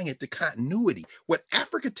 We're tying it to continuity. What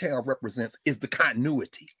Africatown represents is the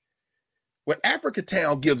continuity. What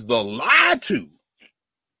Africatown gives the lie to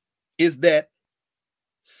is that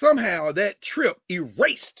somehow that trip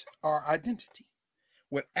erased our identity.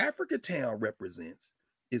 What Africatown represents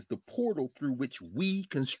is the portal through which we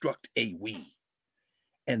construct a we.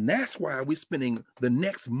 And that's why we're spending the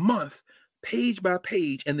next month page by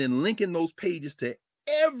page and then linking those pages to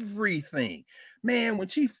everything. Man, when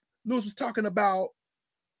Chief Lewis was talking about,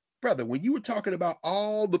 brother, when you were talking about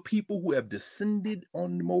all the people who have descended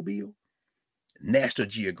on the Mobile, National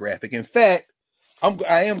Geographic. In fact,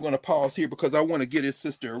 I am going to pause here because I want to give his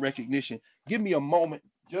sister a recognition. Give me a moment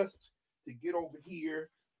just to get over here.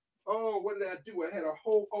 Oh, what did I do? I had a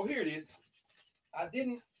whole, here it is.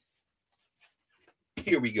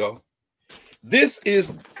 Here we go. This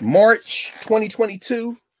is March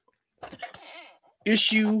 2022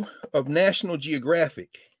 issue of National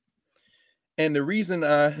Geographic. And the reason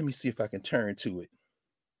let me see if I can turn to it.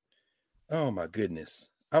 Oh my goodness.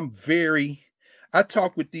 I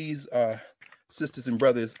talk with these sisters and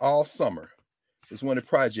brothers all summer. It's one of the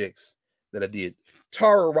projects that I did.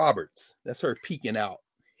 Tara Roberts, that's her peeking out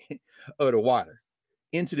of the water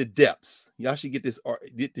into the depths. Y'all should get this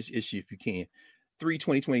issue if you can.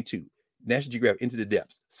 3/2022, National Geographic, Into the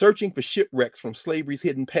Depths. Searching for shipwrecks from slavery's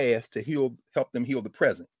hidden past to help them heal the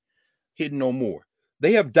present. Hidden no more.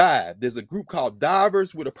 They have dived. There's a group called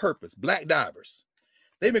Divers with a Purpose, Black Divers.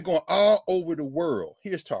 They've been going all over the world.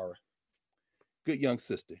 Here's Tara. Good young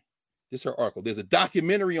sister. This is her article. There's a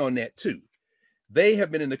documentary on that too. They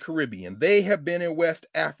have been in the Caribbean. They have been in West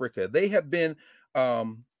Africa. They have been,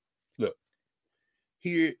 look,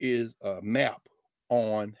 here is a map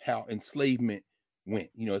on how enslavement went.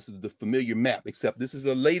 You know, this is the familiar map, except this is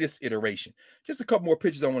the latest iteration. Just a couple more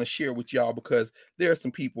pictures I want to share with y'all because there are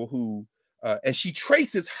some people who, and she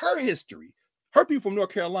traces her history. Her people from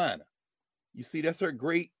North Carolina. You see, that's her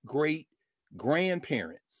great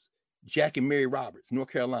grandparents, Jack and Mary Roberts,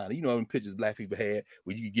 North Carolina. You know them pictures black people had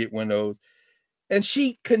where you could get one of those. And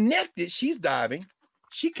she's diving.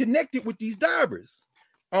 She connected with these divers.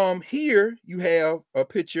 Here you have a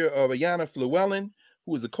picture of Ayanna Llewellyn,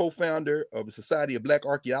 who is a co-founder of the Society of Black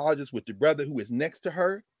Archaeologists, with the brother who is next to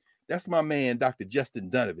her. That's my man, Dr. Justin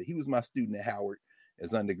Donovan. He was my student at Howard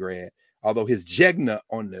as undergrad, although his jegna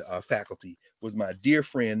on the faculty was my dear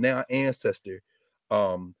friend, now ancestor,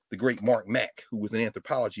 the great Mark Mack, who was in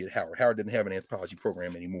anthropology at Howard. Howard didn't have an anthropology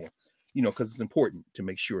program anymore, you know, because it's important to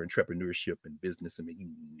make sure entrepreneurship and business and you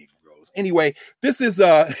Negroes. Anyway, this is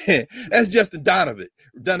that's Justin Donovan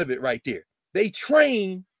right there. They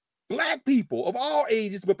train Black people of all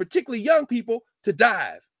ages, but particularly young people, to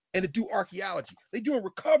dive and to do archaeology. They're doing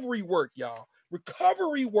recovery work, y'all.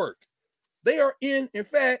 Recovery work. They are in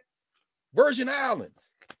fact, Virgin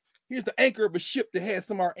Islands. Here's the anchor of a ship that had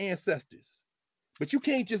some of our ancestors. But you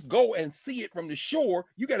can't just go and see it from the shore.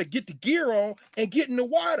 You got to get the gear on and get in the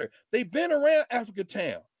water. They've been around Africa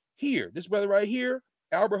Town. Here, this brother right here,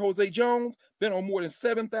 Albert Jose Jones, been on more than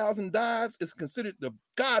 7,000 dives. Is considered the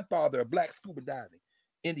godfather of Black scuba diving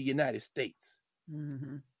in the United States.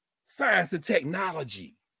 Mm-hmm. Science and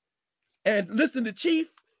technology. And listen to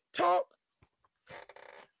Chief talk.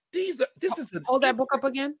 This is hold that book up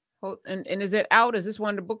again. And is it out? Is this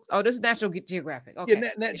one of the books? Oh, this is National Geographic. Okay. Yeah,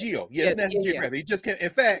 Nat Geo. Yeah, National Geographic. It just came.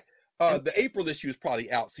 In fact, the April issue is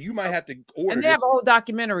probably out, so you might have to order. And they have a whole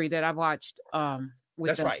documentary that I've watched.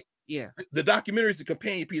 That's right. Yeah. The documentary is the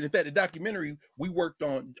companion piece. In fact, the documentary we worked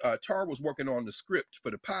on, Tar was working on the script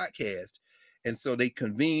for the podcast, and so they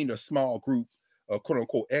convened a small group of quote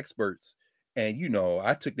unquote experts. And you know,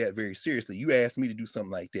 I took that very seriously. You asked me to do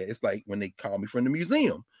something like that. It's like when they call me from the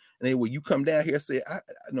museum. And they, well, you come down here and say,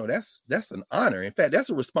 no, that's an honor. In fact,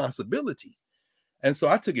 that's a responsibility. And so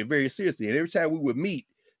I took it very seriously. And every time we would meet,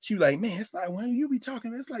 she was like, man, it's like, when you be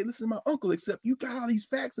talking, it's like, listen to my uncle, except you got all these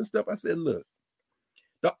facts and stuff. I said, look,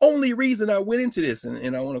 the only reason I went into this,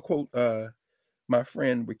 and I want to quote my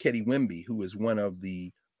friend Rickety Wimby, who is one of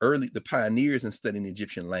the pioneers in studying the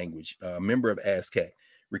Egyptian language, a member of ASCAC.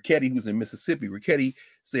 Rickety, who's in Mississippi, Rickety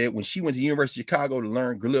said when she went to the University of Chicago to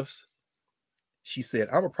learn glyphs, she said,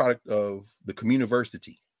 I'm a product of the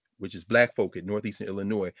Communiversity, which is Black folk at Northeastern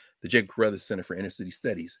Illinois, the Jacob Carruthers Center for Inner City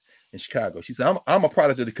Studies in Chicago. She said, I'm a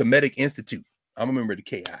product of the Kemetic Institute. I'm a member of the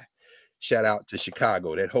KI. Shout out to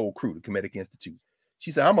Chicago, that whole crew, the Kemetic Institute. She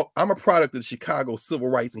said, I'm a product of the Chicago civil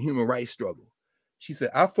rights and human rights struggle. She said,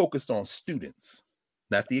 I focused on students,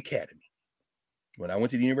 not the academy. When I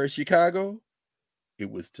went to the University of Chicago, it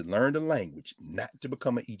was to learn the language, not to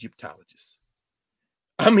become an Egyptologist.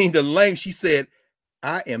 I mean, the language, she said,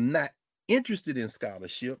 I am not interested in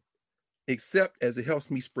scholarship except as it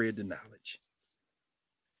helps me spread the knowledge.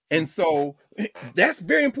 And so that's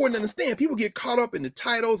very important to understand. People get caught up in the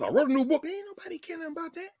titles. I wrote a new book. Ain't nobody caring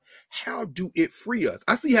about that. How do it free us?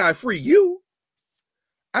 I see how it free you.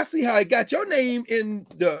 I see how it got your name in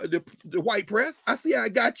the white press. I see how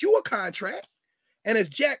it got you a contract. And as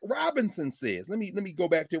Jack Robinson says, let me go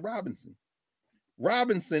back to Robinson,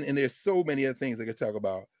 and there's so many other things I could talk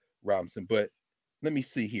about Robinson, but let me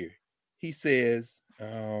see here. He says,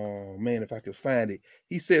 oh man, if I could find it,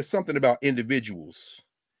 he says something about individuals,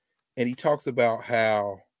 and he talks about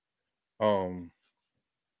how, let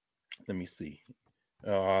me see.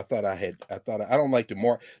 I don't like to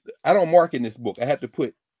mark. I don't mark in this book. I have to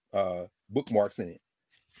put bookmarks in it.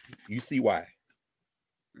 You see why?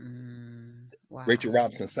 Wow. Rachel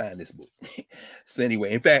Robinson signed this book. So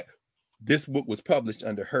anyway, in fact, this book was published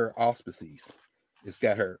under her auspices. It's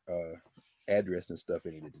got her address and stuff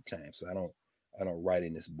in it at the time. So I don't write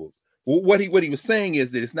in this book. Well, what he was saying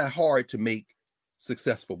is that it's not hard to make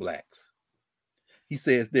successful Blacks. He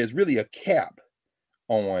says there's really a cap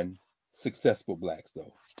on successful Blacks,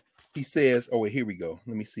 though. He says, oh, wait, here we go.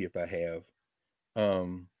 Let me see if I have.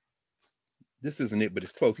 This isn't it, but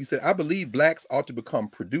it's close. He said, I believe Blacks ought to become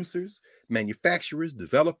producers, manufacturers,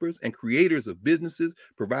 developers, and creators of businesses,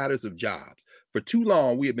 providers of jobs. For too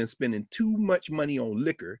long, we have been spending too much money on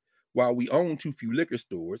liquor while we own too few liquor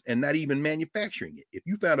stores and not even manufacturing it. If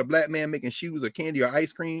you found a Black man making shoes or candy or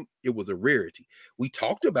ice cream, it was a rarity. We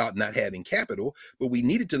talked about not having capital, but we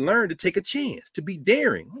needed to learn to take a chance, to be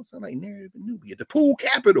daring. Oh, sound like narrative in Nubia. To pool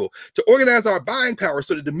capital, to organize our buying power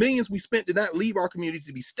so that the millions we spent did not leave our communities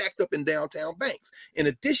to be stacked up in downtown banks. In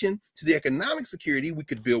addition to the economic security we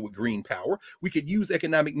could build with green power, we could use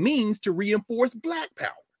economic means to reinforce Black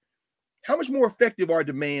power. How much more effective our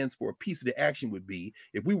demands for a piece of the action would be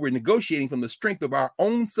if we were negotiating from the strength of our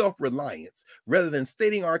own self-reliance rather than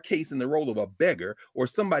stating our case in the role of a beggar or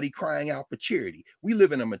somebody crying out for charity. We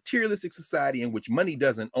live in a materialistic society in which money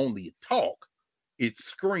doesn't only talk, it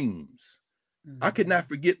screams. I could not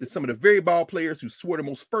forget that some of the very ball players who swore the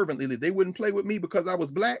most fervently that they wouldn't play with me because I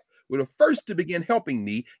was Black were the first to begin helping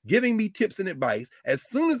me, giving me tips and advice as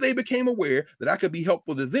soon as they became aware that I could be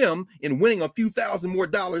helpful to them in winning a few thousand more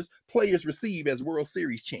dollars players receive as World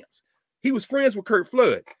Series champs. He was friends with Curt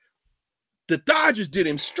Flood. The Dodgers did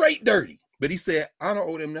him straight dirty, but he said, I don't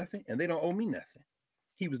owe them nothing and they don't owe me nothing.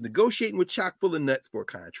 He was negotiating with Chock full of nuts for a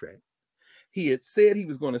contract. He had said he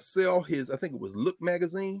was going to sell his, I think it was Look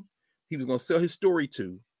magazine. He was going to sell his story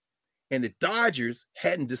to. And the Dodgers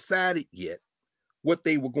hadn't decided yet what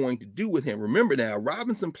they were going to do with him. Remember now,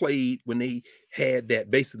 Robinson played when they had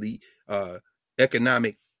that basically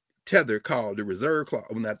economic tether called the reserve clause.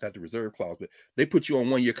 Well, not the reserve clause, but they put you on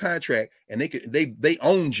 1-year contract and they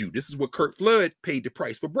owned you. This is what Curt Flood paid the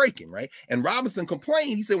price for breaking, right? And Robinson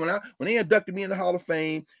complained. He said, when they inducted me in the Hall of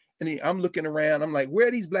Fame, and I'm looking around, I'm like, where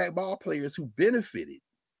are these black ball players who benefited?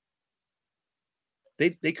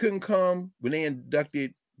 They couldn't come when they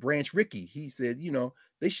inducted Branch Rickey. He said,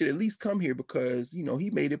 they should at least come here because,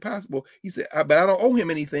 he made it possible. He said, but I don't owe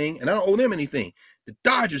him anything and I don't owe them anything. The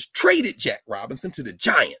Dodgers traded Jack Robinson to the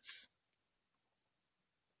Giants.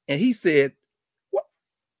 And he said, what?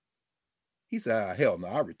 He said, hell no,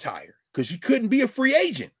 I retire. Because you couldn't be a free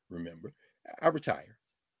agent, remember? I retire.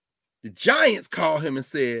 The Giants called him and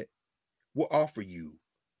said, we'll offer you.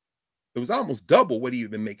 It was almost double what he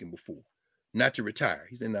had been making before, not to retire.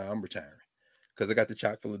 He said, no, I'm retiring because I got the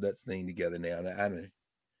chock full of nuts thing together now. And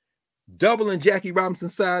doubling Jackie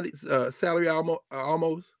Robinson's salary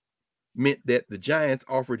almost meant that the Giants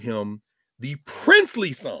offered him the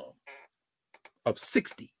princely sum of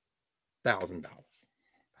 $60,000.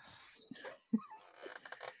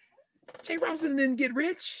 Jay Robinson didn't get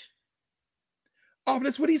rich. Oh,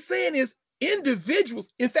 that's what he's saying is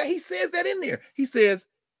individuals. In fact, he says that in there. He says,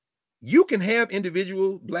 you can have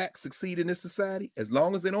individual blacks succeed in this society as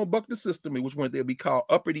long as they don't buck the system, in which one they'll be called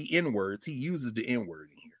uppity N-words. He uses the N-word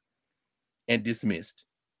in here and dismissed.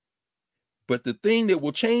 But the thing that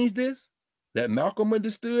will change this, that Malcolm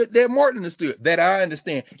understood, that Martin understood, that I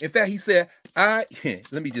understand. In fact, he said,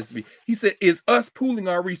 he said, is us pooling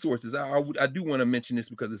our resources. I do want to mention this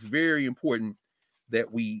because it's very important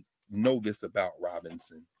that we know this about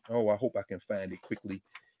Robinson. Oh, I hope I can find it quickly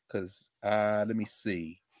because let me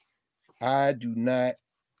see. I do not.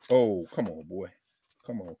 Oh, come on, boy.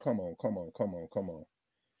 Come on.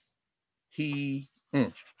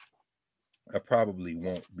 I probably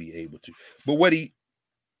won't be able to. But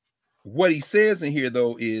what he says in here,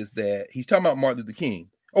 though, is that he's talking about Martin Luther King.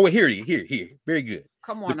 Oh, here. Very good.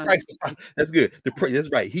 Come on. That's good. That's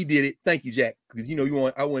right. He did it. Thank you, Jack. Because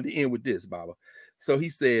I wanted to end with this, Baba. So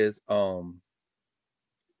he says,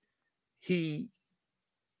 he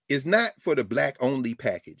is not for the black only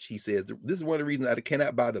package. He says, this is one of the reasons I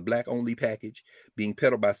cannot buy the black only package being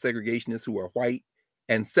peddled by segregationists who are white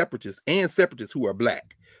and separatists who are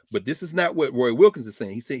black. But this is not what Roy Wilkins is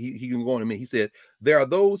saying. He said, he can go on a minute. He said, there are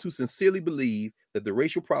those who sincerely believe that the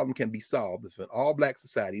racial problem can be solved if an all black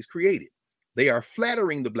society is created. They are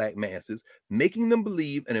flattering the black masses, making them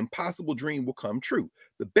believe an impossible dream will come true.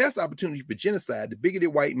 The best opportunity for genocide the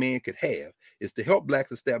bigoted white man could have is to help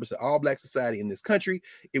blacks establish an all-black society in this country.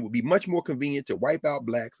 It would be much more convenient to wipe out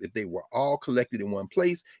blacks if they were all collected in one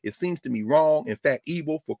place. It seems to me wrong, in fact,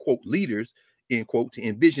 evil for, quote, leaders, end quote, to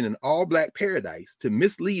envision an all-black paradise to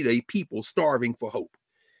mislead a people starving for hope.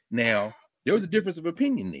 Now, there was a difference of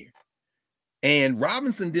opinion there. And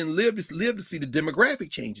Robinson didn't live to see the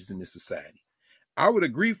demographic changes in this society. I would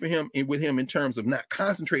agree with him in terms of not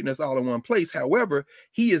concentrating us all in one place. However,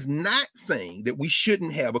 he is not saying that we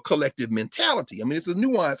shouldn't have a collective mentality. I mean, it's a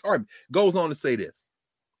nuanced argument. Goes on to say this.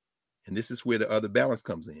 And this is where the other balance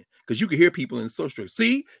comes in. Because you can hear people in social.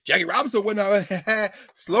 See, Jackie Robinson went out.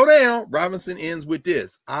 Slow down. Robinson ends with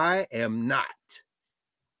this. I am not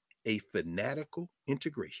a fanatical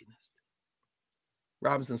integrationist.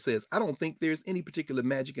 Robinson says, I don't think there's any particular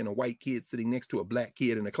magic in a white kid sitting next to a black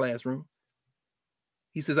kid in a classroom.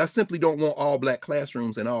 He says, I simply don't want all black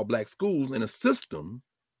classrooms and all black schools in a system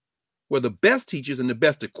where the best teachers and the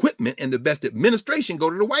best equipment and the best administration go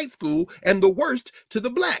to the white school and the worst to the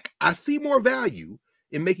black. I see more value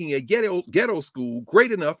in making a ghetto school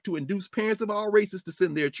great enough to induce parents of all races to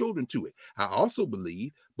send their children to it. I also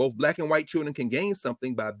believe both black and white children can gain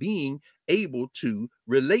something by being able to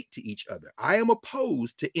relate to each other. I am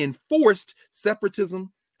opposed to enforced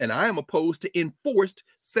separatism, and I am opposed to enforced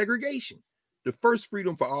segregation. The first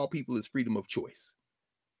freedom for all people is freedom of choice.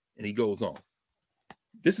 And he goes on.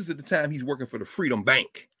 This is at the time he's working for the Freedom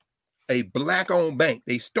Bank, a black-owned bank.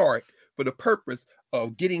 They start for the purpose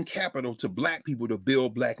of getting capital to black people to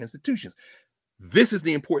build black institutions. This is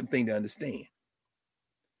the important thing to understand.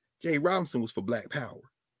 J. Robinson was for black power,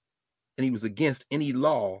 and he was against any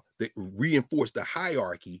law that reinforced the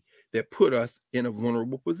hierarchy that put us in a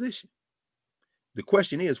vulnerable position. The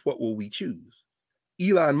question is, what will we choose?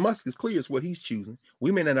 Elon Musk is clear as what he's choosing.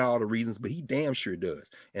 We may not know all the reasons, but he damn sure does.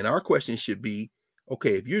 And our question should be,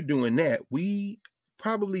 okay, if you're doing that, we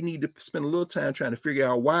probably need to spend a little time trying to figure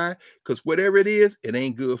out why, because whatever it is, it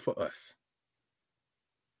ain't good for us.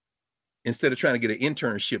 Instead of trying to get an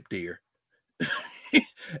internship there.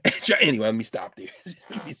 Anyway, let me stop there.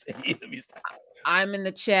 let me stop. I'm in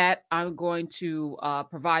the chat. I'm going to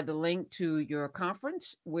provide the link to your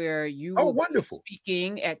conference where you will wonderful. be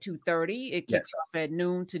speaking at 2:30. It kicks off at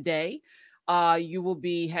noon today. You will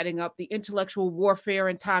be heading up the Intellectual Warfare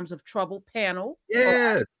in Times of Trouble panel.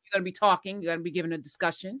 Yes. You're going to be talking. You're going to be giving a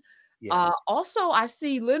discussion. Yes. Also, I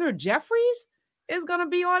see Leonard Jeffries is going to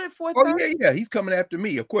be on at 4:30. Oh, yeah. He's coming after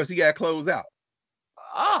me. Of course, he got to close out.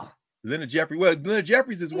 Oh. Leonard Jeffries. Well, Leonard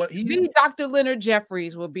Jeffries is what Dr. Leonard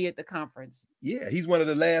Jeffries will be at the conference. Yeah, he's one of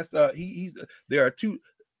the last. There are two.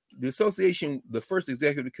 The association, the first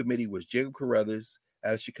executive committee was Jacob Carruthers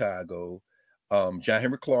out of Chicago, John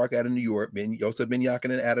Henry Clark out of New York, Yosef Ben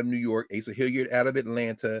Yakinen out of New York, Asa Hilliard out of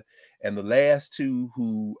Atlanta, and the last two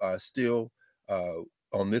who are still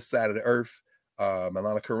on this side of the earth,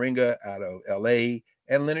 Malana Karinga out of L.A.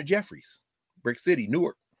 and Leonard Jeffries, Brick City,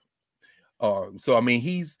 Newark. So I mean,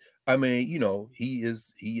 he is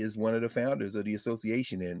one of the founders of the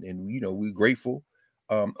association, and we're grateful.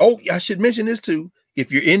 I should mention this too. If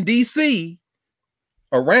you're in DC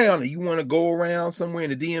around and you want to go around somewhere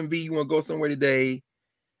in the DMV, you want to go somewhere today,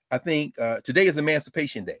 I think today is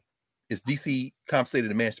Emancipation Day. It's DC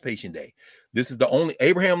Compensated Emancipation Day. This is the only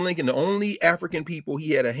Abraham Lincoln, the only African people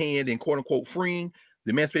he had a hand in, quote unquote, freeing.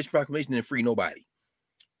 The Emancipation Proclamation didn't free nobody.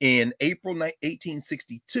 In April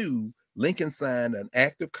 1862, Lincoln signed an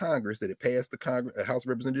act of Congress that had passed the House of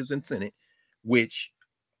Representatives and Senate, which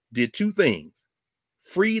did two things.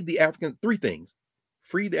 Three things.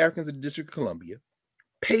 Freed the Africans of the District of Columbia,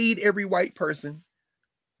 paid every white person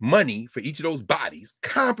money for each of those bodies,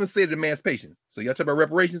 compensated emancipation. So y'all talk about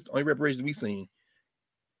reparations, the only reparations we seen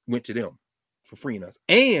went to them for freeing us,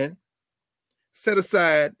 and set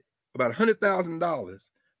aside about $100,000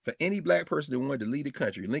 for any black person that wanted to lead the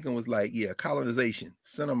country. Lincoln was like, yeah, colonization,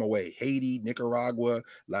 send them away. Haiti, Nicaragua,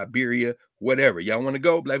 Liberia, whatever. Y'all want to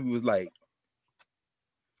go? Black people was like,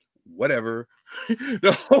 whatever.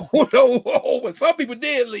 Some people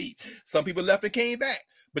did leave. Some people left and came back.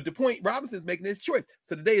 But the point, Robinson's making his choice.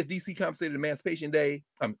 So today is DC Compensated Emancipation Day.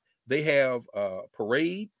 They have a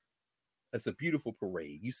parade. It's a beautiful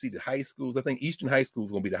parade. You see the high schools. I think Eastern High School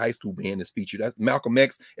is going to be the high school band that's featured. That's Malcolm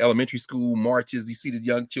X Elementary School marches. You see the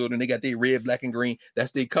young children. They got their red, black, and green.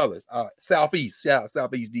 That's their colors. Southeast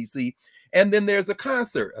DC. And then there's a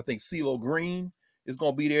concert. I think CeeLo Green is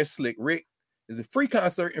going to be there. Slick Rick. There's a free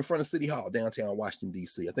concert in front of City Hall, downtown Washington,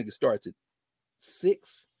 D.C. I think it starts at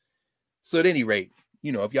 6. So at any rate,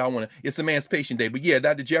 if y'all want to, it's Emancipation Day. But yeah,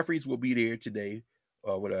 Dr. Jeffries will be there today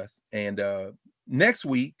with us. And next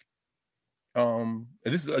week,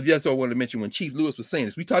 that's what I wanted to mention when Chief Lewis was saying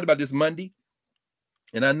this. We talked about this Monday,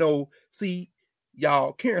 and I know,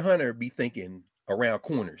 y'all, Karen Hunter be thinking around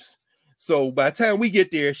corners. So by the time we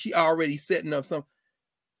get there, she already setting up some.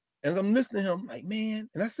 And I'm listening to him like, man,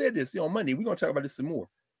 and I said this on Monday, we're going to talk about this some more.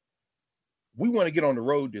 We want to get on the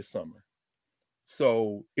road this summer.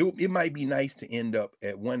 So it might be nice to end up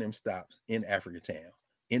at one of them stops in Africatown,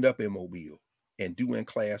 end up in Mobile, and do in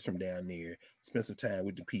class from down there, spend some time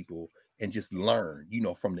with the people, and just learn,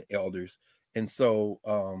 from the elders. And so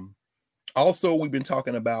also we've been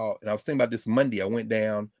talking about, and I was thinking about this Monday, I went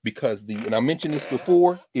down because and I mentioned this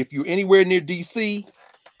before, if you're anywhere near DC,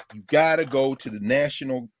 you got to go to the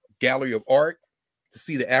National Gallery of Art to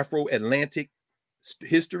see the Afro-Atlantic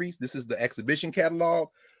histories. This is the exhibition catalog.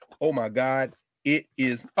 Oh my God. It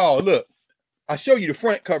is. Oh, look, I showed you the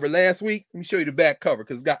front cover last week. Let me show you the back cover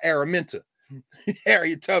because it's got Araminta,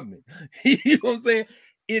 Harriet Tubman. You know what I'm saying?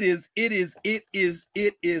 It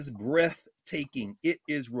is breathtaking. It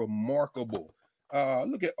is remarkable.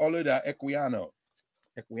 Look at all of that. Equiano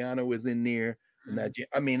is in there.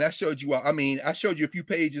 I mean, I showed you a few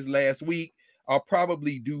pages last week. I'll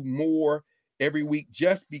probably do more every week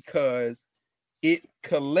just because it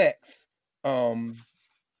collects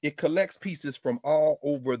pieces from all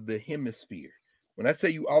over the hemisphere. When I tell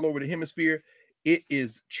you all over the hemisphere, it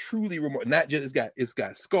is truly remarkable. Not just it's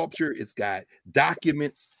got sculpture, it's got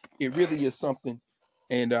documents. It really is something.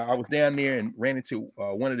 And I was down there and ran into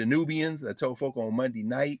one of the Nubians. I told folk on Monday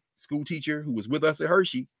night, school teacher who was with us at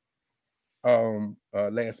Hershey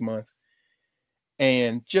last month.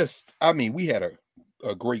 And we had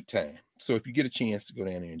a great time. So if you get a chance to go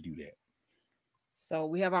down there and do that. So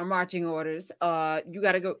we have our marching orders. You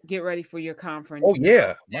got to go get ready for your Oh conference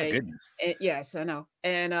yeah, my today. goodness. And yes, I know.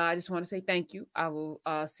 And I just want to say thank you. I will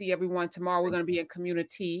see everyone tomorrow. We're going to be in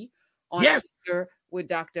community on Yes. Easter with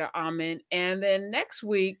Dr. Amin. And then next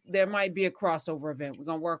week, there might be a crossover event. We're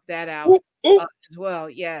going to work that out Oop, oop. as well.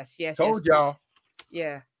 Yes. Told y'all.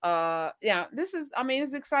 Yeah. Yeah, this is, I mean,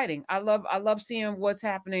 it's exciting. I love seeing what's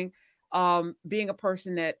happening. Being a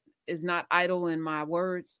person that is not idle in my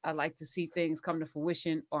words, I like to see things come to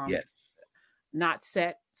fruition or I'm Yes. not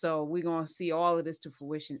set. So we're going to see all of this to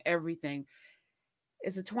fruition, everything.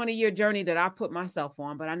 It's a 20-year journey that I put myself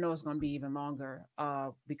on, but I know it's going to be even longer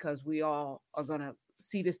because we all are going to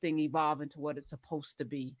see this thing evolve into what it's supposed to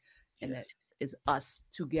be. And that Yes. is us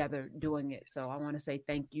together doing it. So I want to say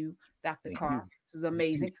thank you, Dr. Thank Carr. you. This is Thank you.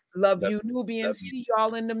 amazing. Love Love you, you. Nubians. Love you. See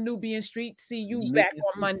y'all in the Nubian streets. See you back Nubian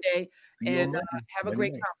on Street. Monday. See you on And Monday. have a Monday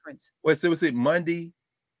great night. conference. Wait, so was it Monday?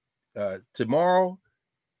 Tomorrow?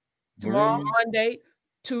 Tomorrow, Maroon? Monday,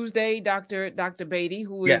 Tuesday, Dr. Beatty,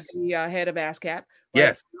 who is Yes. the head of ASCAP.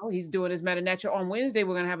 Yes. Now, he's doing his meta-nature. On Wednesday,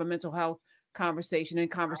 we're going to have a mental health conversation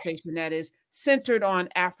that is centered on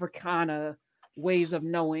Africana ways of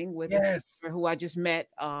knowing with a Yes. sister who I just met.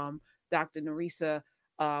 Dr. Narisa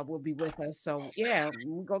will be with us. So yeah,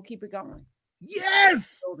 we're going to keep it going.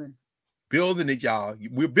 Yes. Building it, y'all.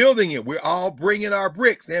 We're building it. We're all bringing our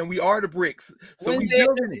bricks, and we are the bricks. So we're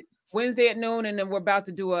building it. Wednesday at noon, and then we're about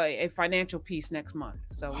to do a financial piece next month.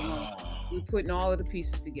 So we're putting all of the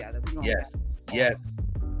pieces together. Yes. Yes.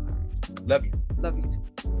 Love you. Love you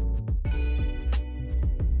too.